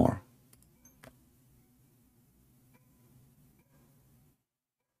try one more.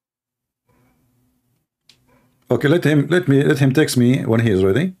 Okay, let him text me when he is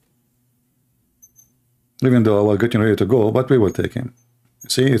ready. Even though I was getting ready to go, but we will take him.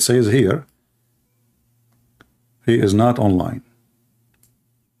 See, it says here, he is not online.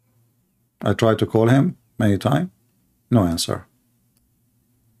 I tried to call him many times, no answer.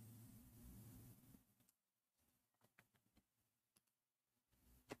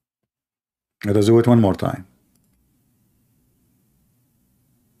 Let us do it one more time.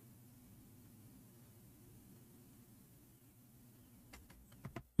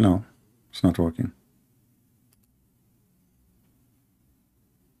 No, it's not working.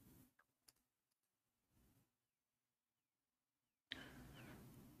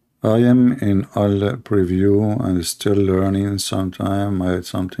 I am in all preview and still learning. Sometime I had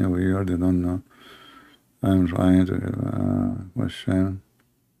something weird. I don't know. I'm trying to question.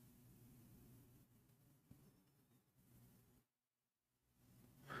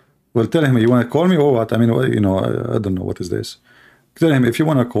 Well, tell him, you want to call me or what? I mean, you know, I don't know, what is this? Tell him, if you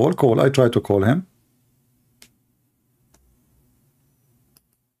want to call, call. I try to call him.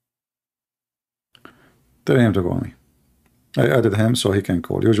 Tell him to call me. I added him so he can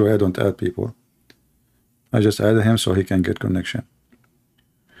call. Usually I don't add people. I just added him so he can get connection.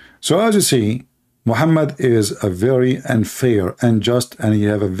 So as you see, Muhammad is a very unfair, unjust, and he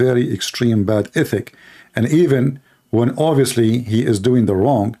have a very extreme bad ethic. And even when obviously he is doing the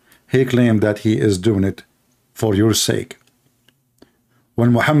wrong, he claimed that he is doing it for your sake.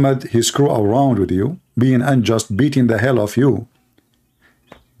 When Muhammad, he screw around with you, being unjust, beating the hell of you,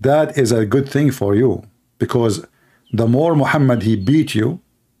 that is a good thing for you, because the more Muhammad he beat you,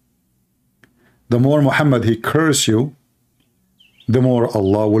 the more Muhammad he curse you, the more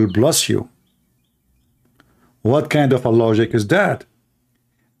Allah will bless you. What kind of a logic is that?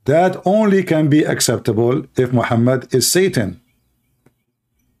 That only can be acceptable if Muhammad is Satan.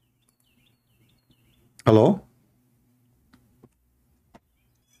 Hello?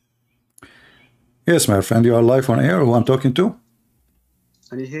 Yes, my friend, you are live on air. Who I'm talking to?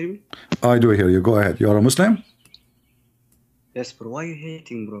 Can you hear me? I do hear you. Go ahead. You are a Muslim? Yes, bro. Why are you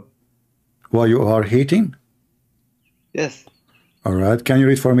hating, bro? Why you are hating? Yes. All right. Can you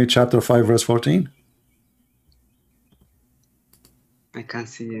read for me chapter 5, verse 14? I can't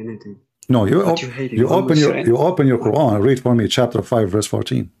see anything. No, you open your Quran. Read for me chapter 5, verse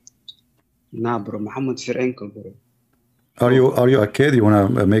 14. Nah, bro. Muhammad's your uncle, bro. Are you a kid? You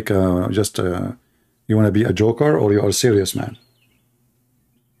wanna make a you wanna be a joker, or you are a serious man?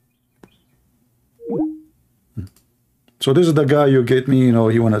 So this is the guy you get me, you know,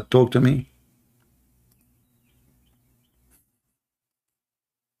 he wanna talk to me.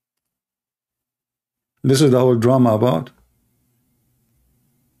 This is the whole drama about.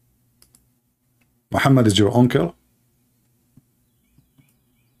 Muhammad is your uncle.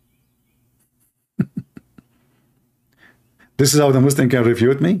 This is how the Muslim can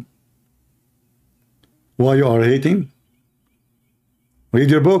refute me. Why you are hating? Read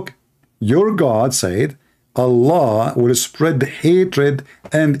your book. Your God said Allah will spread hatred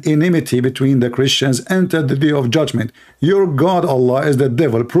and enmity between the Christians until the day of judgment. Your God, Allah, is the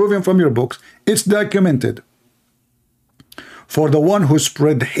devil. Proven from your books. It's documented. For the one who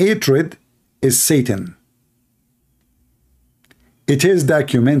spread hatred is Satan. It is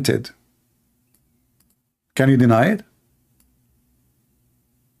documented. Can you deny it?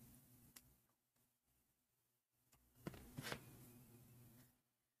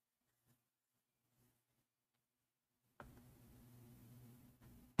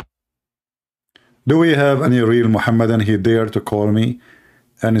 Do we have any real Muhammadan he dare to call me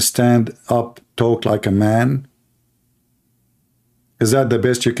and stand up, talk like a man? Is that the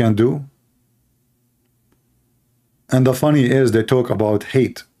best you can do? And the funny is they talk about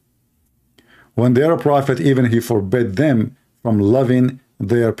hate. When their prophet, even he forbid them from loving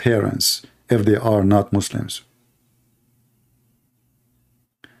their parents if they are not Muslims.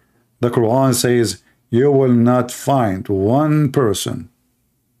 The Quran says you will not find one person,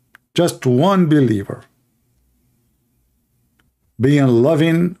 just one believer, being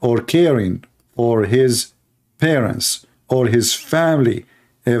loving or caring for his parents or his family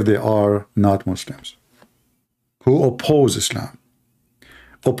if they are not Muslims, who oppose Islam.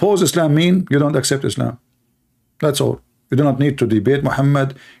 Oppose Islam mean you don't accept Islam. That's all. You do not need to debate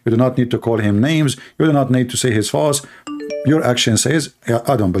Muhammad. You do not need to call him names. You do not need to say his false. Your action says,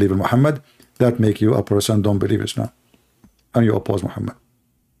 I don't believe in Muhammad. That make you a person don't believe Islam. And you oppose Muhammad.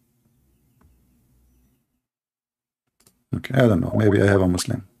 Okay, I don't know. Maybe I have a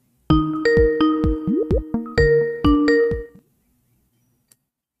Muslim.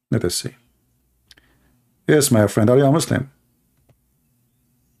 Let us see. Yes, my friend, are you a Muslim?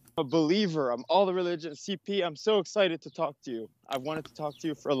 I'm a believer. I'm all the religions. CP, I'm so excited to talk to you. I've wanted to talk to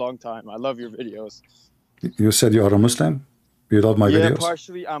you for a long time. I love your videos. You said you are a Muslim? You love my videos? Yeah,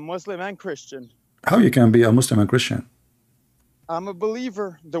 partially. I'm Muslim and Christian. How you can be a Muslim and Christian? I'm a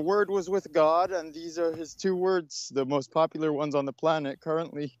believer. The word was with God, and these are his two words, the most popular ones on the planet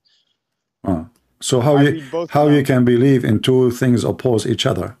currently. So how you can believe in two things oppose each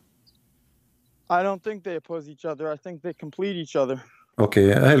other? I don't think they oppose each other. I think they complete each other. Okay,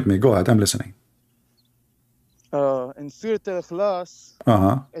 help me. Go ahead. I'm listening. In Surah Al-Ikhlas,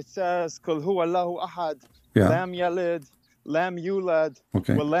 it says, Qul huwa Allahu ahad, lam yalid, lam yulad,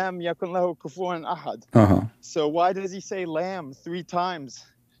 wa lam yakun lahu kufuwan ahad. So why does he say lamb 3 times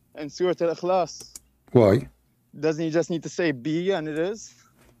in Surah Al-Ikhlas? Why? Doesn't he just need to say be and it is?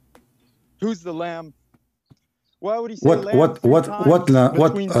 Who's the lamb? Why would he say lamb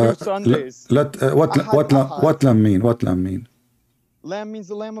between 2 Sundays? What lamb mean? What lamb mean? Lamb means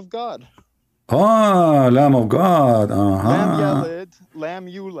the Lamb of God. Ah, Lamb of God. Lamb Yalid, Lamb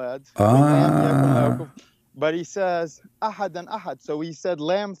Yulad. But he says Ahad and Ahad. So he said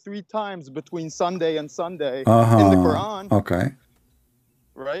Lamb 3 times between Sunday and Sunday in the Quran. Okay.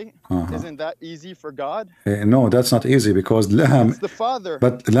 Right? Isn't that easy for God? No, that's not easy, because lamb, it's the Father.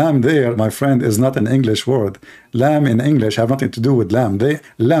 But lamb there, my friend, is not an English word. Lamb in English have nothing to do with lamb. The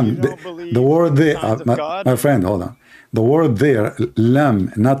word there, my friend, hold on. The word there,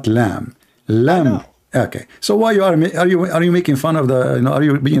 lamb, not lamb. Lamb. Okay. So why are you making fun of the? Are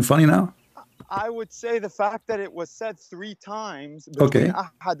you being funny now? I would say the fact that it was said 3 times between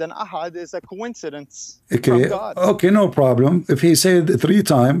Ahad and Ahad is a coincidence from God. Okay, no problem. If he said 3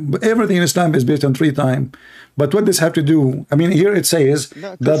 times, everything in Islam is based on 3 times. But what does have to do? I mean, here it says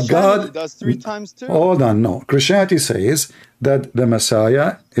that God does 3 times too. Hold on, no. Christianity says that the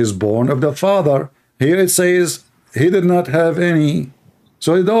Messiah is born of the Father. Here it says he did not have any.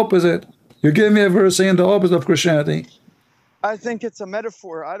 So it's the opposite. You give me a verse saying the opposite of Christianity. I think it's a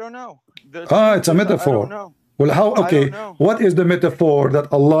metaphor. I don't know. It's a metaphor. I don't know. Well, how? Okay, what is the metaphor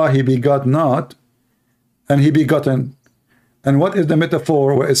that Allah he begot not, and he begotten, and what is the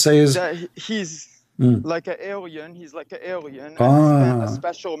metaphor where it says that he's like an alien? He's like an alien, and sent a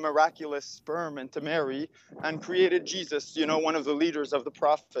special miraculous sperm into Mary and created Jesus. You know, one of the leaders of the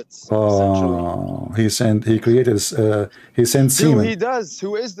prophets. He sent semen. He does.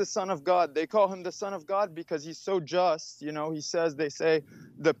 Who is the Son of God? They call him the Son of God because he's so just. You know, they say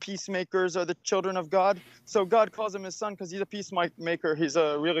the peacemakers are the children of God. So God calls him his son because he's a peacemaker. He's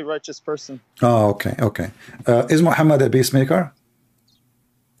a really righteous person. Oh, okay. Is Muhammad a peacemaker?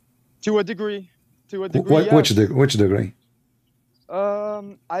 To a degree. Yes. Which degree?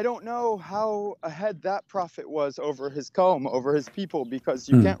 I don't know how ahead that prophet was over his qawm, over his people, because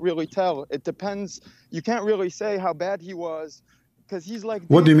you can't really tell. It depends. You can't really say how bad he was, because he's like.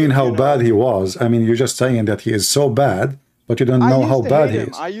 What do you mean how bad he was? I mean, you're just saying that he is so bad, but you don't know how bad he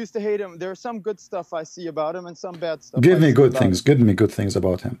is. I used to hate him. There's some good stuff I see about him and some bad stuff. Give me good things. Give me good things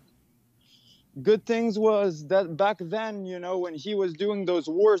about him. Good things was that back then, you know, when he was doing those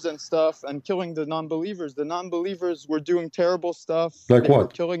wars and stuff and killing the non-believers were doing terrible stuff. Like what? Were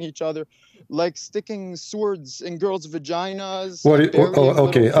killing each other, like sticking swords in girls' vaginas.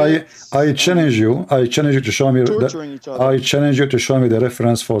 Okay, I challenge you. I challenge you to show me. I challenge you to show me the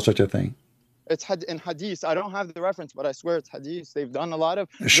reference for such a thing. It's in hadith. I don't have the reference, but I swear it's hadith. They've done a lot of.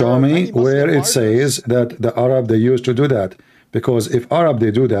 Show me where it says that the Arab they used to do that. Because if Arab they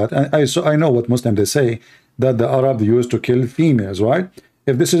do that, and I know what Muslims they say that the Arab used to kill females, right?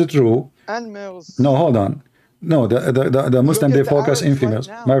 If this is true, and males. No, hold on. No, the Muslim they focus in females.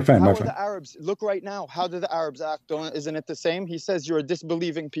 Right my friend. The Arabs look right now? How do the Arabs act? Isn't it the same? He says you're a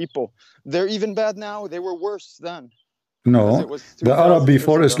disbelieving people. They're even bad now. They were worse then. No, the Arab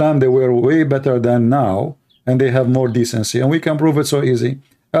before Islam they were way better than now, and they have more decency, and we can prove it so easy.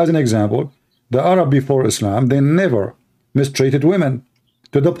 As an example, the Arab before Islam they never mistreated women,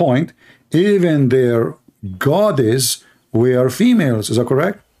 to the point even their goddess were females. Is that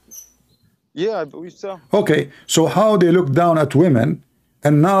correct? Yeah, I believe so. Okay, so how they look down at women,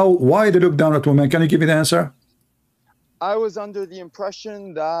 and now why they look down at women? Can you give me the answer? I was under the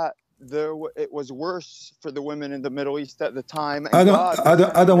impression that it was worse for the women in the Middle East at the time. I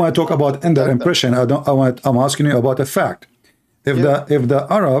don't want to talk about under impression. I'm asking you about a fact. If the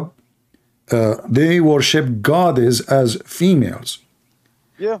Arab they worship goddess as females.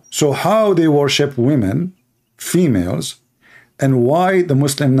 Yeah. So how they worship women, females, and why the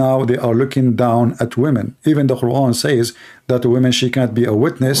Muslim now they are looking down at women? Even the Quran says that a woman she can't be a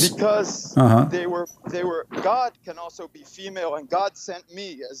witness because they were. God can also be female, and God sent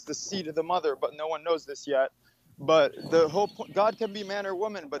me as the seed of the mother, but no one knows this yet. But the whole point, God can be man or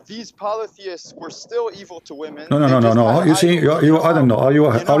woman, but these polytheists were still evil to women. No. You see, I don't know. Are you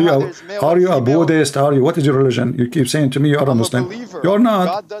a Buddhist? What is your religion? You keep saying to me you are a Muslim. Believer. You're not.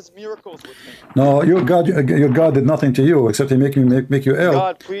 God does miracles with me. No, your God did nothing to you except he make you ill.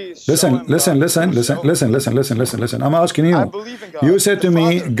 God, please. Listen. I'm asking you. I believe in God. You said to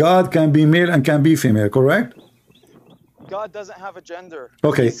me, God can be male and can be female, correct? God doesn't have a gender.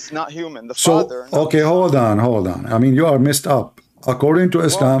 Okay. He's not human. The Father. Okay, hold on. I mean, you are messed up. According to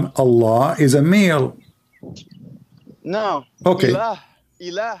Islam, Allah is a male. No. Okay.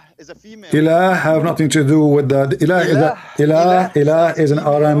 Ilah is a female. Ilah have nothing to do with that. Ilah is an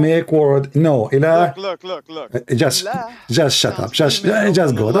Aramaic word. No, Ilah. Look. Just shut up. Just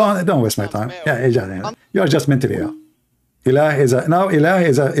go. Don't waste my time. You're just mentally ill. Ilah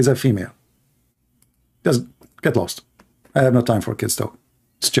is a female. Just get lost. I have no time for kids talk.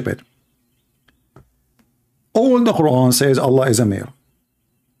 Stupid. All the Quran says Allah is a male.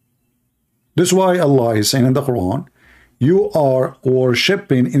 That's why Allah is saying in the Quran, you are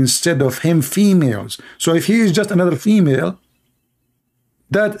worshipping instead of him females. So if he is just another female,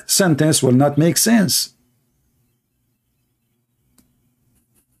 that sentence will not make sense.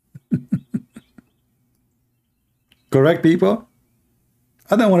 Correct, people?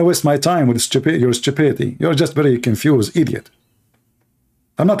 I don't want to waste my time with your stupidity. You're just very confused idiot.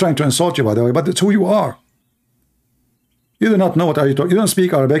 I'm not trying to insult you, by the way, but it's who you are. You do not know what are you talking. You don't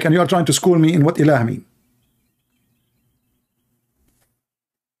speak Arabic, and you are trying to school me in what ilah mean.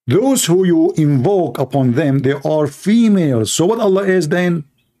 Those who you invoke upon them, they are females. So what Allah is then?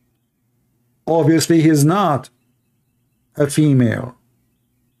 Obviously, He is not a female.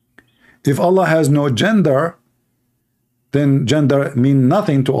 If Allah has no gender, then gender mean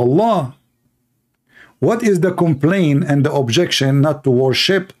nothing to Allah. What is the complaint and the objection not to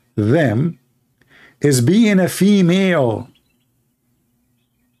worship them is being a female.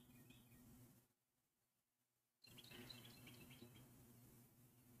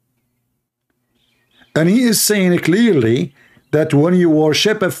 And He is saying clearly that when you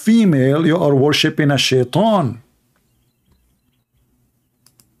worship a female, you are worshiping a shaitan.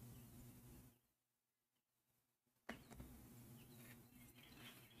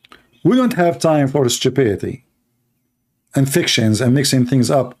 We don't have time for stupidity and fictions and mixing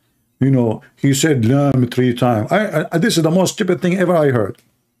things up. You know, he said lamb 3 times. This is the most stupid thing ever I heard.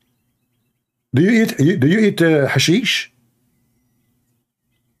 Do you eat hashish?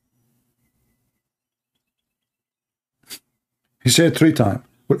 He said 3 times.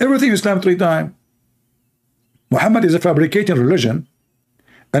 Well, everything is Islam 3 times. Muhammad is a fabricating religion,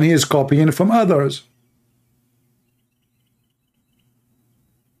 and he is copying from others.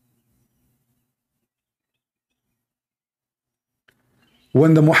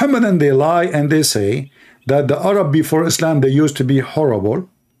 When the Muhammadan, they lie and they say that the Arab before Islam, they used to be horrible,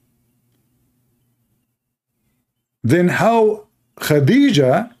 then how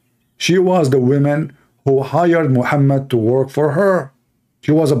Khadija, she was the woman who hired Muhammad to work for her.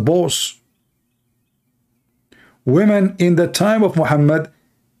 She was a boss. Women in the time of Muhammad,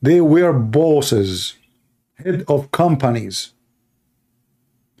 they were bosses, head of companies.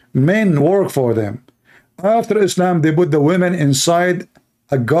 Men work for them. After Islam, they put the women inside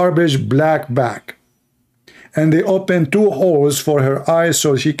a garbage black bag, and they open 2 holes for her eyes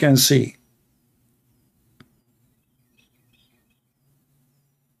so she can see.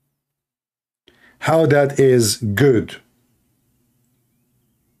 How that is good.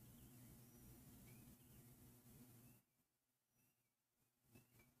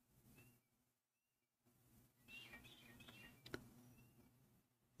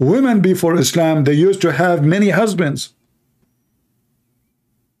 Women before Islam, they used to have many husbands.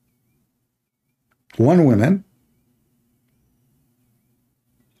 One woman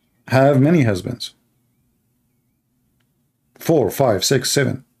have many husbands. 4, 5, 6,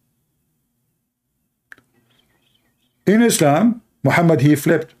 7. In Islam, Muhammad, he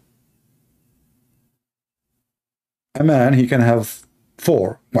flipped. A man, he can have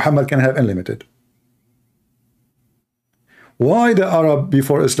 4. Muhammad can have unlimited. Why the Arab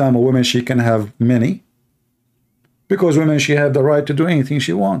before Islam, a woman, she can have many? Because women, she have the right to do anything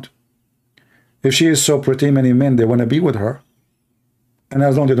she wants. If she is so pretty, many men, they want to be with her. And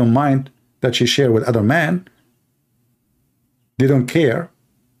as long as they don't mind that she share with other men, they don't care.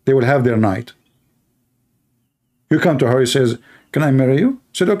 They will have their night. You come to her, he says, can I marry you?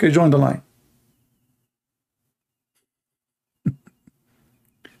 She said, okay, join the line.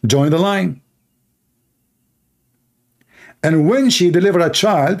 Join the line. And when she delivers a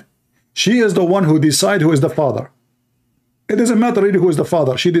child, she is the one who decides who is the father. It doesn't matter really who is the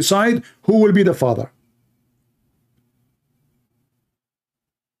father. She decides who will be the father.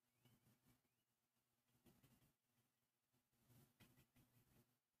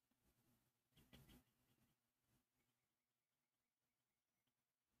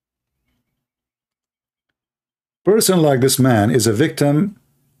 Person like this man is a victim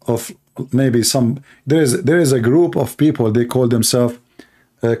of maybe some. There is a group of people, they call themselves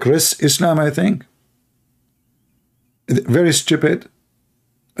Chris Islam, I think. Very stupid.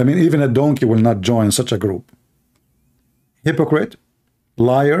 I mean, even a donkey will not join such a group. Hypocrite,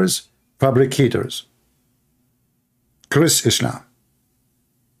 liars, fabricators. Chris Islam.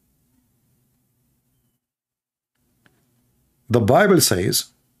 The Bible says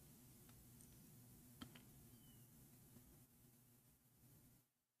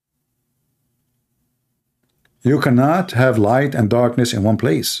you cannot have light and darkness in one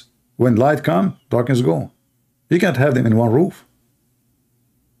place. When light comes, darkness go. You can't have them in one roof.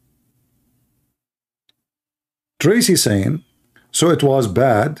 Tracy saying, so it was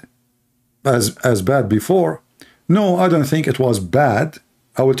bad, as bad before. No, I don't think it was bad.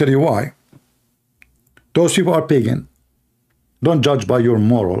 I will tell you why. Those people are pagan. Don't judge by your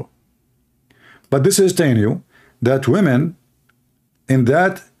moral. But this is telling you that women in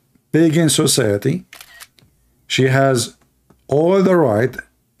that pagan society, she has all the right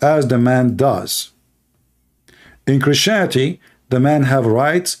as the man does. In Christianity, the man have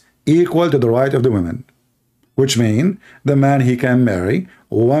rights equal to the right of the women, which mean the man, he can marry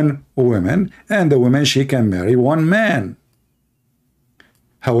one woman, and the woman, she can marry one man.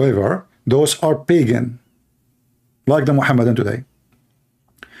 However, those are pagan, like the Muhammadan today.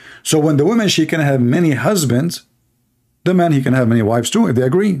 So when the woman, she can have many husbands, the man, he can have many wives too, if they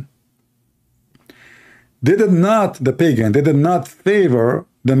agree. They did not, the pagan, they did not favor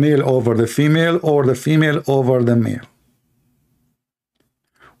the male over the female or the female over the male,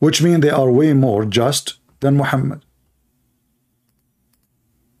 which means they are way more just than Muhammad.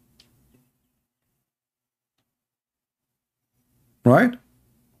 Right?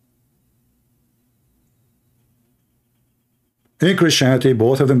 In Christianity,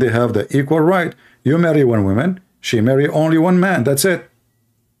 both of them, they have the equal right. You marry one woman, she marry only one man. That's it.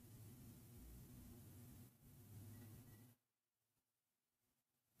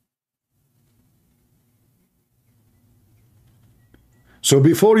 So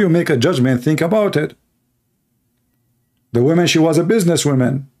before you make a judgment, think about it. The woman, she was a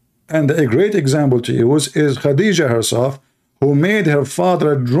businesswoman. And a great example to use is Khadija herself, who made her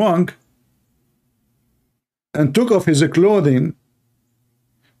father drunk and took off his clothing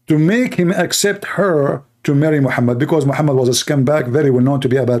to make him accept her to marry Muhammad, because Muhammad was a scumbag, very well known to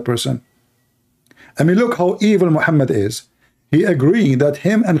be a bad person. I mean, look how evil Muhammad is. He agreed that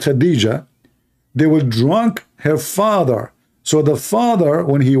him and Khadija, they will drunk her father. So the father,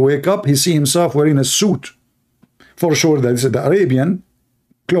 when he wake up, he see himself wearing a suit. For sure, that is the Arabian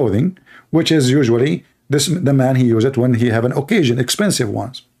clothing, which is usually the man, he use it when he have an occasion, expensive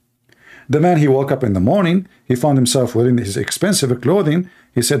ones. The man, he woke up in the morning, he found himself wearing his expensive clothing.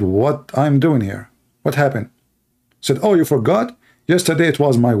 He said, what I'm doing here? What happened? He said, oh, you forgot? Yesterday it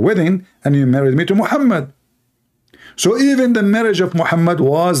was my wedding and you married me to Muhammad. So even the marriage of Muhammad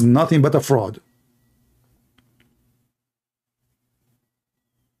was nothing but a fraud.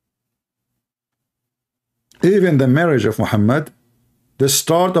 Even the marriage of Muhammad, the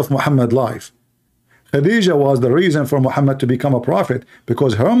start of Muhammad's life, Khadija was the reason for Muhammad to become a prophet,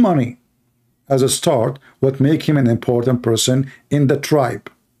 because her money as a start would make him an important person in the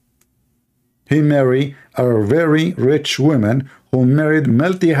tribe. He married a very rich woman who married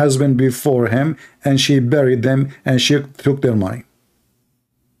multi-husbands before him, and she buried them and she took their money.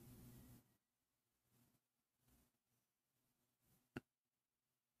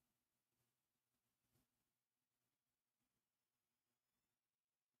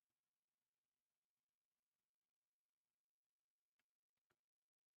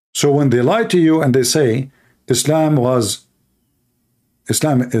 So when they lie to you and they say Islam is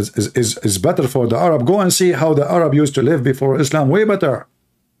better for the Arab, go and see how the Arab used to live before Islam, way better.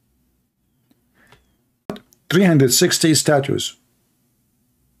 360 statues.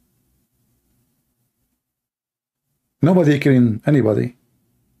 Nobody killing anybody.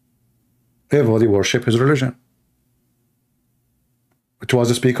 Everybody worship his religion. It was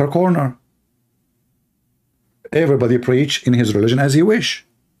a speaker corner. Everybody preach in his religion as he wish.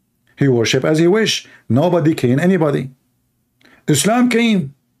 He worship as he wish. Nobody killing anybody. Islam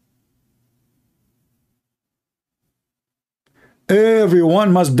came.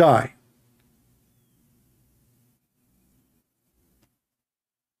 Everyone must die.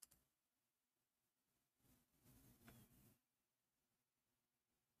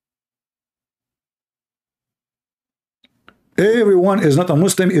 Everyone is not a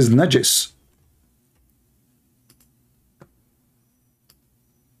Muslim is najis.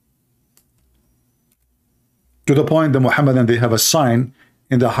 To the point the Muhammadan, they have a sign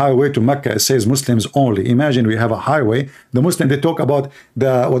in the highway to Mecca. It says Muslims only. Imagine we have a highway. The Muslim, they talk about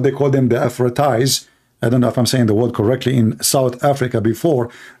the what they call them the Afrotais. I don't know if I'm saying the word correctly. In South Africa before,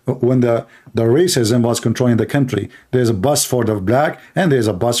 when the racism was controlling the country, there's a bus for the black and there's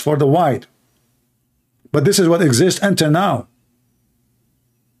a bus for the white. But this is what exists until now.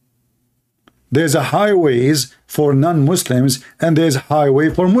 There's a highways for non-Muslims and there's highway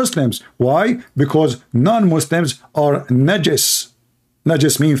for Muslims. Why? Because non-Muslims are najis.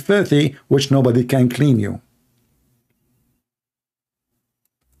 Najis means filthy, which nobody can clean you.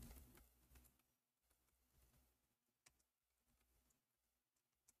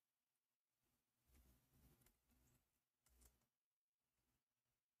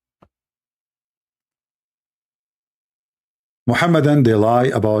 Muhammadan, they lie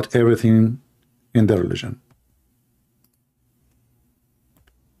about everything in their religion.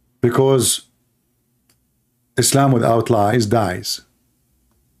 Because Islam without lies dies.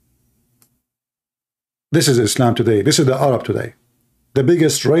 This is Islam today. This is the Arab today. The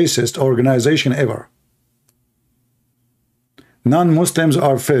biggest racist organization ever. Non-Muslims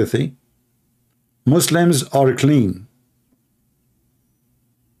are filthy. Muslims are clean.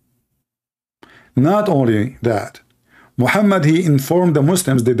 Not only that, Muhammad, he informed the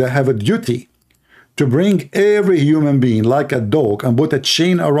Muslims that they have a duty to bring every human being like a dog and put a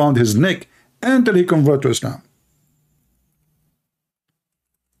chain around his neck until he converts to Islam.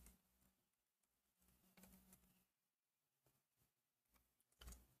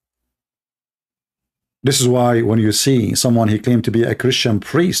 This is why when you see someone, he claimed to be a Christian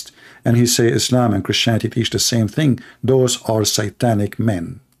priest, and he say Islam and Christianity teach the same thing, those are satanic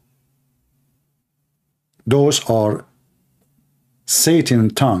men. Those are Satan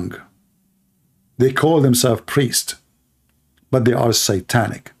tongue. They call themselves priest, but they are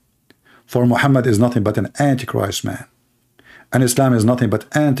satanic. For Muhammad is nothing but an antichrist man, and Islam is nothing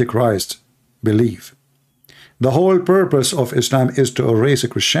but antichrist belief. The whole purpose of Islam is to erase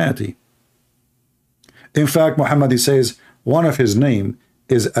Christianity. In fact, Muhammad, he says one of his name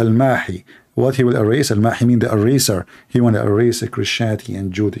is Al-Mahi. What he will erase, Al-Mahi means the eraser. He want to erase Christianity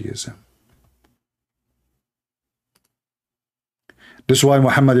and Judaism. This is why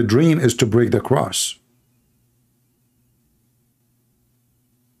Muhammad's dream is to break the cross,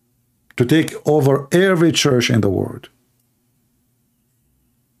 to take over every church in the world.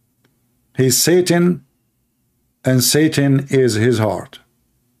 He's Satan, and Satan is his heart.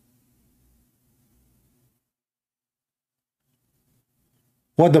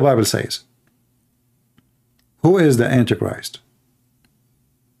 What the Bible says. Who is the Antichrist?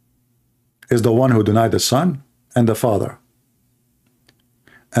 Is the one who denied the Son and the Father.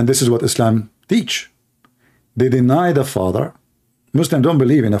 And this is what Islam teach. They deny the Father. Muslims don't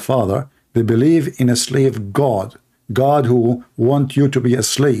believe in a Father. They believe in a slave God. God who wants you to be a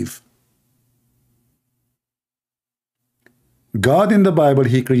slave. God in the Bible,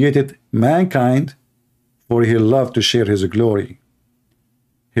 he created mankind for he loved to share his glory.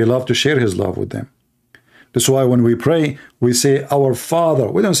 He loved to share his love with them. That's why when we pray, we say our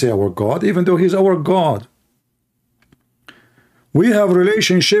Father. We don't say our God, even though he's our God. We have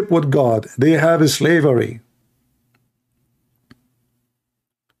relationship with God. They have slavery.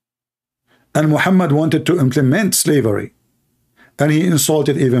 And Muhammad wanted to implement slavery. And he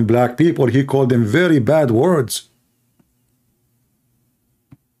insulted even black people. He called them very bad words.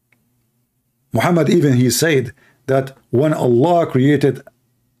 Muhammad even, he said that when Allah created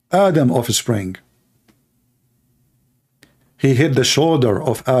Adam offspring, he hit the shoulder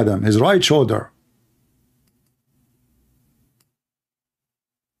of Adam, his right shoulder,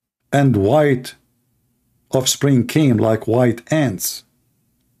 and white offspring came like white ants.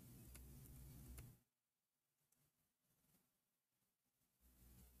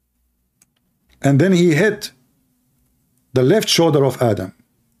 And then he hit the left shoulder of Adam,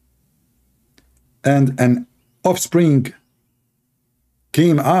 and an offspring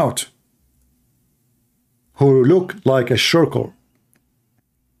came out who looked like a circle,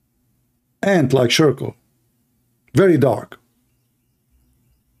 ant-like circle, very dark.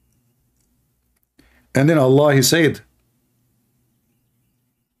 And then Allah, he said,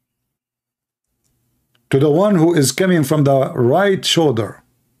 to the one who is coming from the right shoulder,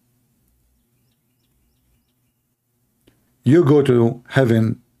 you go to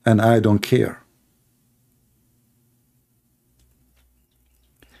heaven and I don't care.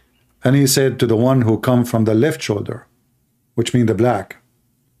 And he said to the one who come from the left shoulder, which means the black,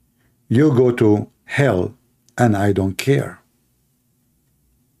 you go to hell and I don't care.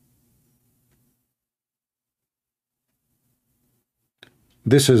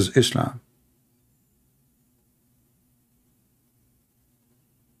 This is Islam.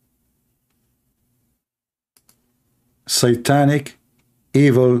 Satanic,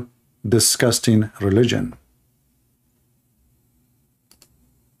 evil, disgusting religion.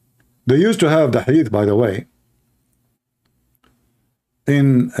 They used to have the hadith, by the way,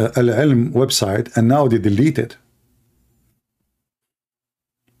 in Al-Ilm website, and now they delete it.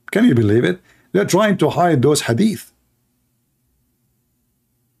 Can you believe it? They're trying to hide those hadith.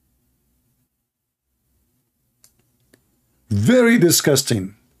 Very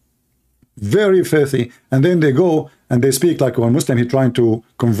disgusting, very filthy. And then they go and they speak like one Muslim. He's trying to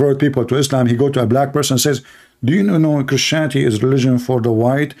convert people to Islam. He go to a black person and says, do you know Christianity is religion for the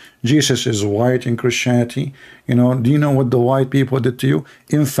white? Jesus is white in Christianity. You know, do you know what the white people did to you?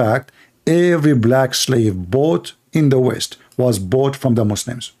 In fact, every black slave bought in the West was bought from the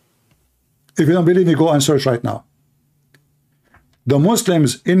Muslims. If you don't believe me, go and search right now. The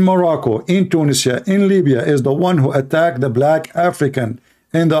Muslims in Morocco, in Tunisia, in Libya is the one who attacked the black African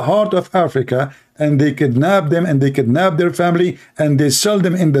in the heart of Africa, and they kidnap them and they kidnap their family and they sell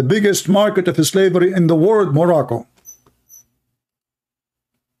them in the biggest market of slavery in the world, Morocco.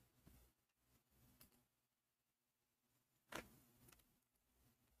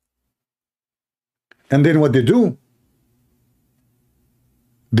 And then what they do?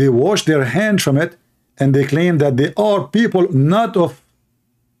 They wash their hands from it and they claim that they are people not of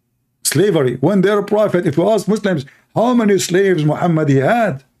slavery. When they're a prophet, if you ask Muslims, how many slaves Muhammad he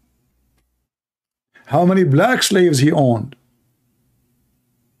had? How many black slaves he owned?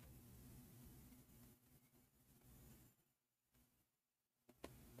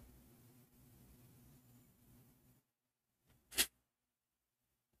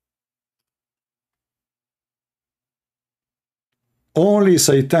 Only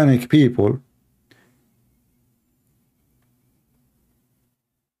satanic people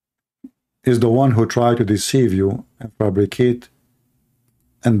is the one who try to deceive you and fabricate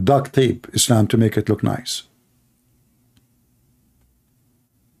and duct tape Islam to make it look nice.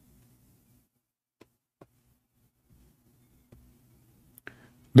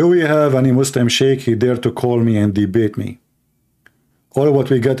 Do we have any Muslim sheikh he dare to call me and debate me? All what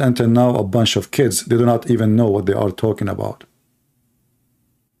we get until now, a bunch of kids, they do not even know what they are talking about.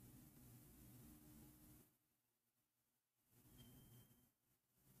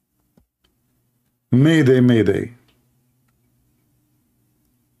 Mayday, mayday.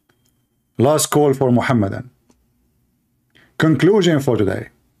 Last call for Muhammadan. Conclusion for today.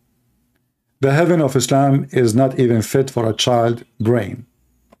 The heaven of Islam is not even fit for a child brain.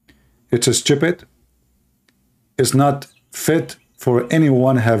 It's stupid. It's not fit for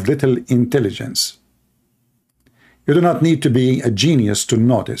anyone have little intelligence. You do not need to be a genius to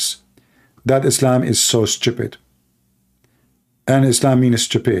notice that Islam is so stupid. And Islam means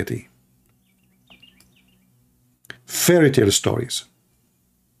stupidity. Fairy tale stories.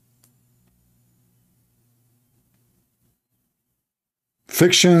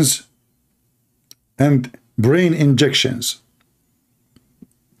 Fictions and brain injections.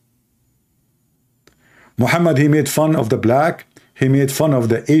 Muhammad, he made fun of the black, he made fun of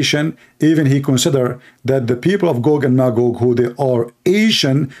the Asian, even he considered that the people of Gog and Magog, who they are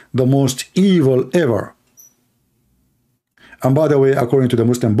Asian, the most evil ever. And by the way, according to the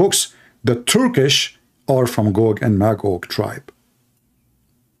Muslim books, the Turkish are from Gog and Magog tribe.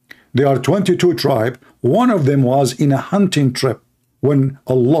 There are 22 tribes. One of them was in a hunting trip when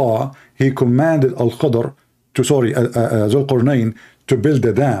Allah, he commanded Al-Khadr to, Zulqarnain to build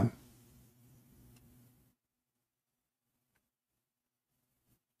a dam.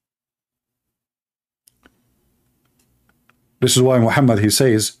 This is why Muhammad, he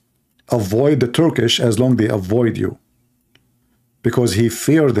says, avoid the Turkish as long as they avoid you. Because he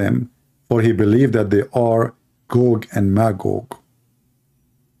feared them, for he believed that they are Gog and Magog.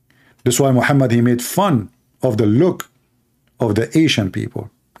 This is why Muhammad, he made fun of the look of the Asian people,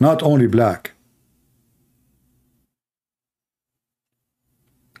 not only black.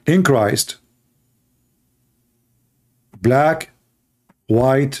 In Christ, black,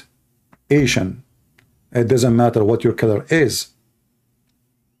 white, Asian, it doesn't matter what your color is.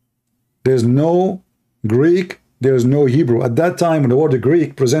 There's no Greek, there's no Hebrew. At that time, the word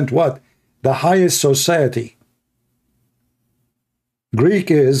Greek present what? The highest society.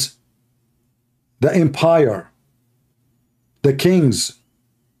 Greek is the empire, the kings,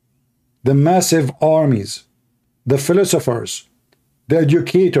 the massive armies, the philosophers, the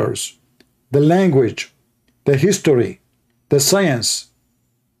educators, the language, the history, the science.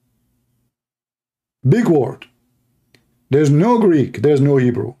 Big word. There's no Greek, there's no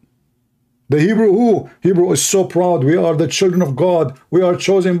Hebrew. The Hebrew who? Hebrew is so proud. We are the children of God. We are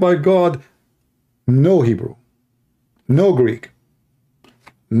chosen by God. No Hebrew. No Greek.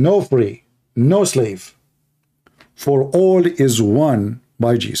 No free. No slave. For all is one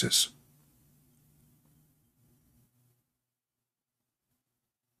by Jesus.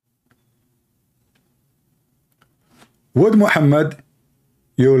 With Muhammad,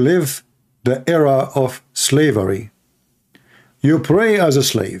 you live the era of slavery. You pray as a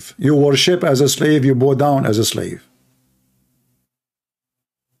slave. You worship as a slave. You bow down as a slave.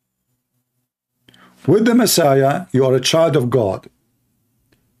 With the Messiah, you are a child of God.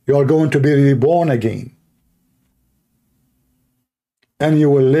 You are going to be reborn again. And you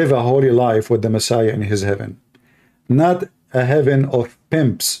will live a holy life with the Messiah in his heaven. Not a heaven of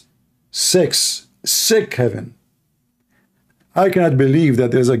pimps. Sick heaven. I cannot believe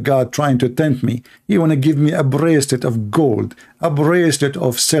that there's a God trying to tempt me. You want to give me a bracelet of gold, a bracelet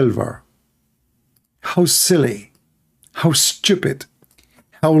of silver. How silly, how stupid,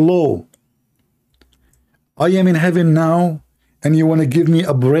 how low. I am in heaven now, and you want to give me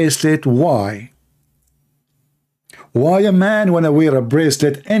a bracelet? Why? Why a man want to wear a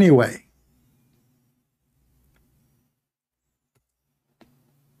bracelet anyway?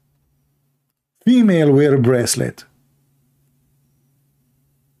 Female wear a bracelet.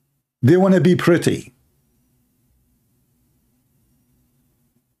 They want to be pretty.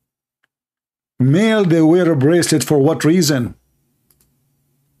 Male, they wear a bracelet for what reason?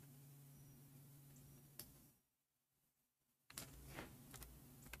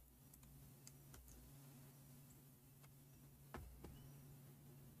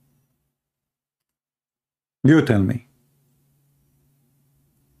 You tell me.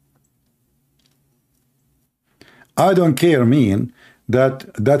 I don't care mean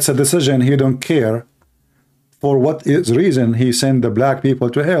that that's a decision. He don't care for what is reason he sent the black people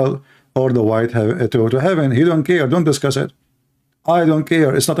to hell or the white to heaven. He don't care. Don't discuss it. I don't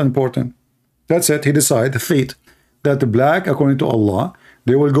care. It's not important. That's it. He decide the fate that the black, according to Allah,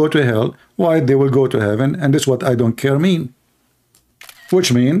 they will go to hell, white they will go to heaven, and this is what I don't care mean.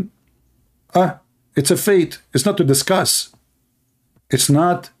 Which mean it's a fate. It's not to discuss. It's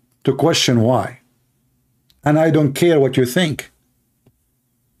not to question why. And I don't care what you think.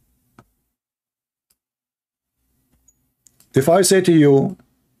 If I say to you,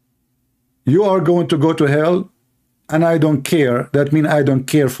 you are going to go to hell, and I don't care, that means I don't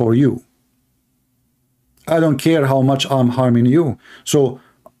care for you. I don't care how much I'm harming you. So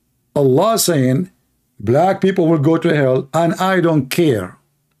Allah saying, black people will go to hell, and I don't care.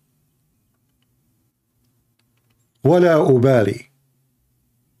 وَلَا أُبَالِي.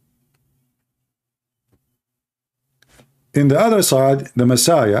 In the other side, the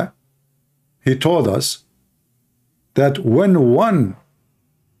Messiah, he told us that when one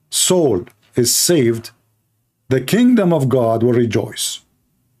soul is saved, the kingdom of God will rejoice.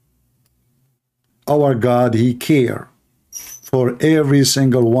 Our God, he cares for every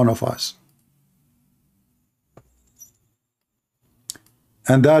single one of us.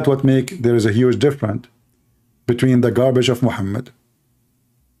 And that's what make there is a huge difference between the garbage of Muhammad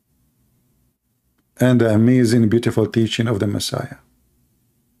and the amazing, beautiful teaching of the Messiah.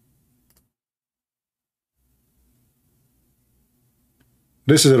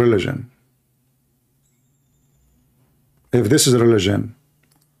 This is a religion. If this is a religion,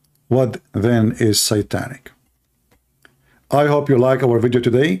 what then is satanic? I hope you like our video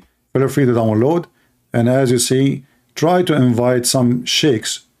today. Feel free to download. And as you see, try to invite some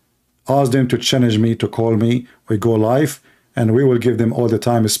sheikhs. Ask them to challenge me, to call me. We go live. And we will give them all the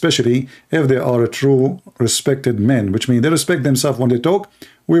time, especially if they are a true respected men, which means they respect themselves when they talk.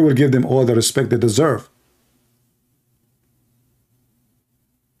 We will give them all the respect they deserve.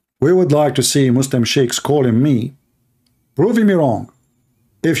 We would like to see Muslim sheikhs calling me, proving me wrong,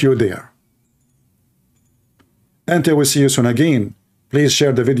 if you dare. Until we see you soon again, please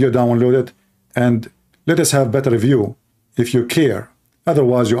share the video, download it, and let us have better view if you care.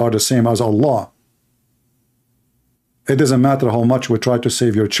 Otherwise, you are the same as Allah. It doesn't matter how much we try to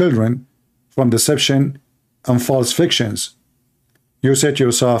save your children from deception and false fictions. You say to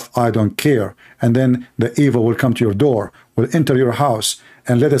yourself, I don't care, and then the evil will come to your door, will enter your house,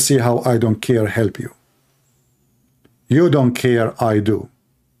 and let us see how I don't care help you. You don't care, I do.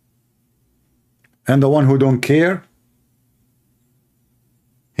 And the one who don't care,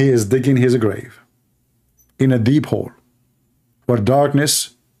 he is digging his grave in a deep hole where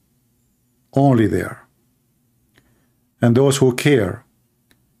darkness only there. And those who care,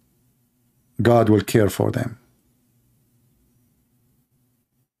 God will care for them.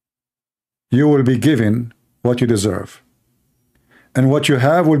 You will be given what you deserve. And what you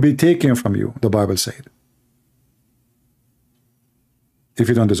have will be taken from you, the Bible said, if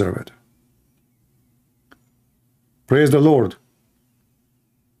you don't deserve it. Praise the Lord.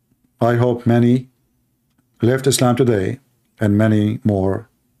 I hope many left Islam today and many more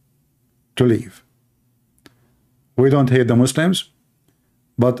to leave. We don't hate the Muslims,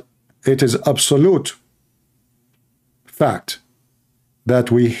 but it is absolute fact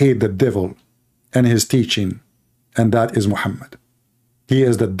that we hate the devil and his teaching, and that is Muhammad. He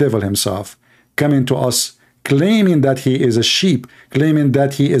is the devil himself, coming to us, claiming that he is a sheep, claiming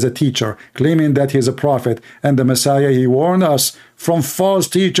that he is a teacher, claiming that he is a prophet, and the Messiah, he warned us from false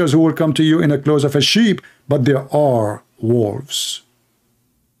teachers who will come to you in the clothes of a sheep, but there are wolves.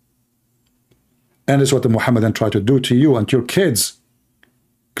 And it's what the Muhammadan tried to do to you and to your kids,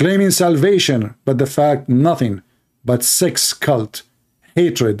 claiming salvation, but the fact nothing but sex, cult,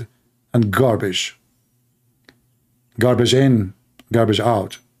 hatred, and garbage. Garbage in, garbage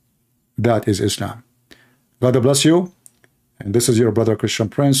out. That is Islam. God bless you. And this is your brother Christian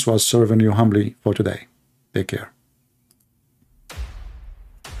Prince, who was serving you humbly for today. Take care.